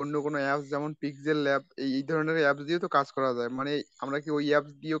বাদে অন্য কোনো অ্যাপস যেমন পিক্সেল ল্যাব এই ধরনের অ্যাপস দিয়েও তো কাজ করা যায়, মানে আমরা কি ওই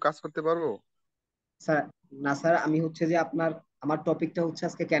অ্যাপস দিয়েও কাজ করতে পারবো? স্যার না স্যার, আমি হচ্ছে যে আমার টপিকটা হচ্ছে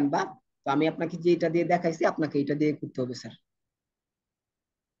আজকে ক্যানভা, তো আমি আপনাকে যে এটা দিয়ে দেখাইছি আপনাকে এটা দিয়ে করতে হবে স্যার।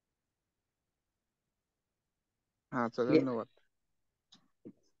 আচ্ছা, ধন্যবাদ।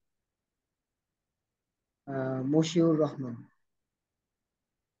 মশিউর রহমান।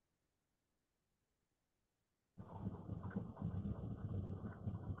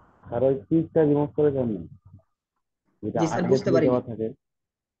 আর ওই পিকটা রিমুভ করে দেন না, যেটা জি স্যার, আগে বুঝতে থেকে পারিনি। দেওয়া থাকে।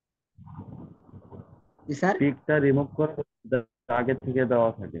 জি স্যার। পিকটা রিমুভ করে আগে থেকে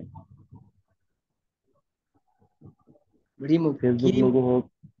দেওয়া থাকে, রিমুভ কি ফেসবুক রিমুভ? লোগো হোক,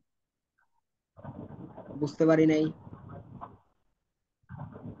 বুঝতে পারি নাই।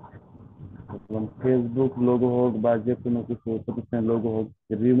 ফেসবুক লোগো হোক বা যে কোনো কিছু প্রতিষ্ঠানের লোগো হোক,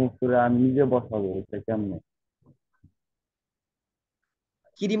 রিমুভ করে আমি নিজে বসাবো, এটা কেমনে?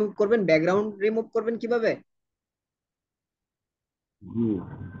 কি রিমুভ করবেন? ব্যাকগ্রাউন্ড রিমুভ করবেন কিভাবে? জি,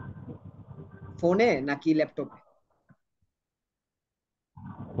 ফোনে নাকি ল্যাপটপে?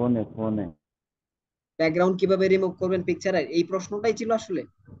 ফোনে ফোনে। ব্যাকগ্রাউন্ড কিভাবে রিমুভ করবেন পিকচারের, এই প্রশ্নটাই ছিল আসলে।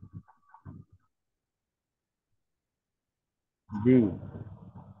 জি,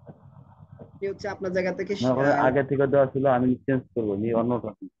 আপনি হচ্ছে আপনার জায়গা থেকে মনে করেন আগে থেকে দেওয়া ছিল, আমি চেঞ্জ করবো নিয়ে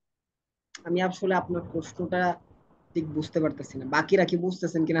অন্যটা। আমি আসলে আপনার প্রশ্নটা ঠিক বুঝতে পারতেছি না, বাকিরা কি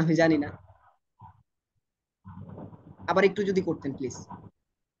বুঝতেছেন কিনা আমি জানি না, আবার একটু যদি করতেন প্লিজ।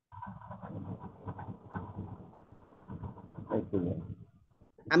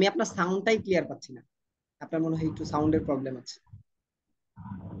 আমি আপনার সাউন্ডটাই ক্লিয়ার পাচ্ছি না, আপনার মনে হয় একটু সাউন্ডের প্রবলেম আছে।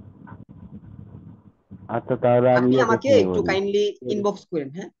 আচ্ছা, তাহলে আমি আপনি ইয়ে আমাকে করতে একটু পারি। কাইন্ডলি ইনবক্স করেন,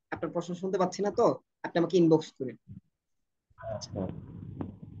 হ্যাঁ, আপনার প্রশ্ন শুনতে পাচ্ছি না তো, আপনি আমাকে ইনবক্স করেন। আচ্ছা,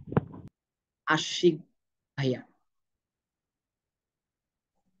 আশিক ভাইয়া।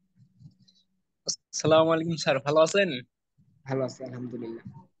 আসসালামু আলাইকুম স্যার, ভালো আছেন? ভালো আছে আলহামদুলিল্লাহ।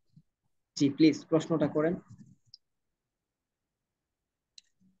 জি প্লিজ প্রশ্নটা করেন।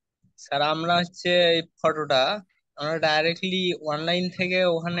 স্যার আমরা হচ্ছে এই ফটোটা আমরা ডাইরেক্টলি অনলাইন থেকে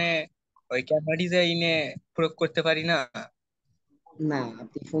ওখানে ওই ক্যানভা ডিজাইনে প্রয়োগ করতে পারি না? না,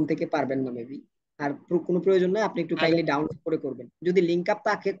 আপনি ফোন থেকে পারবেন না মেবি, আর কোনো প্রয়োজন নাই, আপনি একটু আগে কাইন্ডলি ডাউনলোড করে করবেন, যদি লিংক আপ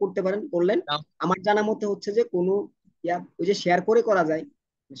তাকে করতে পারেন করলেন। দাম- আমার জানা মতে হচ্ছে যে কোনো ওই যে শেয়ার করে করা যায়,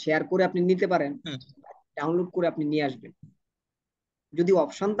 শেয়ার করে আপনি নিতে পারেন, হুম, ডাউনলোড করে আপনি নিয়ে আসবেন। যদি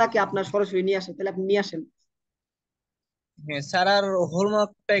অপশন থাকে আপনার সরাসরি নিয়ে আসেন, তাহলে আপনি নিয়ে আসেন। হ্যাঁ স্যার, আর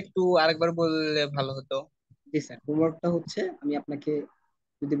হোমওয়ার্কটা একটু আরেকবার বললে ভালো হতো। জি স্যার, হোমওয়ার্কটা হচ্ছে আমি আপনাকে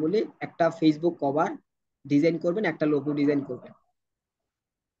যদি বলি, একটা ফেসবুক কভার ডিজাইন করবেন, একটা লোগো ডিজাইন করবেন।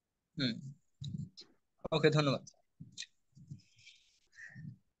 হুম, ওকে, ধন্যবাদ।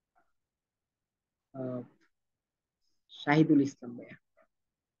 আহ, শাহিদুল ইসলাম ভাইয়া।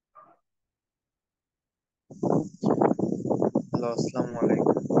 হ্যালো, আসসালামু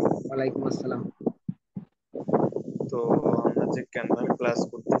আলাইকুম। ওয়ালাইকুম আসসালাম। তো আমরা যে ক্যানভার ক্লাস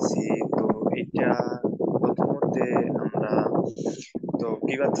করতেছি, তো এটা প্রথমতে আমরা তো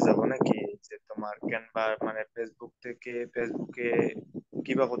কিভাবে যাব নাকি, যে তোমার ক্যানভা মানে ফেসবুকে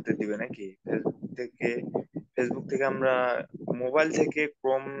কিবা করতে দিবে নাকি, ফেসবুক থেকে আমরা মোবাইল থেকে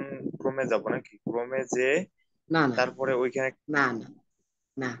ক্রোমে যাব নাকি, ক্রোমে যে না না তারপরে ওইখানে না না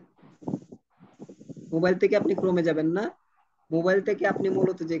না, মোবাইল থেকে আপনি ক্রোমে যাবেন না। মোবাইল থেকে আপনি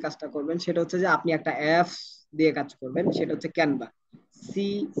মূলত যে কাজটা করবেন সেটা হচ্ছে যে আপনি একটা অ্যাপস দিয়ে কাজ করবেন, সেটা হচ্ছে ক্যানভা।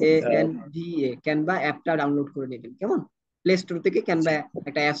 CANVA, ক্যানভা অ্যাপটা ডাউনলোড করে নেবেন, কেমন? প্লে স্টোর থেকে ক্যানভা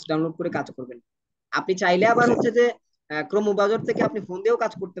একটা অ্যাপস ডাউনলোড করে কাজ করবেন। আপনি চাইলে আবার জি হচ্ছে যে ক্রোম ব্রাউজার থেকে আপনি ফোন দিয়েও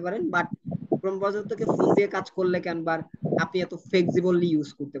কাজ করতে পারেন, বাট ক্রোম ব্রাউজার থেকে ফোন দিয়ে কাজ করলে ক্যানভার আপনি এত ফ্লেক্সিবলি ইউজ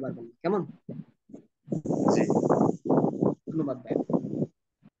করতে পারবেন না, কেমন? জি। ধন্যবাদ ভাই।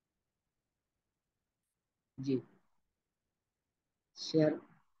 জি, শেয়ার,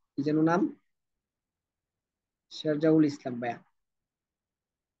 কি যেন নাম, শেরজাউল ইসলাম ভাইয়া।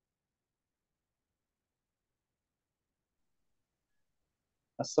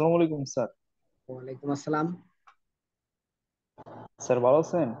 আসসালামু আলাইকুম স্যার। ওয়ালাইকুম আসসালাম। স্যার ভালো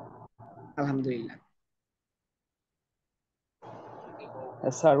আছেন? আলহামদুলিল্লাহ।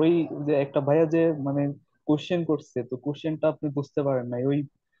 স্যার ওই যে একটা ভাইয়া যে মানে কোশ্চেন করছে, তো কোশ্চেনটা আপনি বুঝতে পারেন নাই, ওই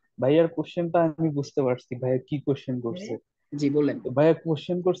ভাইয়ার কোশ্চেনটা আমি বুঝতে পারছি ভাইয়া কি কোশ্চেন করছে। জি বলেন। তো ভাইয়া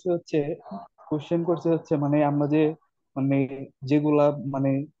কোশ্চেন করছে হচ্ছে মানে আমরা যে মানে যেগুলা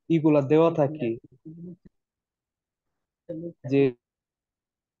মানে ইগুলা দেওয়া থাকে, যে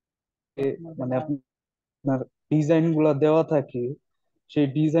মানে আপনার ডিজাইন গুলা দেওয়া থাকে, সেই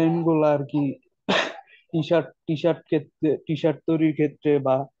ডিজাইন গুলা আর কি টি শার্ট তৈরির ক্ষেত্রে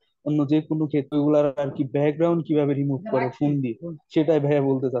বা অন্য যে কোনো ক্ষেত্রে ওগুলার আর কি ব্যাকগ্রাউন্ড কিভাবে রিমুভ করে ফোন দিয়ে, সেটাই ভাইয়া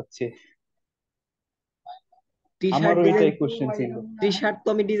বলতে চাচ্ছে। টি শার্ট আমারও ডিজাইন, এটাই কোশ্চেন ছিল। টি শার্ট তো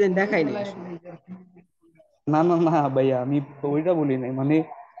আমি ডিজাইন দেখাই নাই আসলে। না না না ভাইয়া, আমি ওইটা বলি নাই, মানে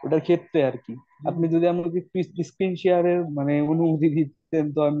ওটার ক্ষেত্রে আর কি আপনি যদি আমাকে স্ক্রিন শেয়ারের মানে অনুমতি দিতেন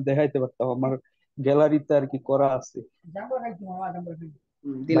তো আমি দেখাইতে পারতাম, আমার গ্যালারিতে আর কি করা আছে।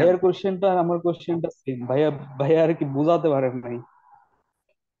 দিলাম। ভাইয়ার কোশ্চেনটা আর আমার কোশ্চেনটা সেম, ভাইয়া ভাইয়া আর কি বোঝাতে পারেন নাই।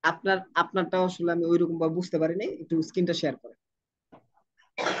 আপনারটা আসলে আমি ওইরকম ভাবে বুঝতে পারিনি, একটু স্ক্রিনটা শেয়ার করেন।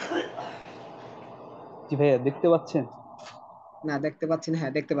 জি ভাইয়া, দেখতে পাচ্ছেন? না দেখতে পাচ্ছি না,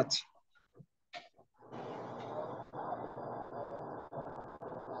 হ্যাঁ দেখতে পাচ্ছি,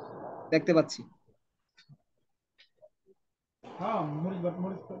 দেখতে পাচ্ছি।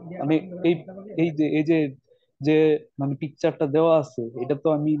 মানে এই এই যে যে মানে পিকচারটা দেওয়া আছে, এটা তো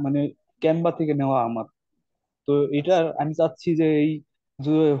আমি মানে ক্যানভা থেকে নেওয়া আমার। তো এটা আমি চাচ্ছি যে এই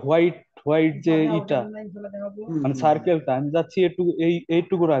যে হোয়াইট হোয়াইট যে ইটা মানে সার্কেলটা আমি চাচ্ছি একটু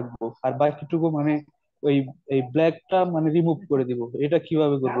এইটুকু রাখবো, আর বাকিটুকু মানে ওই এই ব্ল্যাকটা মানে রিমুভ করে দিব। এটা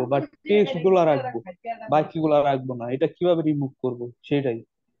কিভাবে করবো? বাট টেক্সট গুলা রাখবো, বাকিগুলা রাখবো না। এটা কিভাবে রিমুভ করবো সেটাই।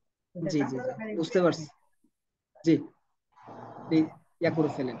 জি জি জি, বুঝতে পারছি। জি, আপনি ইয়া করে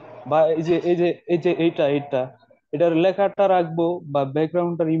ফেলেন। বা এই যে এইটা এটার লেখাটা রাখবো বা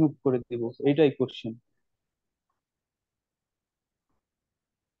ব্যাকগ্রাউন্ডটা রিমুভ করে দিব, এইটাই কোশ্চেন।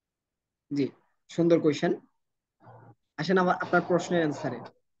 জি, সুন্দর কোয়েশ্চেন। আসেন আবার আপনার প্রশ্নের অ্যান্সারে।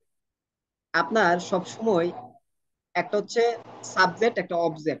 আপনার সব সময় একটা হচ্ছে সাবজেক্ট, একটা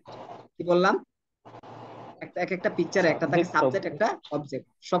অবজেক্ট, কি বললাম? একটা এক একটা পিকচারে একটা থাকে সাবজেক্ট সাবজেক্ট, অবজেক্ট। একটা অবজেক্ট।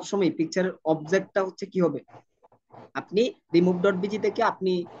 সবসময় পিকচারের অবজেক্টটা হচ্ছে কি হবে, আপনি রিমুভ ডট বিজি থেকে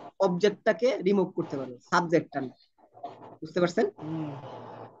আপনি অবজেক্টটাকে রিমুভ করতে পারবেন, সাবজেক্টটা না। বুঝতে পারছেন?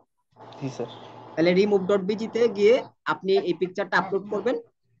 জি স্যার। তাহলে রিমুভ ডট বিজিতে গিয়ে আপনি এই পিকচারটা আপলোড করবেন,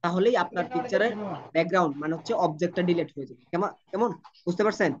 তাহলেই আপনার পিকচারের ব্যাকগ্রাউন্ড মানে হচ্ছে অবজেক্টটা ডিলিট হয়ে যাবে, কেমন কেমন? বুঝতে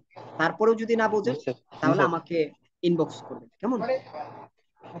পারছেন? তারপরেও যদি না জি বোঝেন স্যার। জি তাহলে স্যার। আমাকে ইনবক্স করবেন, কেমন? জি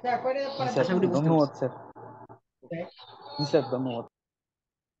স্যার, আশা করি বুঝতে ধন্যবাদ পারছেন। স্যার। জি স্যার, ধন্যবাদ।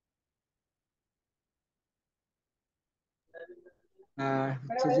 আর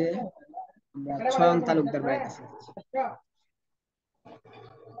হচ্ছে যে আমরা ছয়ন তালুকদার ভাইয়ের কাছে যাচ্ছি।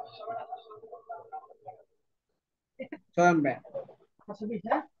 ছয়ন ভাই।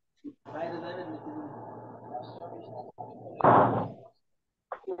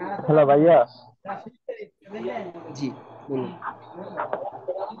 হ্যালো ভাইয়া। জি বলুন।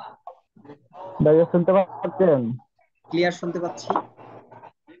 ভাইয়া শুনতে পাচ্ছেন? ক্লিয়ার শুনতে পাচ্ছি।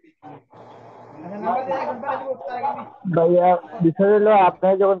 ভাইয়া বিষয় হলো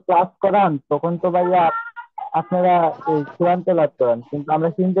আপনারা যখন ক্লাস করান তখন তো ভাইয়া আপনারা এই কোরআন তেলাওয়াত করেন, কিন্তু আমরা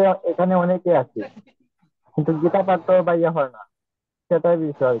কিন্তু এখানে অনেকে আছি কিন্তু গীতা পাঠ তো ভাইয়া হয় না, সেটাই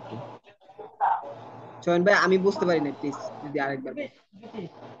বিষয় আর কি। চয়ন ভাই আমি বুঝতে পারি না, প্লিজ যদি আরেকবার বলেন।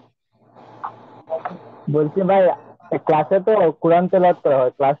 বলছি ভাই ক্লাসে তো কোরআন তেলাওয়াত করা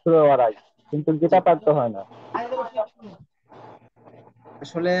হয় ক্লাস শুরু হওয়ার আগে, কিন্তু জি গীতা পাঠ তো হয় না।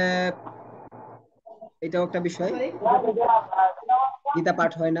 আসলে এটাও একটা বিষয়, গীতা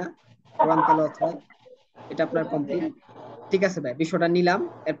পাঠ হয় না, কোরআন তেলাওয়াত হয়, এটা আপনার কমপ্লিট। ঠিক আছে ভাই, বিষয়টা নিলাম,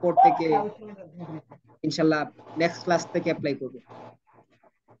 এরপর থেকে ইনশাল্লাহ নেক্সট ক্লাস থেকে অ্যাপ্লাই করব।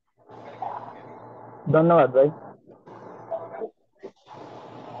 ধন্যবাদ ভাই।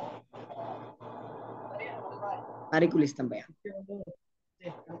 তারিকুল ইসলাম ভাইয়া।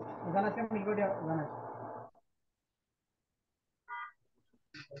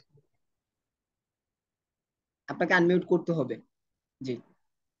 আপনাকে আনমিউট করতে হবে। জি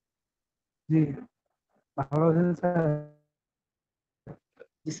জি, ভালো আছেন স্যার?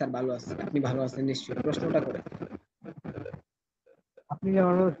 জি স্যার, ভালো আছি। আপনি ভালো আছেন নিশ্চয়ই, প্রশ্নটা করেন। আপনি কি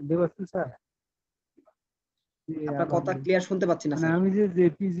আমার কথা শুনতে পাচ্ছেন স্যার? জি, আপনার কথা আলহামদুলিল্লাহ। ক্লিয়ার শুনতে পাচ্ছি না মানে স্যার। আমি যে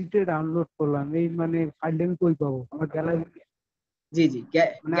জেপিজিতে ডাউনলোড করলাম, এই মানে ফাইলটা আমি কই পাবো? আমার গ্যালারি, জি জি,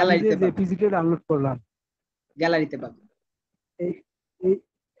 মানে আমি যে গ্যালারিতে পাবেন। জেপিজিতে ডাউনলোড করলাম, গ্যালারিতে পাবেন। এই এই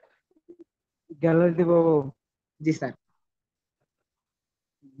গ্যালারিতে পাবো? জি স্যার।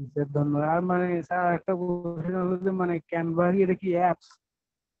 জি, স্যার ধন্যবাদ। আর মানে স্যার একটা কোশ্চেন হলো যে মানে ক্যানভা এটা কি অ্যাপস?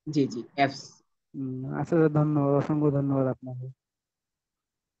 জি জি, অ্যাপস। আচ্ছা স্যার, ধন্যবাদ, অসংখ্য ধন্যবাদ আপনাকে।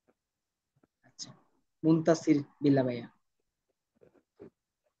 আচ্ছা, মুনতাসির বিল্লাহ ভাইয়া।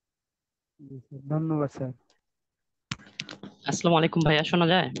 জি স্যার, ধন্যবাদ স্যার। আসসালামু আলাইকুম ভাইয়া, শোনা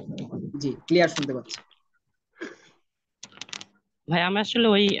যায়? জি, ক্লিয়ার শুনতে পাচ্ছি। ভাই আমি আসলে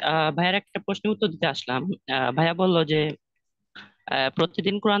ওই ভাইয়ের একটা প্রশ্নের উত্তর দিতে আসলাম। ভাইয়া বলল যে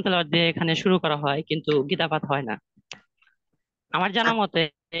প্রতিদিন কোরআন তেলাওয়াত দিয়ে এখানে শুরু করা হয় কিন্তু গীতা পাঠ হয় না। আমার জানা মতে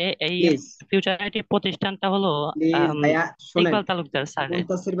এই প্লিজ ফিউচারিটি প্রতিষ্ঠানটা হলো প্লিজ ভাইয়া শোনেন। ইকবাল তালুকদার স্যারের।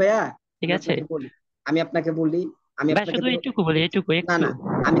 মুনতাসির ভাইয়া, ঠিক আমি আছে আপনাকে বলি, আমি আপনাকে বলি, আমি ভাই, আপনাকে শুধু তো, এইটুকু বলি, এইটুকু না একটু। না,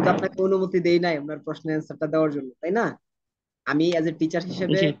 আমি তো আপনাকে অনুমতি দেই নাই আপনার প্রশ্নের অ্যান্সারটা দেওয়ার জন্য, তাই না? আমি অ্যাজ এ টিচার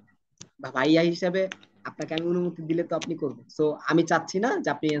হিসেবে জি বা ভাইয়া হিসেবে আপনাকে আমি অনুমতি দিলে তো আপনি করবেন, সো আমি চাচ্ছি না যে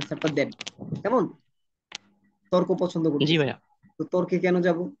আপনি অ্যান্সারটা দেন। কেমন? তর্ক পছন্দ জি করতেছি না। ভাইয়া। তো তর্কে কেন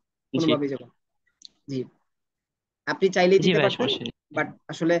যাব? জি কোনোভাবেই যাব না। জি, আপনি চাইলেই জি দিতে ভাইয়া, পারতেন, সমস্যা নেই। বাট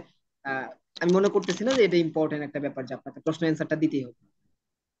আসলে আহ, আমি মনে করতেছি না যে এটা ইম্পর্টেন্ট একটা ব্যাপার যে আপনাকে প্রশ্ন অ্যান্সারটা দিতেই হবে।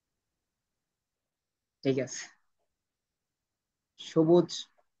 ঠিক আছে, সবুজ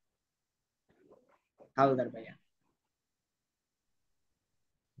হালদার ভাইয়া।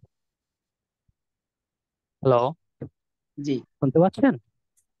 হ্যালো, জি শুনতে পাচ্ছেন?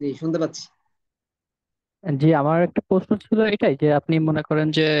 জি, শুনতে পাচ্ছি। জি, আমার একটা প্রশ্ন ছিল এটাই যে আপনি মনে করেন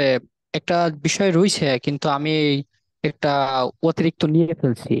যে একটা বিষয় রয়েছে কিন্তু আমি একটা অতিরিক্ত নিয়ে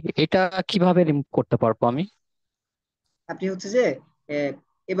ফেলছি, এটা কিভাবে রিমুভ করতে পারবো আমি? আপনি হচ্ছে যে আহ,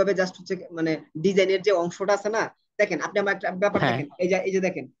 এভাবে জাস্ট হচ্ছে মানে ডিজাইনের যে অংশটা আছে না, দেখেন আপনি আমার একটা ব্যাপার হ্যাঁ। দেখেন, এই যে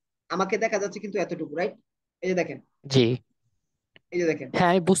দেখেন, আমাকে দেখা যাচ্ছে কিন্তু এতটুকু, রাইট? এই যে দেখেন, জি। এই যে দেখেন,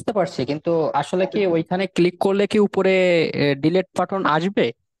 হ্যাঁ, আমি বুঝতে পারছি কিন্তু আসলে কি এতটুকু। ওইখানে ক্লিক করলে কি উপরে ডিলেট বাটন আসবে?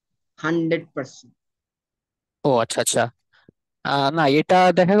 100%। ও আচ্ছা আচ্ছা। না, এটা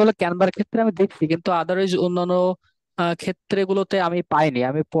দেখা গেল ক্যানভার ক্ষেত্রে আমি দেখছি কিন্তু আদারওয়াইজ অন্যান্য ক্ষেত্রে গুলোতে আমি পাইনি।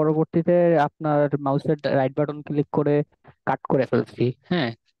 আমি পরবর্তীতে আপনার মাউসের রাইট বাটন ক্লিক করে কাট করে ফেলছি। হ্যাঁ,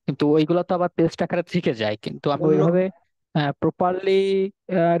 কিন্তু ওইগুলো তো আবার পেস্ট আকারে থেকে যায়, কিন্তু আমি অন্য ওইভাবে প্রপারলি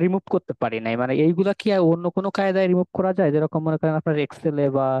রিমুভ করতে পারি নাই। মানে এইগুলা কি আর অন্য কোনো কায়দায় রিমুভ করা যায়, যেরকম মনে করেন আপনার এক্সেলে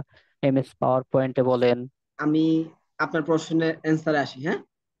বা এমএস পাওয়ার পয়েন্টে বলেন? আমি আপনার প্রশ্নের অ্যান্সারে আসি, হ্যাঁ।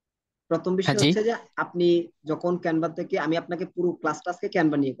 প্রথম হ্যাঁ। বিষয় জি। হচ্ছে যে আপনি যখন ক্যানভা থেকে, আমি আপনাকে পুরো ক্লাসটা আজকে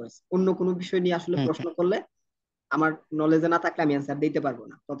ক্যানভা নিয়ে করেছি, অন্য কোনো বিষয় নিয়ে আসলে হুম প্রশ্ন হুম। করলে আমার নলেজে না থাকলে আমি অ্যান্সার দিতে পারবো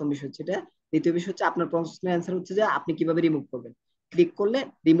না। প্রথম বিষয় হচ্ছে এটা। দ্বিতীয় বিষয় হচ্ছে আপনার প্রশ্নের অ্যান্সার হচ্ছে যে আপনি কিভাবে রিমুভ করবেন। ক্লিক করলে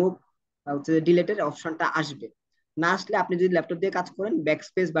রিমুভ হচ্ছে ডিলেটের অপশনটা আসবে, না আসলে আপনি যদি ল্যাপটপ দিয়ে কাজ করেন ব্যাক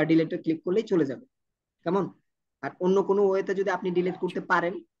স্পেস বা ডিলেটে ক্লিক করলেই চলে যাবে। কেমন? আর অন্য কোনো ওয়েতে যদি আপনি ডিলিট করতে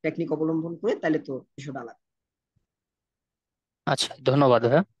পারেন টেকনিক অবলম্বন করে, তাহলে তো বিষয়টা আলাদা। আচ্ছা, ধন্যবাদ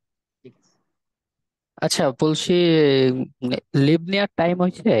ভাইয়া। ঠিক আছে, আচ্ছা, বলছি লিভ নেওয়ার টাইম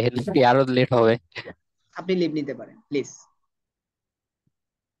হয়েছে নাকি আরো লেট হবে? আপনি লিভ নিতে পারেন প্লিজ,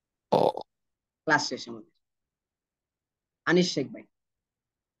 ও। ক্লাস শেষ আমাদের। আনিস শেখ ভাই।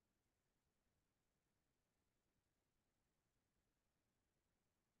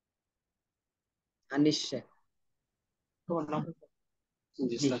 আনিস শেখ। জি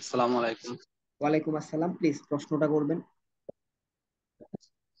জি, স্যার, আসসালামু আলাইকুম। ওয়ালাইকুম আসসালাম, প্লিজ প্রশ্নটা করবেন।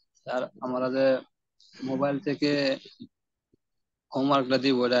 স্যার আমরা যে মোবাইল থেকে হোমওয়ার্কটা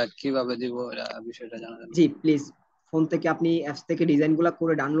দিব ওটা কিভাবে দিব ওটা বিষয়টা জানা যাবে? জি প্লিজ, ফোন থেকে আপনি অ্যাপস থেকে ডিজাইন গুলা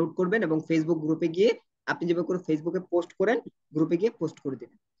করে ডাউনলোড করবেন এবং ফেসবুক গ্রুপে গিয়ে আপনি যেভাবে করে ফেসবুকে পোস্ট করেন গ্রুপে গিয়ে পোস্ট করে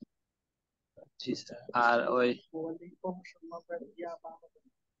দিবেন। জি স্যার। আর ওই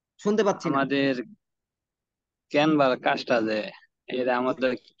শুনতে পাচ্ছি না। আমাদের ক্যানভার কাজটা যে এটা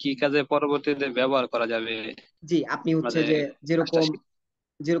আমাদের কি কাজে পরবর্তীতে ব্যবহার করা যাবে? জি আপনি হচ্ছে আমাদের যে কাজটা যেরকম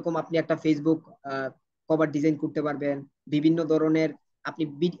যেরকম আপনি একটা ফেসবুক কভার ডিজাইন করতে পারবেন, বিভিন্ন ধরনের আপনি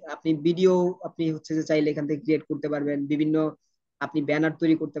আপনি ভিডিও আপনি হচ্ছে যে চাইলে এখান থেকে ক্রিয়েট করতে পারবেন, বিভিন্ন আপনি ব্যানার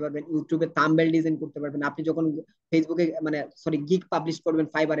তৈরি করতে পারবেন, ইউটিউবে থাম্বনেল ডিজাইন করতে পারবেন। আপনি যখন ফেসবুকে মানে সরি গিগ পাবলিশ করবেন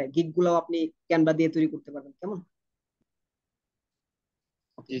ফাইবারে, গিগ গুলো আপনি ক্যানভা দিয়ে তৈরি করতে পারবেন। কেমন?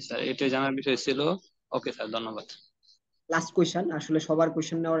 জি স্যার, এটাই জানার বিষয় ছিল। ওকে স্যার, ধন্যবাদ। লাস্ট কোয়েশ্চেন, আসলে সবার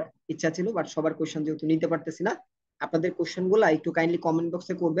কোয়েশ্চেন নেওয়ার ইচ্ছা ছিল বাট সবার কোয়েশ্চেন যেহেতু নিতে পারতেছি না, আপনাদের কোয়েশ্চেন গুলা একটু কাইন্ডলি কমেন্ট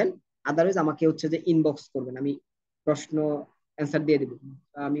বক্সে করবেন, আদারওয়াইজ আমাকে হচ্ছে যে ইনবক্স করবেন, আমি প্রশ্ন অ্যান্সার দিয়ে দিব।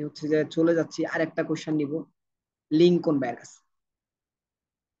 আমি হচ্ছে যে চলে যাচ্ছি আরেকটা কোয়েশ্চেন নিব, লিঙ্কন ভাইরাস।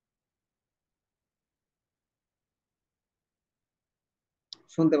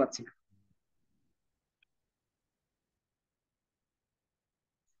 শুনতে পাচ্ছি না।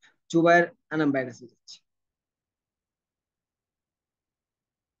 জুবায়ের আনাম ভাইরাস যাচ্ছে।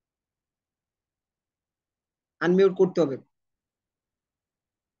 আনমিউট করতে হবে।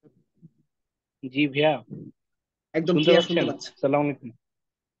 জি ভাইয়া, একদম শুনতে ক্লিয়ার শুনতে পাচ্ছেন? পাচ্ছি। সালাম আলাইকুম।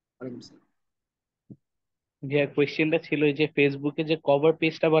 ওয়ালাইকুম আসসালাম। ভাইয়া, কোয়েশ্চেনটা ছিল এই যে ফেসবুকে যে কভার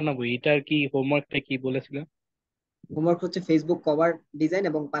পেজটা বানাবো এটার কি হোমওয়ার্কটা কি বলেছিলেন? হোমওয়ার্ক হচ্ছে ফেসবুক কভার ডিজাইন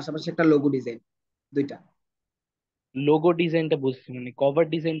এবং পাশাপাশি একটা লোগো ডিজাইন, দুইটা। লোগো ডিজাইনটা বুঝছি, মানে কভার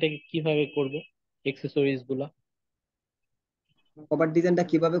ডিজাইনটাকে কিভাবে করব, এক্সেসরিজ গুলা? কভার ডিজাইনটা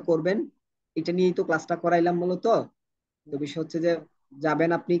কিভাবে করবেন এটা নিয়েই তো ক্লাসটা করাইলাম মূলত। তো বিষয় হচ্ছে যে যাবেন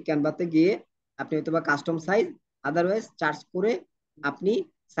আপনি ক্যানভাতে গিয়ে, আপনি হয়তো বা কাস্টম সাইজ আদারওয়াইজ চার্জ করে আপনি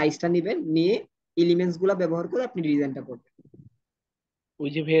সাইজটা নেবেন, নিয়ে এলিমেন্টস গুলা ব্যবহার করে আপনি ডিজাইনটা করবেন। ওই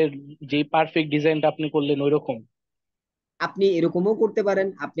যে ভাইয়া, যে পারফেক্ট ডিজাইনটা আপনি করলেন ওই রকম? আপনি এরকমও করতে পারেন,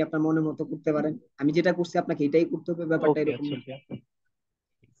 আপনি আপনার মনের মতো করতে পারেন, আমি যেটা করছি আপনাকে এটাই করতে হবে, ব্যাপারটা ওকে, এরকম আচ্ছা না। ভাইয়া।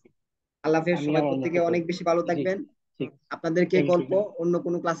 আল্লাহ হাফেজ, আমি সবাই আমার মতো প্রত্যেকে অনেক করবো। বেশি ভালো জি, থাকবেন। ঠিক। আপনাদেরকে থ্যাংক ইউ গল্প ভাইয়া। অন্য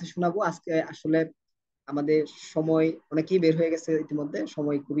কোনো ক্লাসে শোনাবো, আজকে আসলে আমাদের সময় অনেকেই বের হয়ে গেছে, ইতিমধ্যে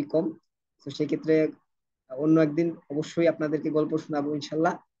সময় খুবই কম। তো সেক্ষেত্রে অন্য একদিন অবশ্যই আপনাদেরকে গল্প শোনাবো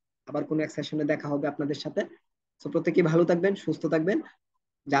ইনশাল্লাহ। আবার কোনো এক সেশনে দেখা হবে আপনাদের সাথে। তো প্রত্যেকেই ভালো থাকবেন, সুস্থ থাকবেন।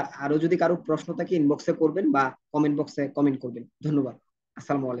 যার আরো যদি কারো প্রশ্ন থাকে ইনবক্সে করবেন বা কমেন্ট বক্সে কমেন্ট করবেন। ধন্যবাদ।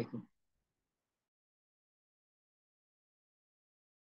 আসসালামু আলাইকুম।